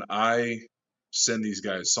 like when I send these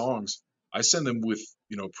guys songs, I send them with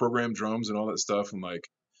programmed drums and all that stuff, and like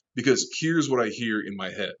because here's what I hear in my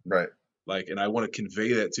head, Right. like, and I want to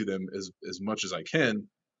convey that to them as much as I can,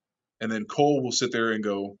 and then Cole will sit there and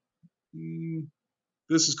go,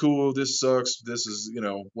 this is cool, this sucks, this is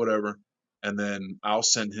whatever, and then I'll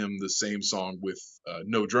send him the same song with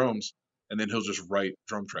no drums, and then he'll just write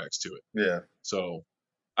drum tracks to it. Yeah. So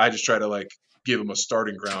I just try to like give him a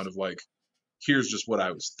starting ground of like, here's just what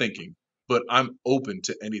I was thinking, but I'm open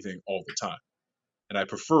to anything all the time, and I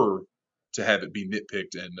prefer to have it be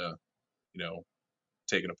nitpicked and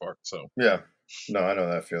taken apart. So Yeah. No, I know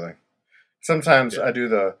that feeling. Sometimes yeah, I do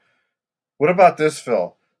the, what about this,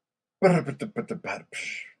 Phil? I do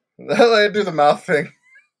the mouth thing.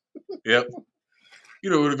 yep. You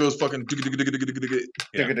know when it goes fucking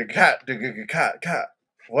yeah, Cat.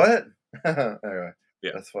 What? Anyway,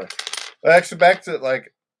 yeah. that's fine. Actually, back to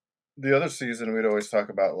like the other season, we'd always talk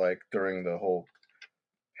about like during the whole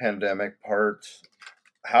pandemic part.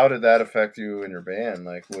 How did that affect you and your band?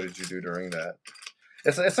 Like, what did you do during that?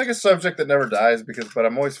 It's like a subject that never dies but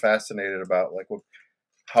I'm always fascinated about like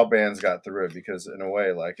how bands got through it because in a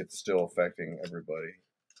way, like it's still affecting everybody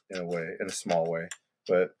in a small way.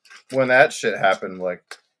 But when that shit happened, like,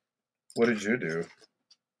 what did you do?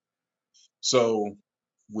 So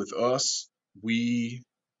with us, we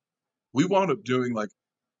wound up doing like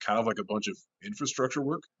kind of like a bunch of infrastructure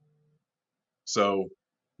work. So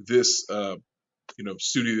this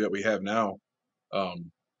studio that we have now,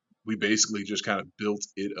 um, we basically just kind of built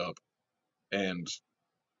it up, and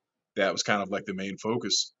that was kind of like the main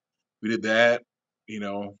focus. We did that. We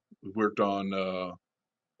worked on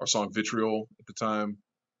our song Vitriol at the time.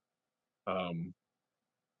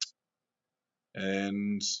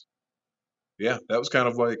 And yeah, that was kind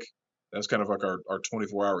of like our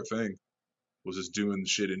 24-hour thing, was just doing the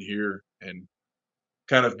shit in here and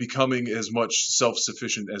kind of becoming as much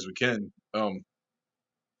self-sufficient as we can.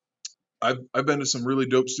 I've been to some really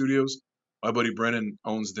dope studios. My buddy Brennan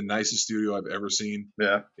owns the nicest studio I've ever seen.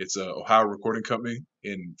 Yeah, It's a Ohio recording company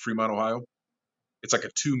in Fremont, Ohio. It's like a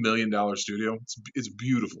 $2 million studio. It's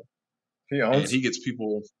beautiful, he and owns. he gets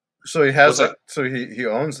people. So he has What's like. that? So he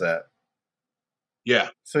owns that. Yeah,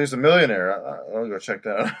 So he's a millionaire. I'll go check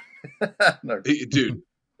that out. No, dude.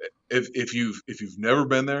 If you've never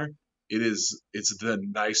been there, it's the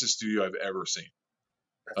nicest studio I've ever seen.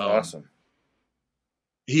 that's Um, awesome.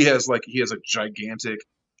 he has a gigantic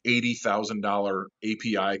 $80,000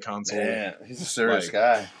 API console. Man, he's a serious Like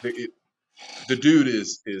guy. the dude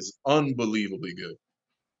is unbelievably good.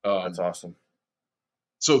 That's Um, awesome.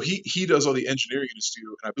 so he does all the engineering in his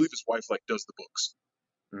studio, and I believe his wife like does the books.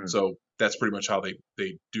 Mm, So that's pretty much how they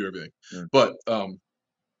do everything. mm. But I've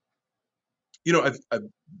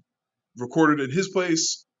recorded in his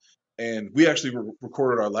place, and we actually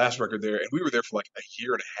recorded our last record there, and we were there for like a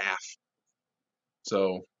year and a half.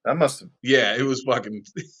 So That must have. yeah, it was fucking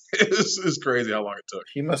it was crazy how long it took.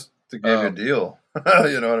 He must have gave you a Um, deal.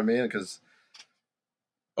 You know what I mean? Because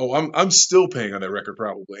oh, I'm still paying on that record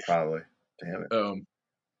probably. probably. Damn it.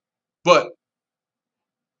 But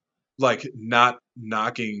like not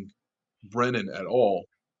knocking Brennan at all,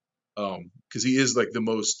 because he is like the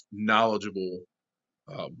most knowledgeable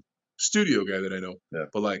um, studio guy that I know. Yeah.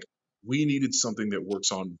 But like we needed something that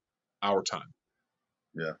works on our time,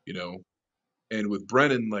 Yeah. And with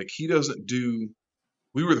Brennan, like he doesn't do.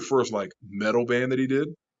 We were the first like metal band that he did.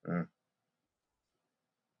 Mm.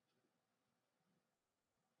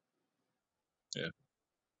 Yeah.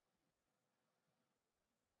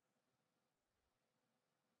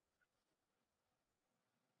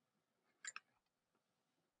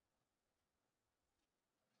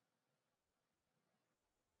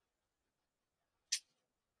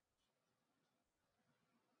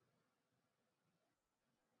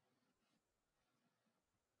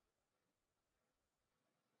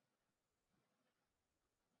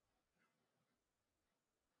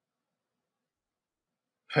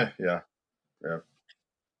 Yeah. Yeah.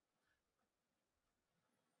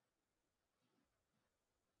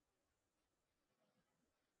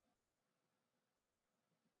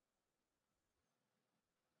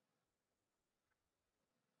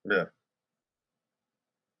 Yeah.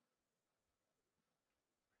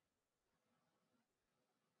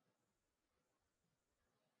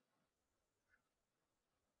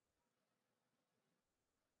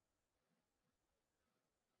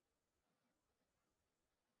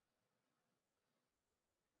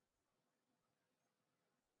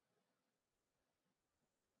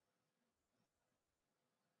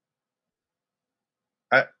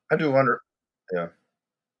 I do wonder. Yeah.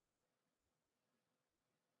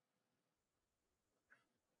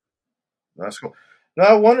 That's cool. No,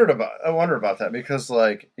 I wonder about that because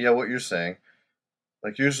like yeah, what you're saying.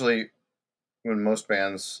 Like usually when most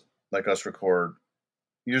bands like us record,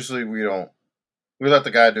 usually we let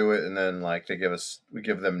the guy do it and then like we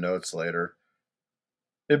give them notes later.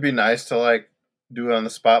 It'd be nice to like do it on the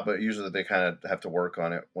spot, but usually they kind of have to work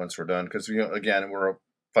on it once we're done because again we're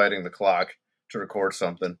fighting the clock to record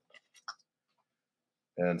something,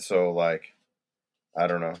 and so like I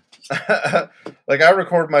don't know, like I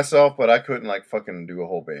record myself, but I couldn't like fucking do a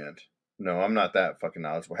whole band. No, I'm not that fucking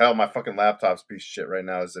knowledgeable. Hell, my fucking laptop's a piece of shit right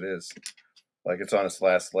now as it is. Like it's on its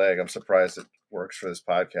last leg. I'm surprised it works for this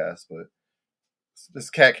podcast, but this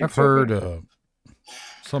cat I've keeps heard opening.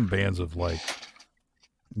 some bands of like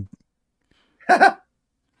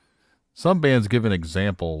some bands give an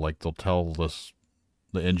example, like they'll tell this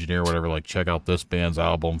the engineer or whatever, like check out this band's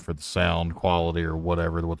album for the sound quality or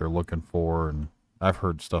whatever what they're looking for, and I've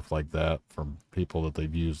heard stuff like that from people that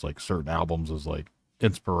they've used like certain albums as like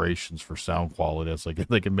inspirations for sound quality. It's like if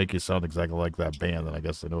they can make you sound exactly like that band, then I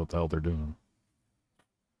guess they know what the hell they're doing.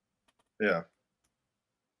 Yeah,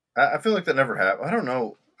 I feel like that never happened. I don't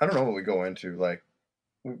know. I don't know what we go into. Like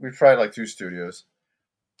we've tried like 2 studios,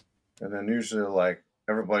 and then usually like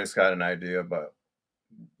everybody's got an idea about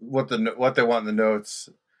what they want in the notes.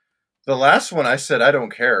 The last one I said I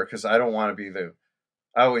don't care because I don't want to be the.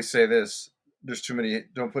 I always say this: there's too many.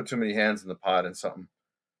 Don't put too many hands in the pot in something.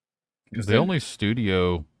 Because The then, only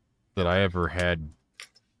studio that I ever had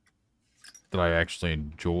that I actually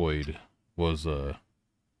enjoyed was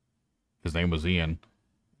his name was Ian,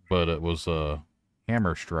 but it was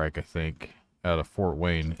Hammer Strike, I think, out of Fort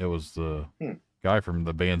Wayne. It was the hmm, guy from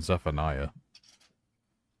the band Zephaniah.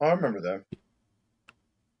 I remember them.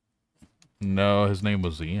 No, his name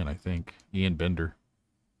was Ian, I think. Ian Bender.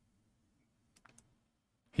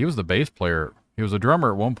 He was the bass player. He was a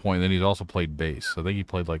drummer at one point, then he also played bass. I think he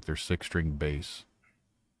played like their 6-string bass.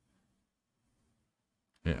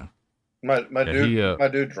 Yeah. My Yeah, dude my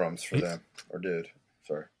dude drums for them or did.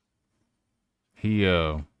 Sorry. he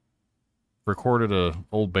recorded a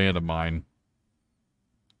old band of mine.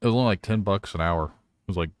 It was only like $10 an hour. It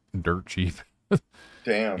was like dirt cheap.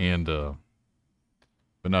 Damn. And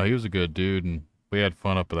but no, he was a good dude and we had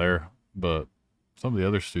fun up there. But some of the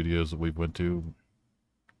other studios that we've went to,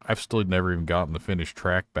 I've still never even gotten the finished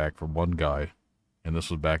track back from one guy. And this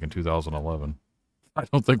was back in 2011. I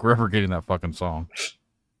don't think we're ever getting that fucking song.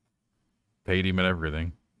 Paid him and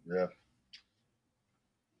everything. Yeah.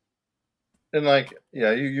 And like,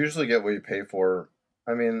 yeah, you usually get what you pay for.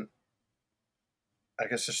 I mean, I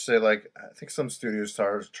guess just say like I think some studios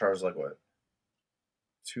charge like what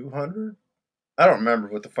 200. I don't remember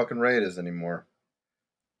what the fucking rate is anymore.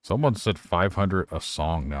 Someone said 500 a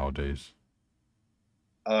song nowadays.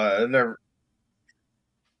 I never.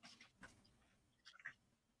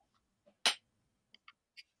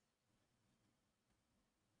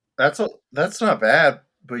 That's not bad,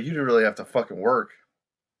 but you really have to fucking work.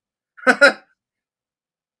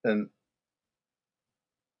 And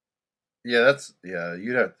yeah,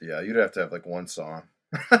 you'd have to have like one song,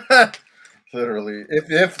 literally,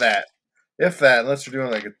 if that, unless you're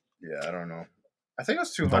doing like a yeah, I don't know. I think it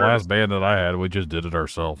was two The hundred. last band that I had, we just did it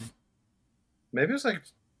ourselves. Maybe it was like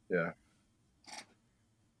yeah.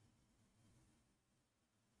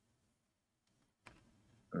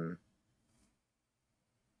 Mm.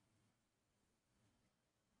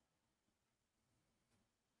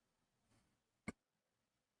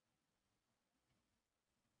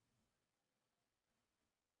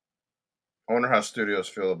 I wonder how studios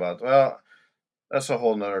feel about. Well, that's a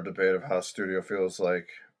whole nother debate of how studio feels like.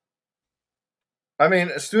 I mean,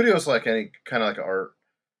 a studio's like any kind of like art.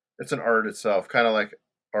 It's an art itself, kind of like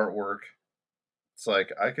artwork. It's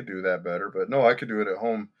like I could do that better, but no, I could do it at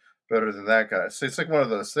home better than that guy. So it's like one of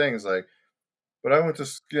those things. Like, but I went to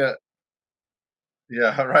yeah,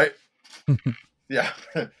 yeah, right, yeah.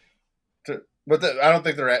 But I don't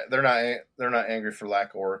think they're not angry for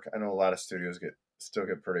lack of work. I know a lot of studios still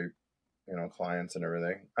get pretty clients and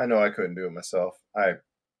everything. I know I couldn't do it myself. I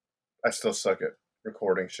still suck at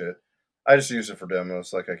recording shit. I just use it for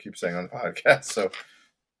demos, like I keep saying on the podcast. So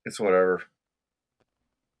it's whatever.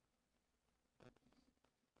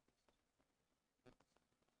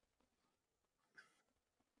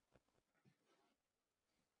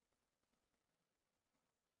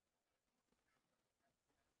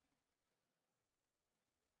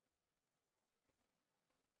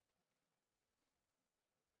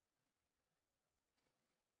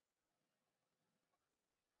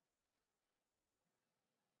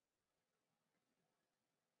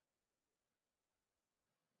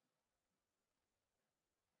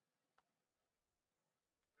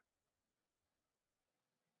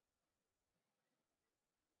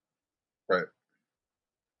 Right?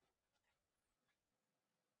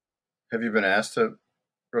 Have you been asked to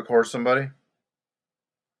record somebody?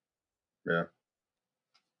 Yeah.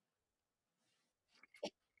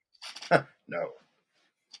 No.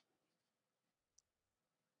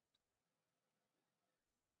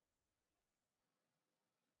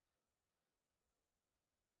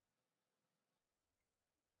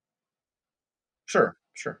 Sure.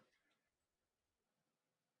 Sure.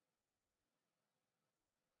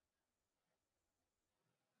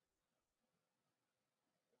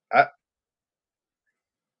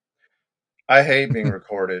 I I hate being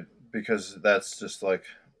recorded because that's just like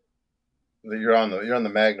you're on the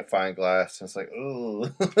magnifying glass and it's like, ooh.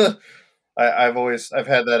 I've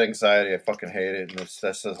had that anxiety. I fucking hate it, and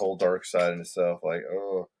that's the whole dark side in itself. Like,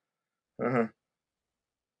 oh, uh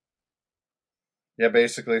yeah.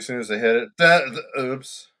 Basically, as soon as they hit it,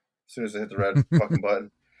 oops. As soon as they hit the red fucking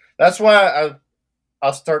button, that's why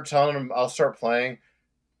I'll start telling them I'll start playing,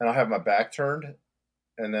 and I'll have my back turned,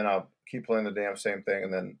 and then I'll keep playing the damn same thing,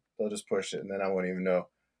 and then they'll just push it, and then I won't even know.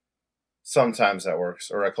 Sometimes that works,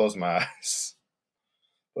 or I close my eyes.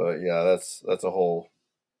 But yeah, that's a whole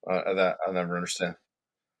that I'll never understand.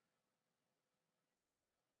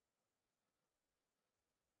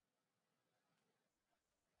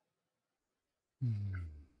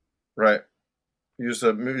 Right? Use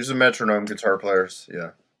a metronome guitar players.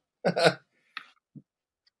 Yeah.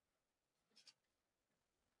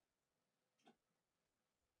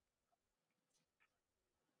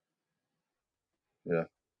 Yeah.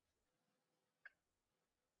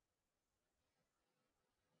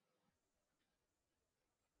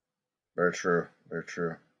 Very true. Very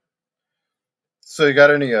true. So you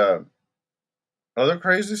got any other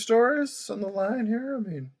crazy stories on the line here? I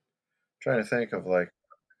mean, trying to think of like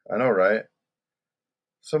I know, right?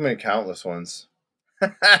 So many countless ones.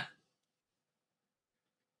 trying to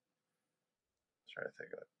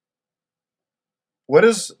think of it. What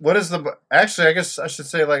is the actually? I guess I should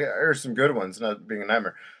say like there's some good ones. Not being a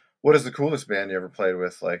nightmare. What is the coolest band you ever played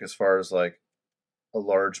with? Like as far as like a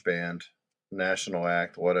large band, national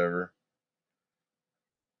act, whatever.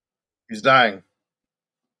 He's dying.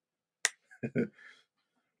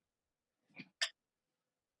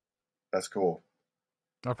 That's cool.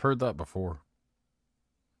 I've heard that before.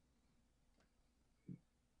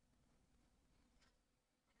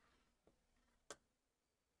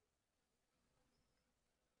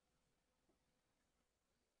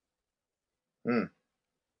 Hmm.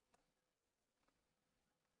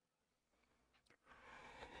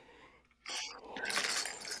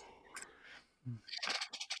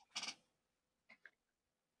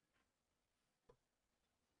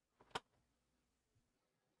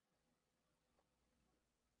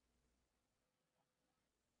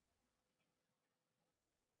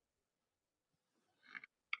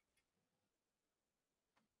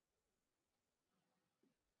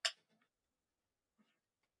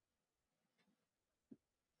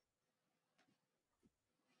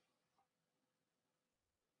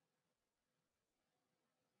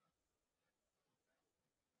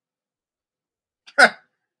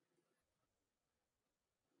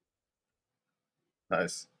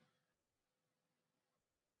 Nice.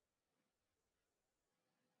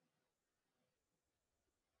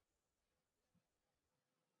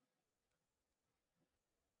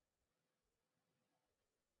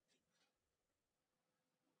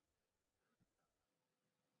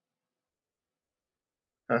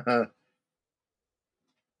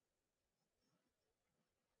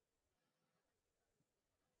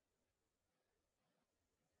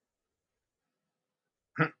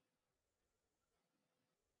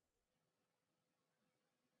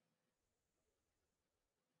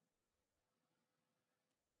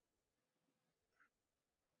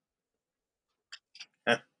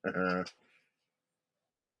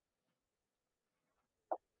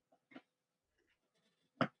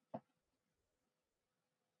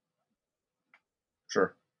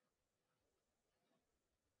 Sure.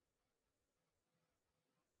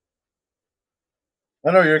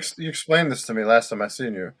 I know you explained this to me last time I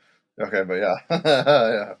seen you. Okay, but yeah,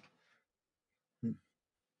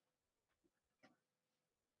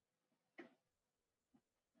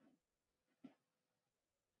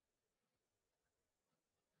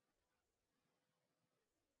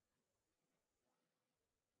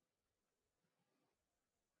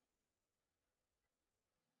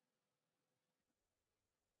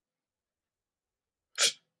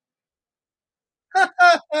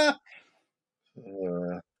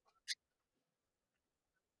 yeah,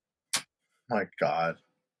 my God,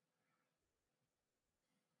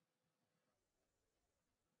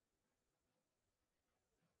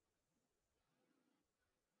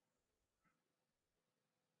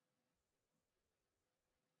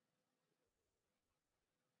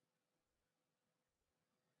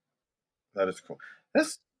 that is cool.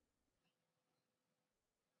 This,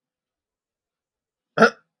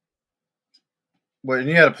 well, and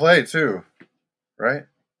you had to play too, right?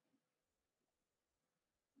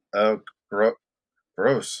 Oh,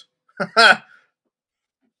 gross.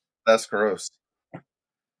 That's gross.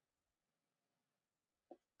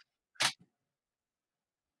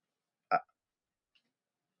 I,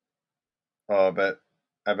 oh, I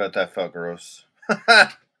bet that felt gross.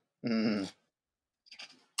 Mm.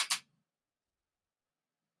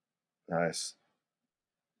 Nice.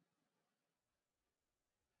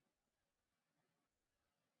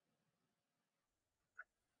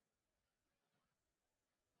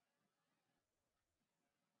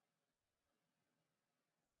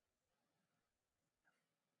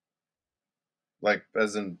 Like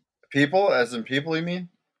as in people? As in people, you mean?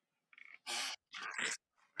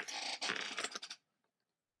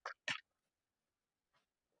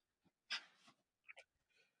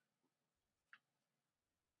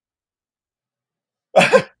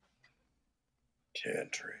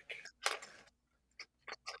 Kendrick.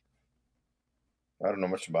 I don't know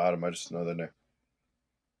much about him. I just know the name.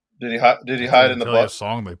 Did he I couldn't hide even in the tell you a butt?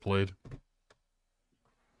 song they played.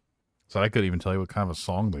 So I couldn't even tell you what kind of a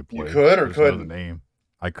song they You played. could I or just know the couldn't? name.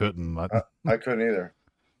 I couldn't. I couldn't either.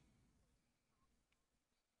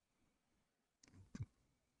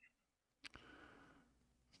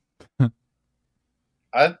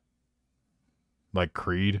 I Like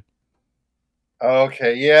Creed.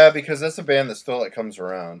 Okay, yeah, because that's a band that still like comes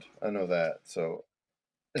around. I know that. So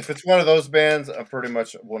if it's one of those bands, I pretty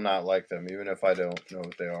much will not like them, even if I don't know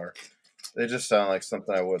what they are. They just sound like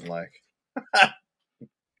something I wouldn't like.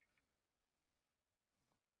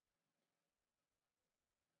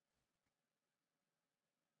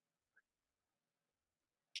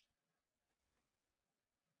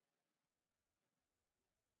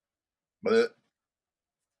 But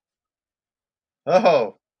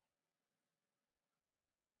oh,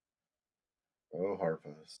 oh,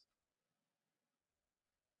 Harpos.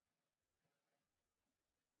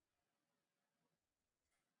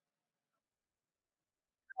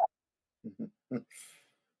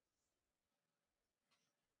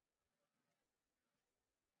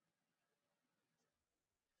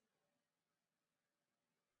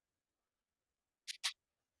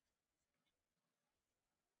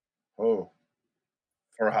 Oh,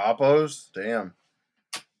 for Hoppos? Damn.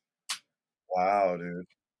 Wow, dude.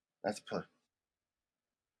 That's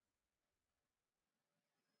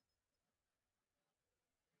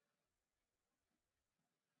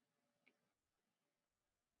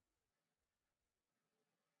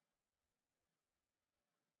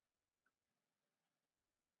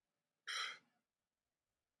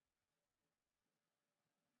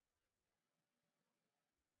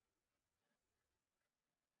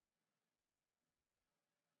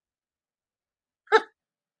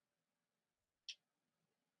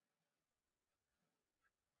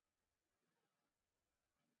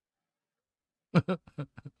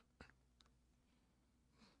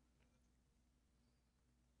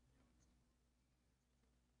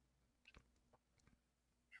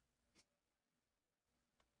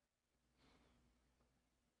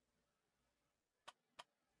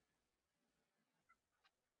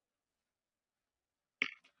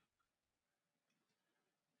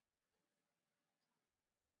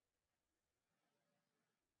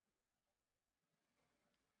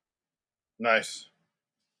nice.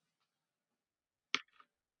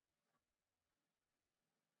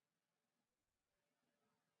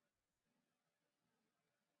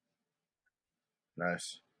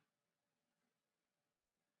 Nice.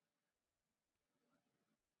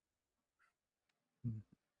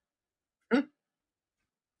 Hmm,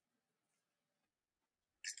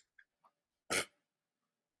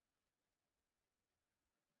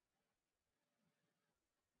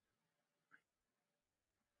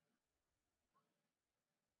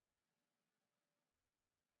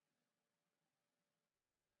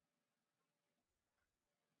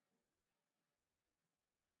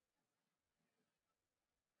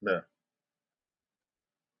 yeah.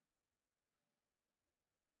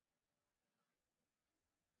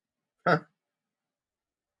 Huh,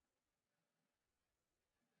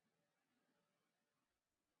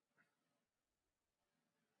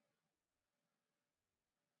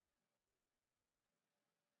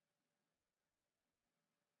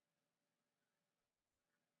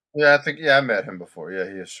 yeah, I think yeah, I met him before. Yeah,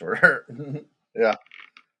 he is shorter. Yeah.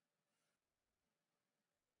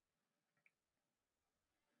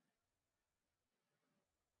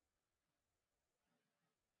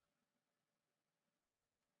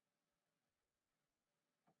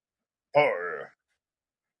 Oh yeah.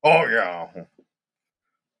 Oh yeah.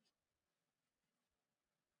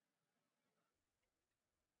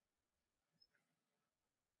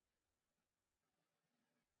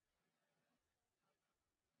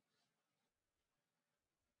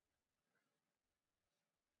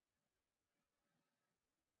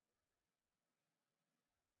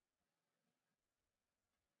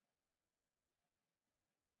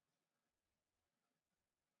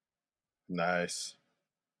 Nice.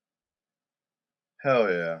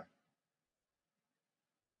 Hell yeah.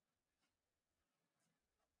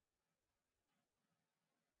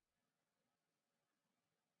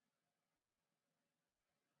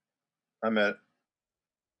 I met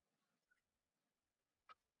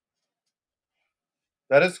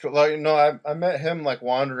that is cool. Like no, I met him like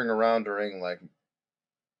wandering around during like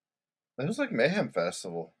it was like Mayhem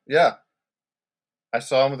Festival. Yeah, I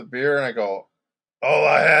saw him with a beer and I go, all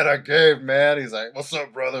I had, I gave, man. He's like, "What's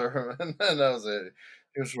up, brother?" And that was it.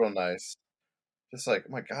 He was real nice. Just like,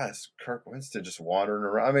 oh my God, it's Kirk Winston just wandering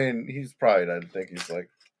around. I mean, he's probably, I think he's like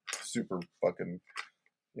super fucking,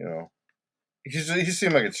 you know, he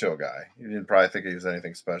seemed like a chill guy. He didn't probably think he was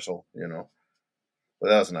anything special, you know. But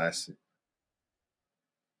that was nice.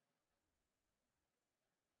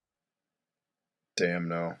 Damn,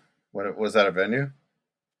 no. What was that a venue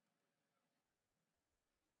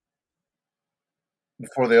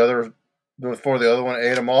before the other one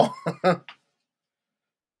ate them all?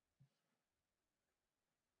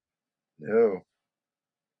 No,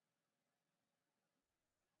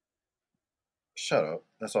 shut up.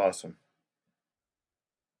 That's awesome.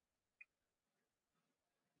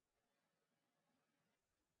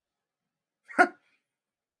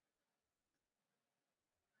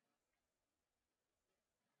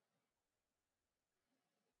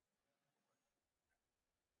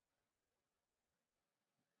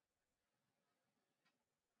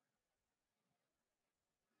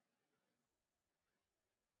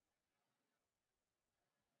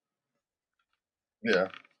 Yeah.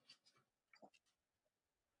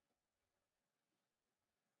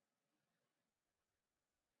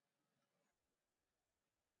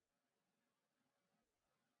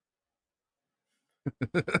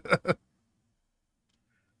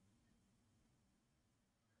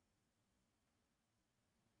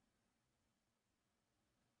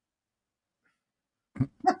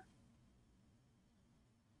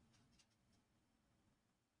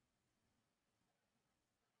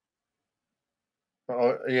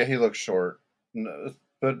 Oh, yeah. He looks short, no,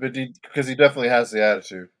 but because he definitely has the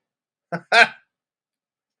attitude.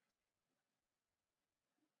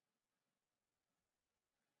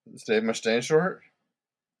 Is Dave Mustaine short?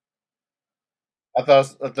 I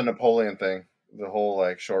thought it was the Napoleon thing, the whole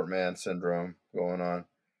like short man syndrome going on.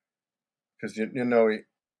 Because you know he,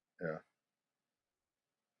 yeah,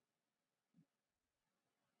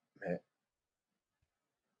 man,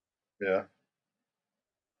 yeah.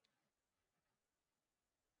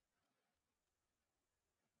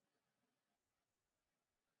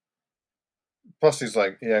 Plus he's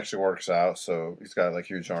like he actually works out, so he's got like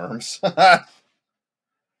huge arms.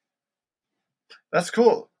 That's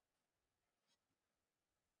cool.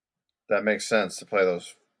 That makes sense to play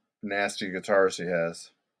those nasty guitars he has.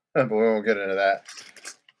 But we won't get into that.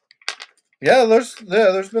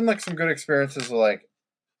 There's been like some good experiences of like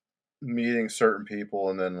meeting certain people,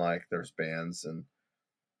 and then like there's bands, and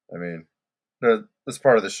I mean, that's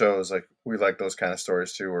part of the show is like we like those kind of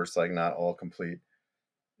stories too, where it's like not all complete.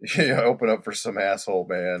 You open up for some asshole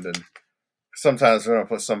band, and sometimes we're gonna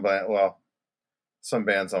put some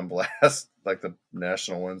bands on blast, like the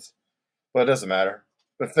national ones, but it doesn't matter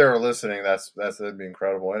if they were listening. That'd be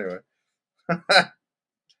incredible anyway.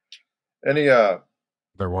 Any They're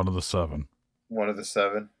one of the seven. one of the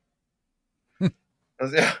seven.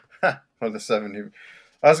 Yeah, one of the seven.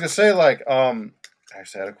 I was gonna say like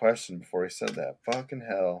actually I had a question before he said that. Fucking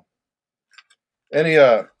hell. Any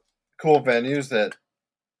cool venues that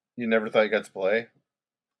you never thought you got to play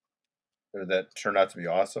or that turned out to be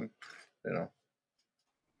awesome? You know,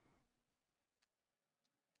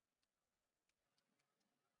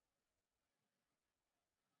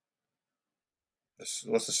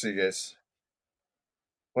 what's the Seagates?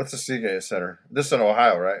 What's the Seagate Center? This is in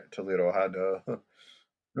Ohio, right? Toledo, Ohio. Duh.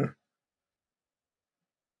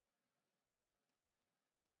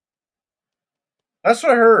 That's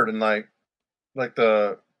what I heard. And like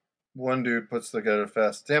the one dude puts together a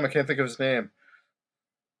fest. Damn, I can't think of his name.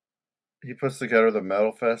 He puts together the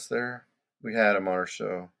metal fest there. We had him on our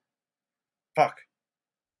show. Fuck.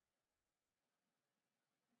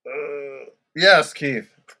 Yes,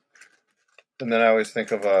 Keith. And then I always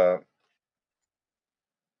think of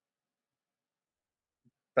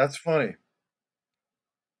that's funny.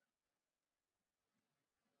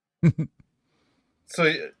 So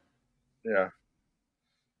yeah.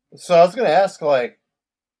 So I was gonna ask like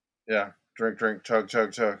yeah, drink, drink, chug,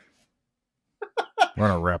 chug, chug. We're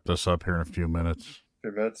gonna wrap this up here in a few minutes.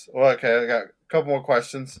 2 minutes. Well, okay, I got a couple more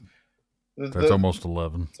questions. That's almost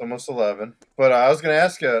 11. It's almost 11. But I was gonna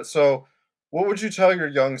ask you. So, what would you tell your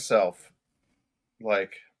young self?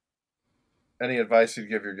 Like any advice you'd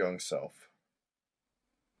give your young self?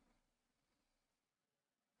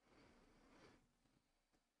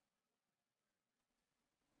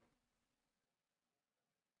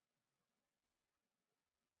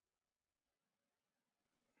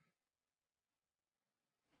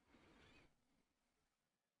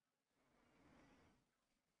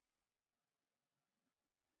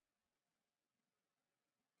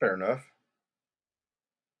 Fair enough.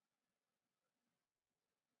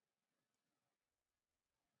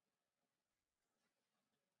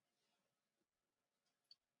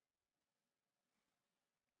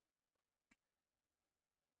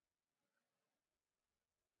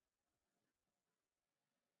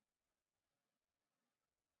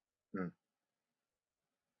 Mm,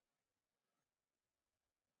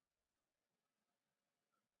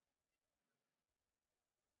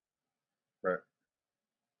 right.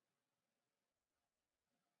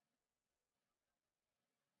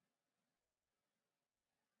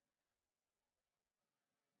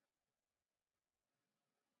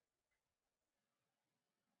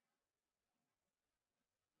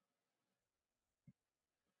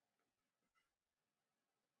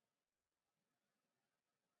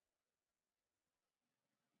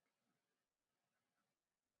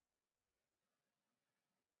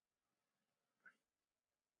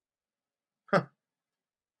 Huh.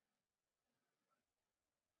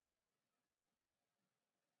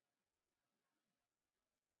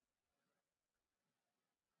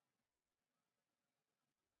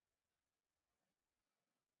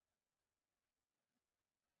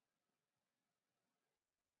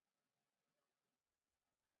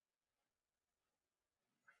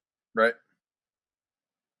 Right.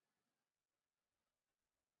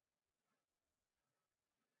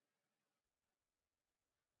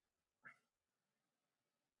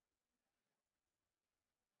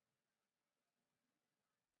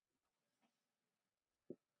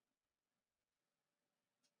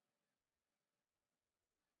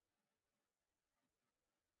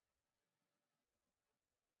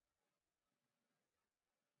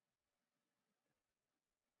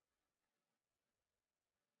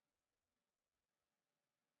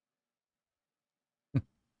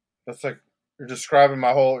 That's like you're describing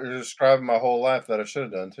my whole life that I should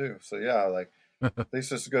have done too. So yeah, like at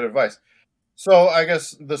least it's good advice. So I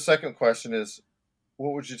guess the second question is,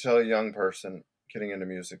 what would you tell a young person getting into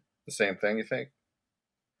music? The same thing, you think?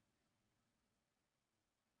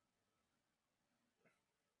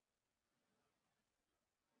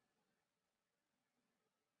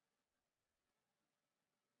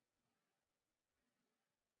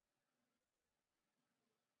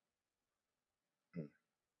 Mm,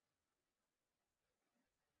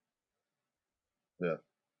 yeah.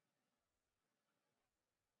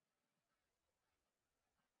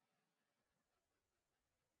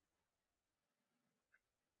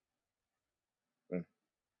 Mm,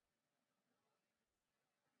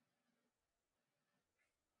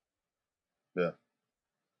 yeah.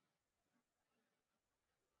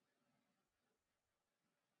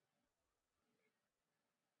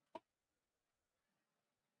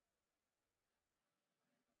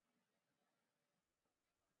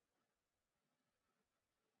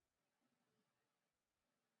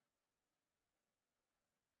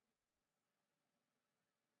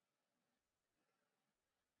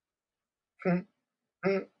 Mm,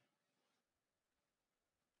 mm,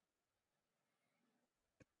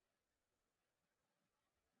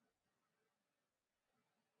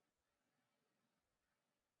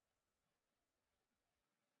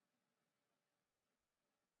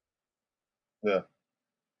 yeah.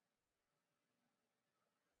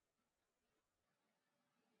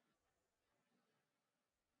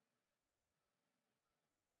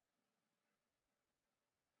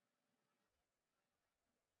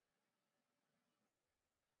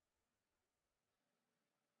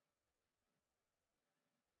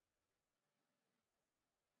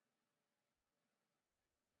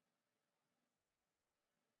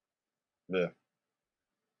 Yeah.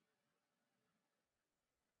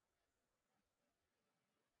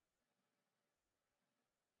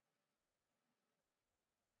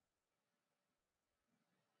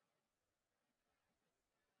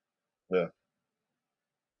 Yeah.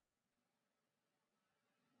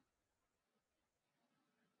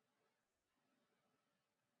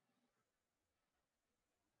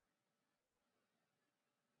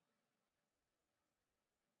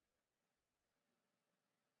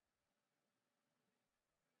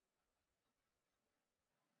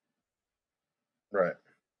 Right.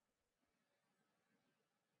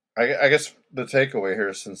 I guess the takeaway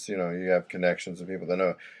here, since you have connections and people that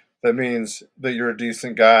know, that means that you're a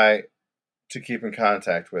decent guy to keep in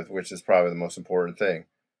contact with, which is probably the most important thing.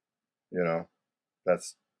 You know,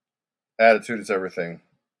 that's attitude is everything.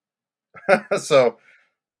 So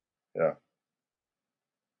yeah,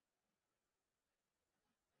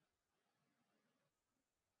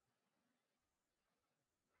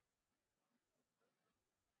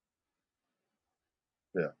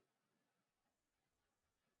 yeah,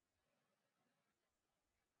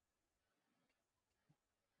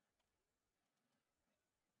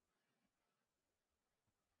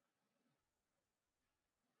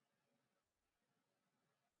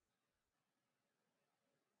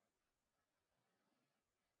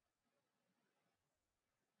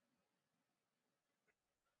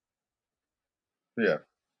 Yeah.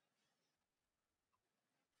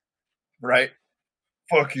 Right.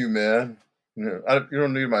 Fuck you, man. Yeah. You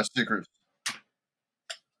don't need my secrets.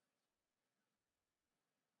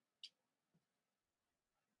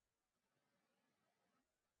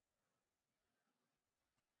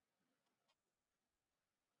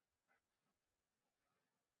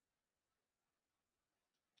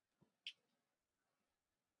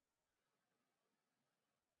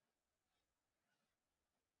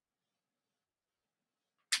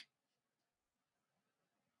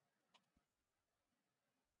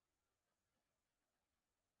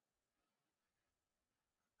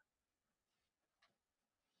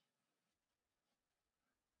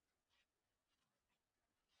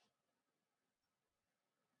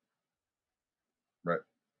 Right.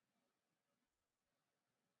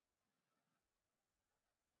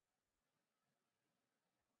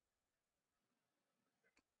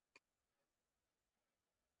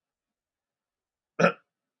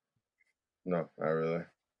 No, not really.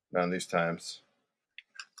 Not in these times.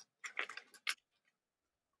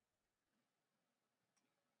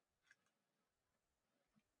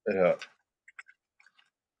 It helps.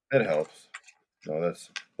 It helps. No,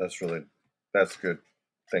 that's a good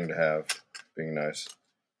thing to have. Being nice.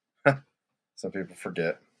 Some people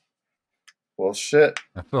forget. Well, shit.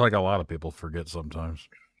 I feel like a lot of people forget sometimes.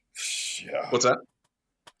 Yeah. What's that?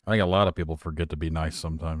 I think a lot of people forget to be nice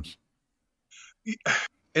sometimes.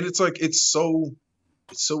 And it's like it's so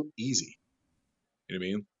easy. You know what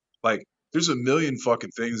I mean? Like there's a million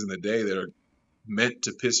fucking things in the day that are meant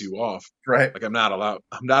to piss you off. Right. Like I'm not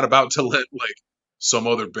about to let like some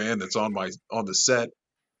other band that's on the set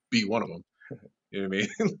be one of them. You know what I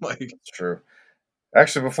mean? Like It's true.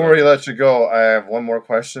 Actually, before he lets you go, I have one more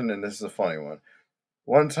question, and this is a funny one.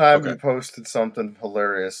 One time okay. you posted something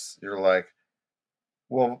hilarious. You're like,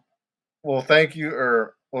 well, thank you,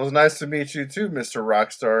 or well, it was nice to meet you too, Mr.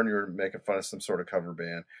 Rockstar, and you were making fun of some sort of cover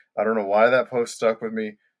band. I don't know why that post stuck with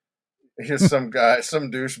me. He's some guy,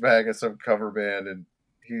 some douchebag in some cover band, and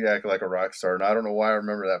he acted like a rock star, and I don't know why I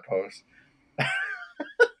remember that post.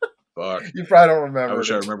 Fuck. You probably don't I remember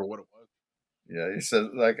wish I it. remember what it was. Yeah, he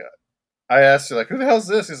said like I asked you like, who the hell's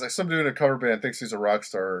this? He's like, some dude in a cover band thinks he's a rock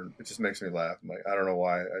star, and it just makes me laugh. I'm like, I don't know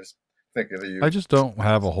why. I just think of you. I just don't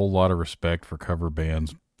have a whole lot of respect for cover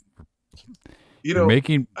bands. You You're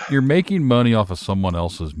know, making money off of someone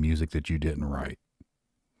else's music that you didn't write.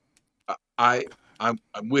 I'm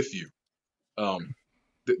with you.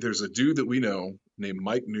 There's a dude that we know named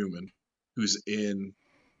Mike Newman who's in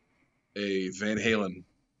a Van Halen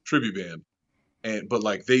tribute band, but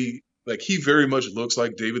like he very much looks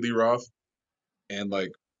like David Lee Roth, and like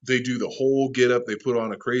they do the whole get up, they put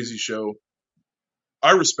on a crazy show.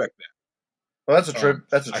 I respect Well, that's a that. trip.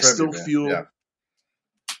 That's a I tribute still band. feel Yeah.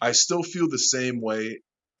 I still feel the same way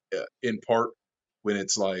in part when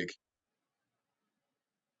it's like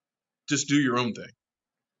just do your own thing.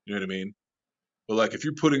 You know what I mean? But like if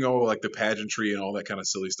you're putting all like the pageantry and all that kind of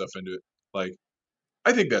silly stuff into it, like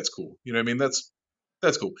I think that's cool. You know what I mean?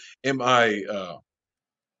 That's cool. Am I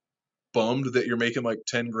bummed that you're making like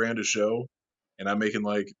 10 grand a show and I'm making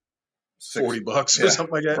like $40 or Yeah.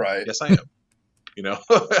 something like that? Right. Yes, I am. You know,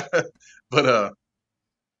 but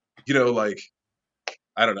you know, like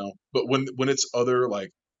I don't know. But when it's other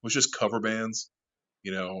like with just cover bands,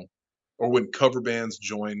 you know, or when cover bands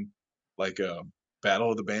join like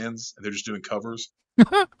Battle of the Bands and they're just doing covers.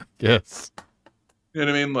 Yes. You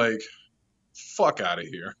know what I mean? Like, fuck out of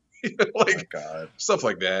here. Oh my Like God. stuff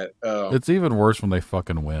like that. It's even worse when they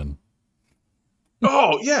fucking win.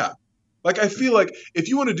 Oh yeah. Like I feel like if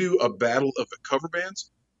you want to do a battle of the cover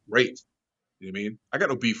bands, great. You know what I mean? I got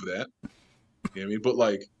no beef with that. You know what I mean? But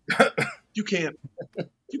like you can't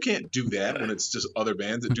do that when it's just other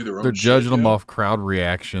bands that do their own They're shit. judging You them know? off crowd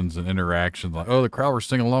reactions and interactions. Like, oh, the crowd were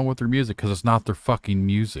singing along with their music because it's not their fucking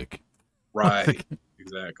music. Right.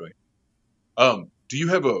 Exactly. Do you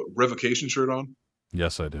have a Revocation shirt on?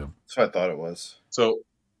 Yes, I do. That's what I thought it was. So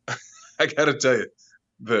I gotta tell you,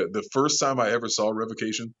 the first time I ever saw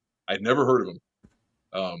Revocation, I'd never heard of them.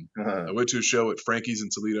 I went to a show at Frankie's in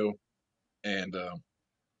Toledo, and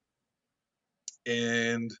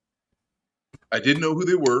I didn't know who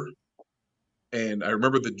they were. And I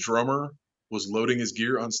remember the drummer was loading his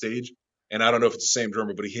gear on stage, and I don't know if it's the same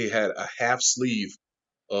drummer, but he had a half sleeve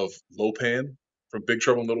of Lopan from Big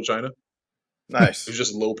Trouble in Little China. Nice. It was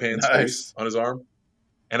just Lopan's Nice. face on his arm,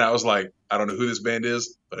 and I was like, I don't know who this band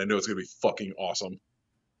is, but I know it's gonna be fucking awesome.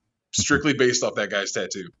 Strictly based off that guy's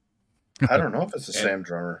tattoo. I don't know if it's the same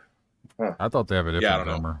drummer. Huh. I thought they have a different Yeah, I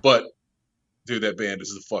don't drummer. know, but dude, that band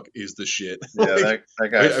is the shit. Yeah, Like, that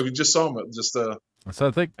guy. I just saw him just So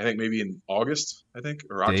I think maybe in August,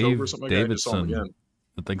 or October or something like that. I just saw him Davidson, again.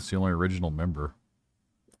 I think, is the only original member.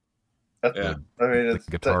 Yeah. I mean, The it's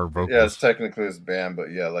guitar yeah, it's vocalist. technically his band,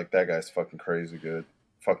 but yeah, like that guy's fucking crazy good.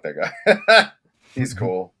 Fuck that guy. He's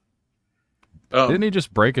cool. Didn't he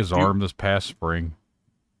just break his do you- arm this past spring?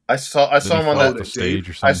 I saw Didn't him he on fall that off the Dave? stage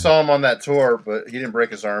or I something? saw him on that tour, but he didn't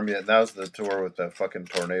break his arm yet. That was the tour with that fucking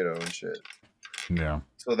tornado and shit. Yeah.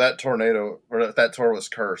 So that tornado or that tour was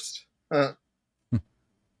cursed. Um,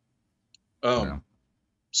 Yeah.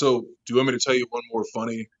 So, do you want me to tell you one more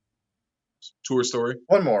funny tour story?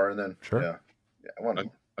 One more, and then Sure. yeah, one more.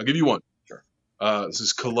 I'll give you one. Sure. This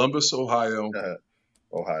is Columbus, Ohio.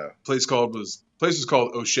 Ohio. Place was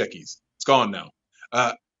called Oshecki's. It's gone now.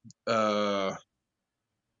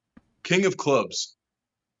 King of Clubs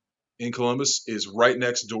in Columbus is right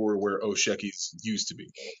next door where Oshecki's used to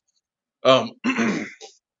be.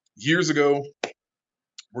 Years ago,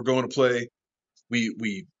 we're going to play.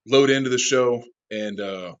 We load into the show, and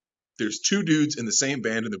there's two dudes in the same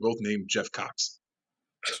band, and they're both named Jeff Cox.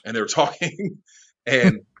 And they were talking,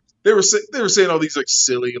 and they were saying all these like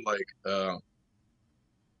silly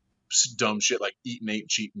dumb shit like eating ain't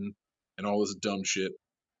cheating and all this dumb shit.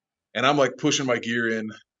 And I'm like pushing my gear in,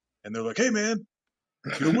 and they're like, "Hey man,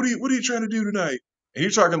 what are you trying to do tonight?" And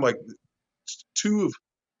you're talking like two of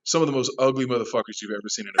some of the most ugly motherfuckers you've ever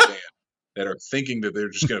seen in a band that are thinking that they're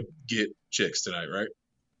just gonna get chicks tonight, right?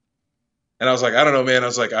 And I was like, I don't know, man. I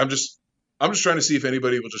was like, I'm just trying to see if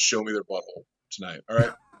anybody will just show me their butthole tonight. All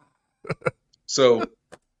right. So,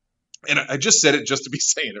 and I just said it just to be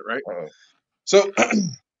saying it, right? Uh-oh. So,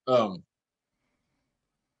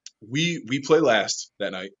 we play last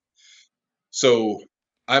that night. So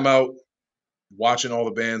I'm out watching all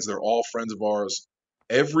the bands. They're all friends of ours.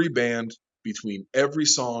 Every band, between every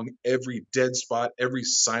song, every dead spot, every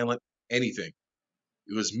silent anything,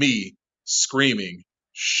 it was me screaming,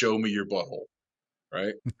 "Show me your butthole!"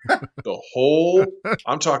 Right?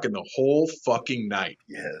 I'm talking the whole fucking night.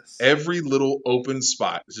 Yes. Every little open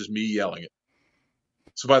spot is just me yelling it.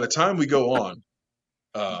 So by the time we go on,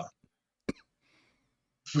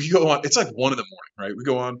 it's like 1 a.m, right? We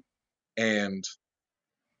go on, and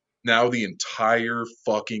now the entire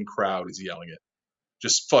fucking crowd is yelling it,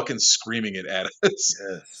 just fucking screaming it at us.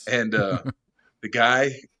 Yes. And the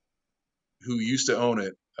guy who used to own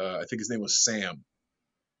it, I think his name was Sam.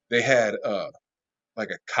 They had like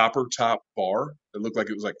a copper top bar that looked like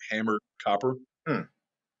it was like hammered copper. Hmm.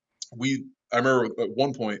 I remember at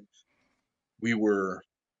one point we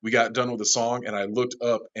got done with the song, and I looked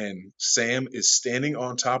up, and Sam is standing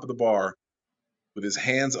on top of the bar with his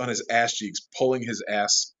hands on his ass cheeks, pulling his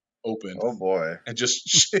ass open. Oh boy. And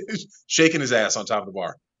just shaking his ass on top of the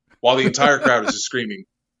bar while the entire crowd is just screaming,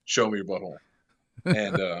 "Show me your butthole."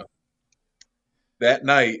 And that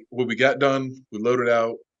night, when we got done, we loaded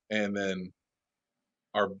out, and then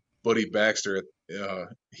our buddy Baxter,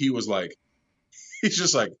 he's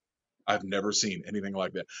just like, "I've never seen anything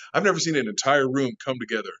like that. I've never seen an entire room come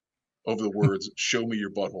together over the words, 'Show me your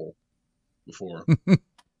butthole,' before."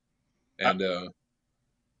 And I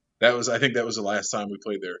think that was the last time we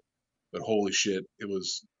played there. But holy shit,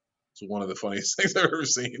 it's one of the funniest things I've ever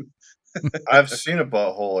seen. I've seen a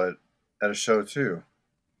butthole at a show too.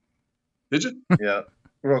 Did you? Yeah.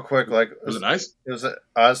 Real quick, like Was it nice? It was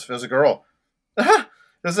a girl. It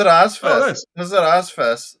was at Ozfest. Oh, nice. It was at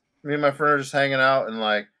Ozfest. Me and my friend are just hanging out, and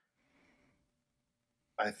like,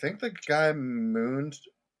 I think the guy mooned.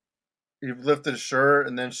 He lifted his shirt,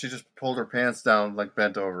 and then she just pulled her pants down, like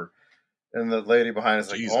bent over. And the lady behind us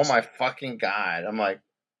like, Jesus. "Oh my fucking god!" I'm like,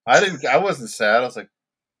 I wasn't sad. I was like,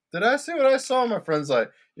 "Did I see what I saw?" My friend's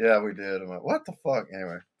like, "Yeah, we did." I'm like, "What the fuck?"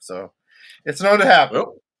 Anyway, so it's known to happen.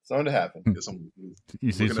 Well, it's known to happen. guess I'm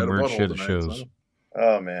You see looking some at a weird butthole shit at tonight, shows. so-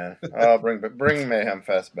 Oh man, bring Mayhem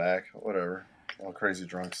Fest back. Whatever. All crazy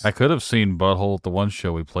drunks. I could have seen Butthole at the one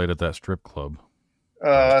show we played at that strip club.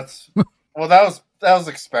 That's well, that was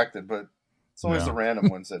expected, but it's always Yeah. the random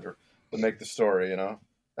ones that make the story, you know.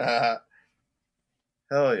 Hell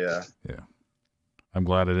yeah. Yeah. I'm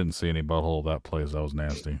glad I didn't see any Butthole at that place. That was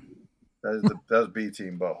nasty. That was B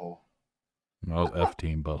team butthole. That was F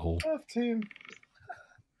team Butthole. F team.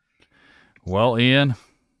 Well, Ian, I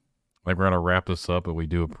think we're going to wrap this up, but we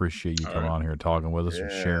do appreciate you All coming right. on here and talking with us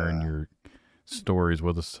and sharing your stories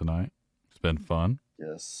with us tonight. It's been fun.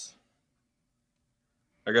 Yes.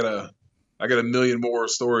 I got a million more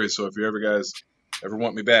stories, so if you guys ever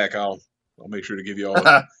want me back, I'll make sure to give you all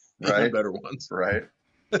the Right. better ones. Right.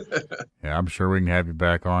 Yeah, I'm sure we can have you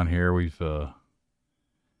back on here. We've had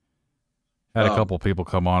a couple people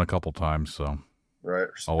come on a couple times, so Right.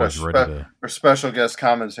 always ready to. Our special guest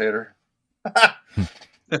commentator.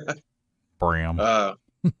 Bram.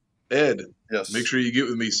 Ed, Yes. make sure you get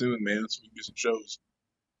with me soon, man, so we can do some shows.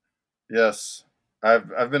 Yes.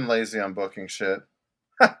 I've been lazy on booking shit.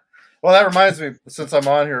 Well, that reminds me. Since I'm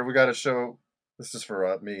on here, we got a show. This is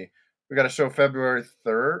for me. We got a show February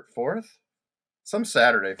 3rd, 4th, some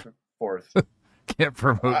Saturday 4th. Can't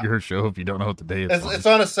promote your show if you don't know what the day is. It's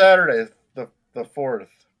on a Saturday, the 4th.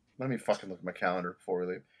 Let me fucking look at my calendar before we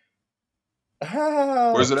leave.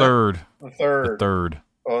 Where's it third? The 3rd. The 3rd.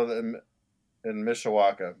 Oh, in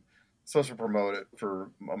Mishawaka. I'm supposed to promote it for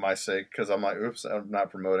my sake because I'm like, oops, I'm not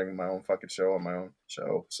promoting my own fucking show on my own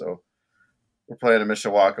show. So we're playing in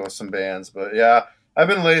Mishawaka with some bands. But yeah, I've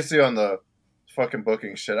been lazy on the fucking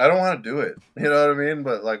booking shit. I don't want to do it. You know what I mean?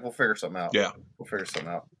 But like, we'll figure something out. Yeah. We'll figure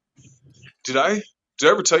something out. Did I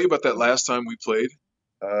ever tell you about that last time we played?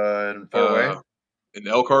 In Fort Wayne? In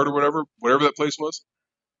Elkhart or whatever that place was?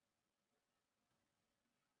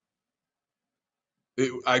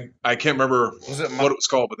 I can't remember what it was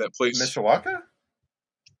called, but that place. Mishawaka?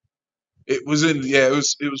 It was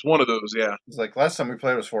it was one of those, yeah. It's like last time we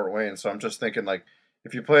played was Fort Wayne, so I'm just thinking like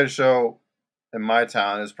if you played a show in my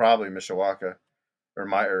town, it's probably Mishawaka or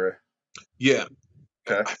my area. Yeah.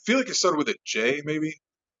 Okay. I feel like it started with a J, maybe.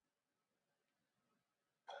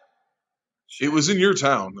 It was in your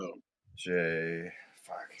town though. J.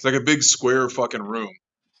 Fuck. It's like a big square fucking room.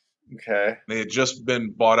 Okay. They had just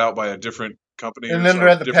been bought out by a different company. And then they're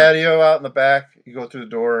at the patio out in the back. You go through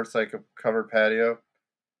the door, it's like a covered patio.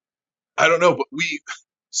 I don't know, but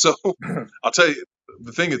so I'll tell you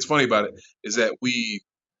the thing that's funny about it is that we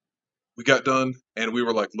got done and we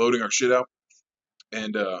were like loading our shit out,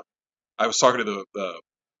 and I was talking to the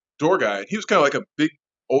door guy, and he was kind of like a big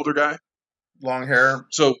older guy, long hair.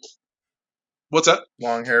 So what's that?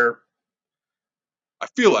 Long hair. I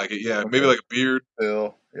feel like it, yeah. Okay. Maybe like a beard.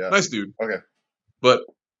 Bill, yeah. Nice dude. Okay. But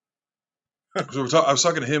so I was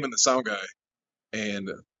talking to him and the sound guy, and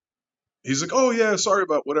he's like, "Oh yeah, sorry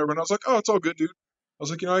about whatever." And I was like, "Oh, it's all good, dude." I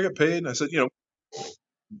was like, I got paid, and I said,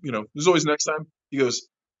 there's always next time. He goes,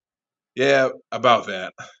 "Yeah, about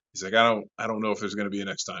that." He's like, I don't know if there's going to be a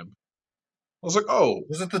next time." I was like, "Oh,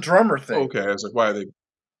 was it the drummer thing?" Okay. I was like, "Why are they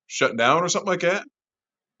shutting down or something like that?"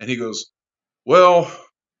 And he goes, "Well,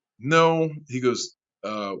 no." He goes,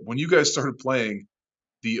 "When you guys started playing,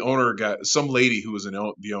 the owner got some lady who was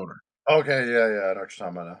the owner." Okay, yeah, I know what you're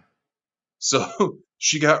talking about now. So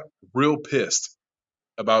she got real pissed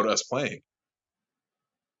about us playing,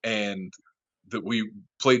 and that we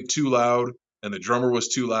played too loud, and the drummer was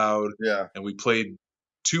too loud, yeah, and we played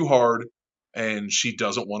too hard, and she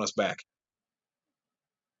doesn't want us back.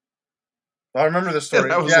 I remember this story.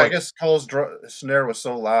 I guess Cole's snare was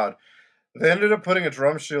so loud. They ended up putting a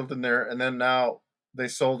drum shield in there, and then now they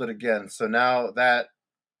sold it again. So now that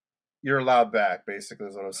you're allowed back, basically,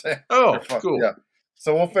 is what I'm saying. Oh, cool. Yeah.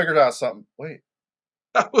 So we'll figure out something. Wait.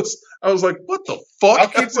 I was like, what the fuck? I'll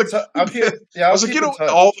keep in touch. All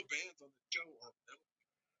the bands on the show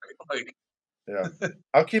are like, yeah.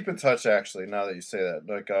 I'll keep in touch. Actually, now that you say that,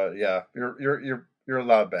 like, yeah, you're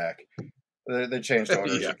allowed back. They changed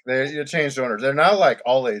owners. Yeah. They changed owners. They're now like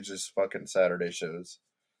all ages fucking Saturday shows,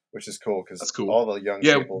 which is cool because that's cool. All the young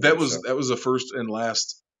people. Yeah, that was the first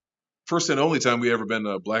and only time we ever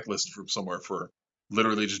been blacklisted from somewhere for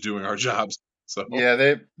literally just doing our jobs. So yeah,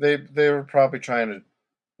 they were probably trying to.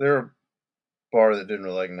 They were a bar that didn't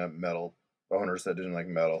really like metal, owners that didn't like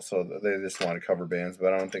metal, so they just wanted to cover bands,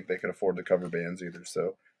 but I don't think they could afford to cover bands either,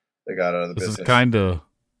 so they got out of the business. This is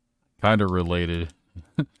kind of related.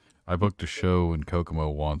 I booked a show in Kokomo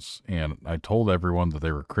once, and I told everyone that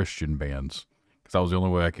they were Christian bands because that was the only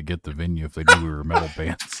way I could get the venue if they knew we were metal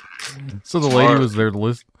bands. So the lady was there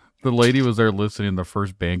The lady was there listening. The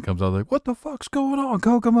first band comes out, like, "What the fuck's going on,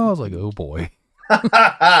 Kokomo?" I was like, "Oh boy."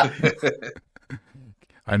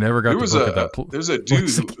 I never got to book at that. There's a dude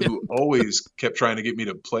who always kept trying to get me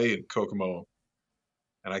to play in Kokomo,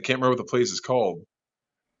 and I can't remember what the place is called,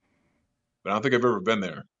 but I don't think I've ever been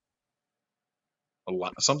there.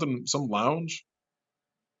 Some lounge.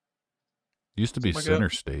 Used to be Center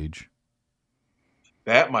Stage.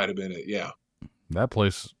 That might have been it. Yeah. That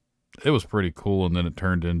place, it was pretty cool, and then it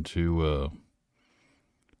turned into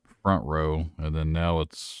Front Row, and then now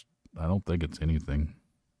I don't think it's anything.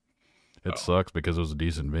 It sucks because it was a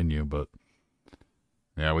decent venue, but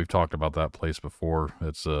yeah, we've talked about that place before.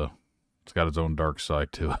 It's got its own dark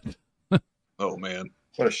side to it. Oh man,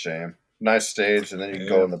 what a shame! Nice stage, and then you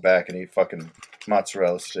go in the back and eat fucking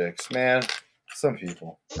mozzarella sticks. Man, some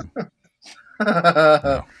people.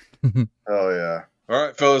 Oh yeah. All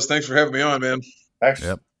right, fellas, thanks for having me on, man.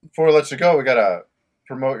 Actually, before we let you go, we gotta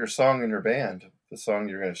promote your song in your band. The song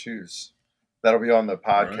you're gonna choose. That'll be on the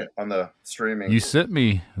podcast, right. on the streaming. You sent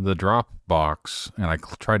me the Dropbox, and I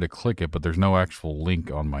tried to click it, but there's no actual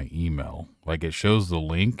link on my email. Like, it shows the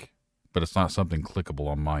link, but it's not something clickable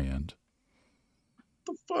on my end.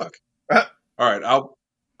 What the fuck? All right, I'll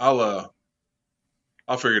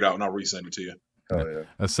figure it out and I'll resend it to you. Oh yeah.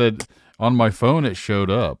 I said on my phone it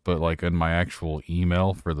showed up, but like in my actual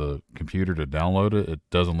email for the computer to download it, it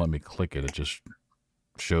doesn't let me click it. It just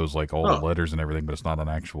shows like all the letters and everything, but it's not an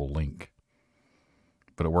actual link.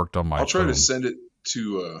 But it worked on my I'll try phone. to send it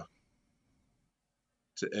to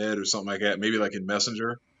Ed or something like that. Maybe like in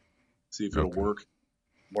Messenger. See if it'll work.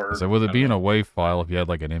 So with it being a WAV file, if you had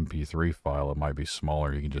like an MP3 file, it might be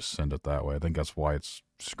smaller. You can just send it that way. I think that's why it's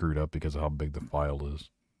screwed up, because of how big the file is.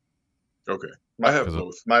 Okay. I have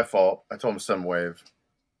both. My fault. I told him to send WAV.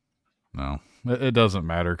 No, it doesn't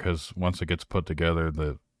matter, because once it gets put together,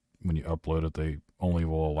 when you upload it, they only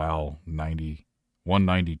will allow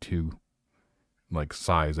 192 like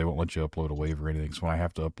size. They won't let you upload a WAV or anything. So when I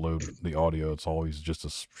have to upload the audio, it's always just a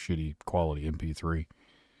shitty quality MP3.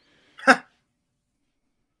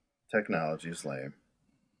 Technology is lame.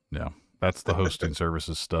 Yeah, that's the hosting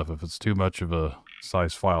services stuff. If it's too much of a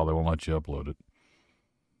size file, they won't let you upload it.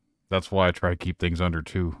 That's why I try to keep things under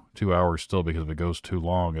 2 hours still, because if it goes too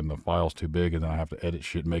long and the file's too big, and then I have to edit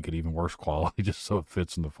shit and make it even worse quality just so it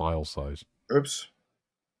fits in the file size. Oops.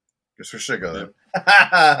 Guess we should go then.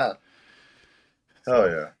 Hell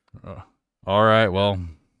yeah. All right. Well,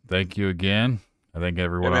 thank you again. I think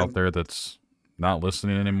everyone out there that's not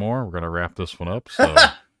listening anymore, we're going to wrap this one up. So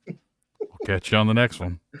we'll catch you on the next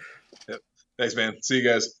one. Yep. Thanks, man. See you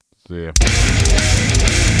guys. See ya.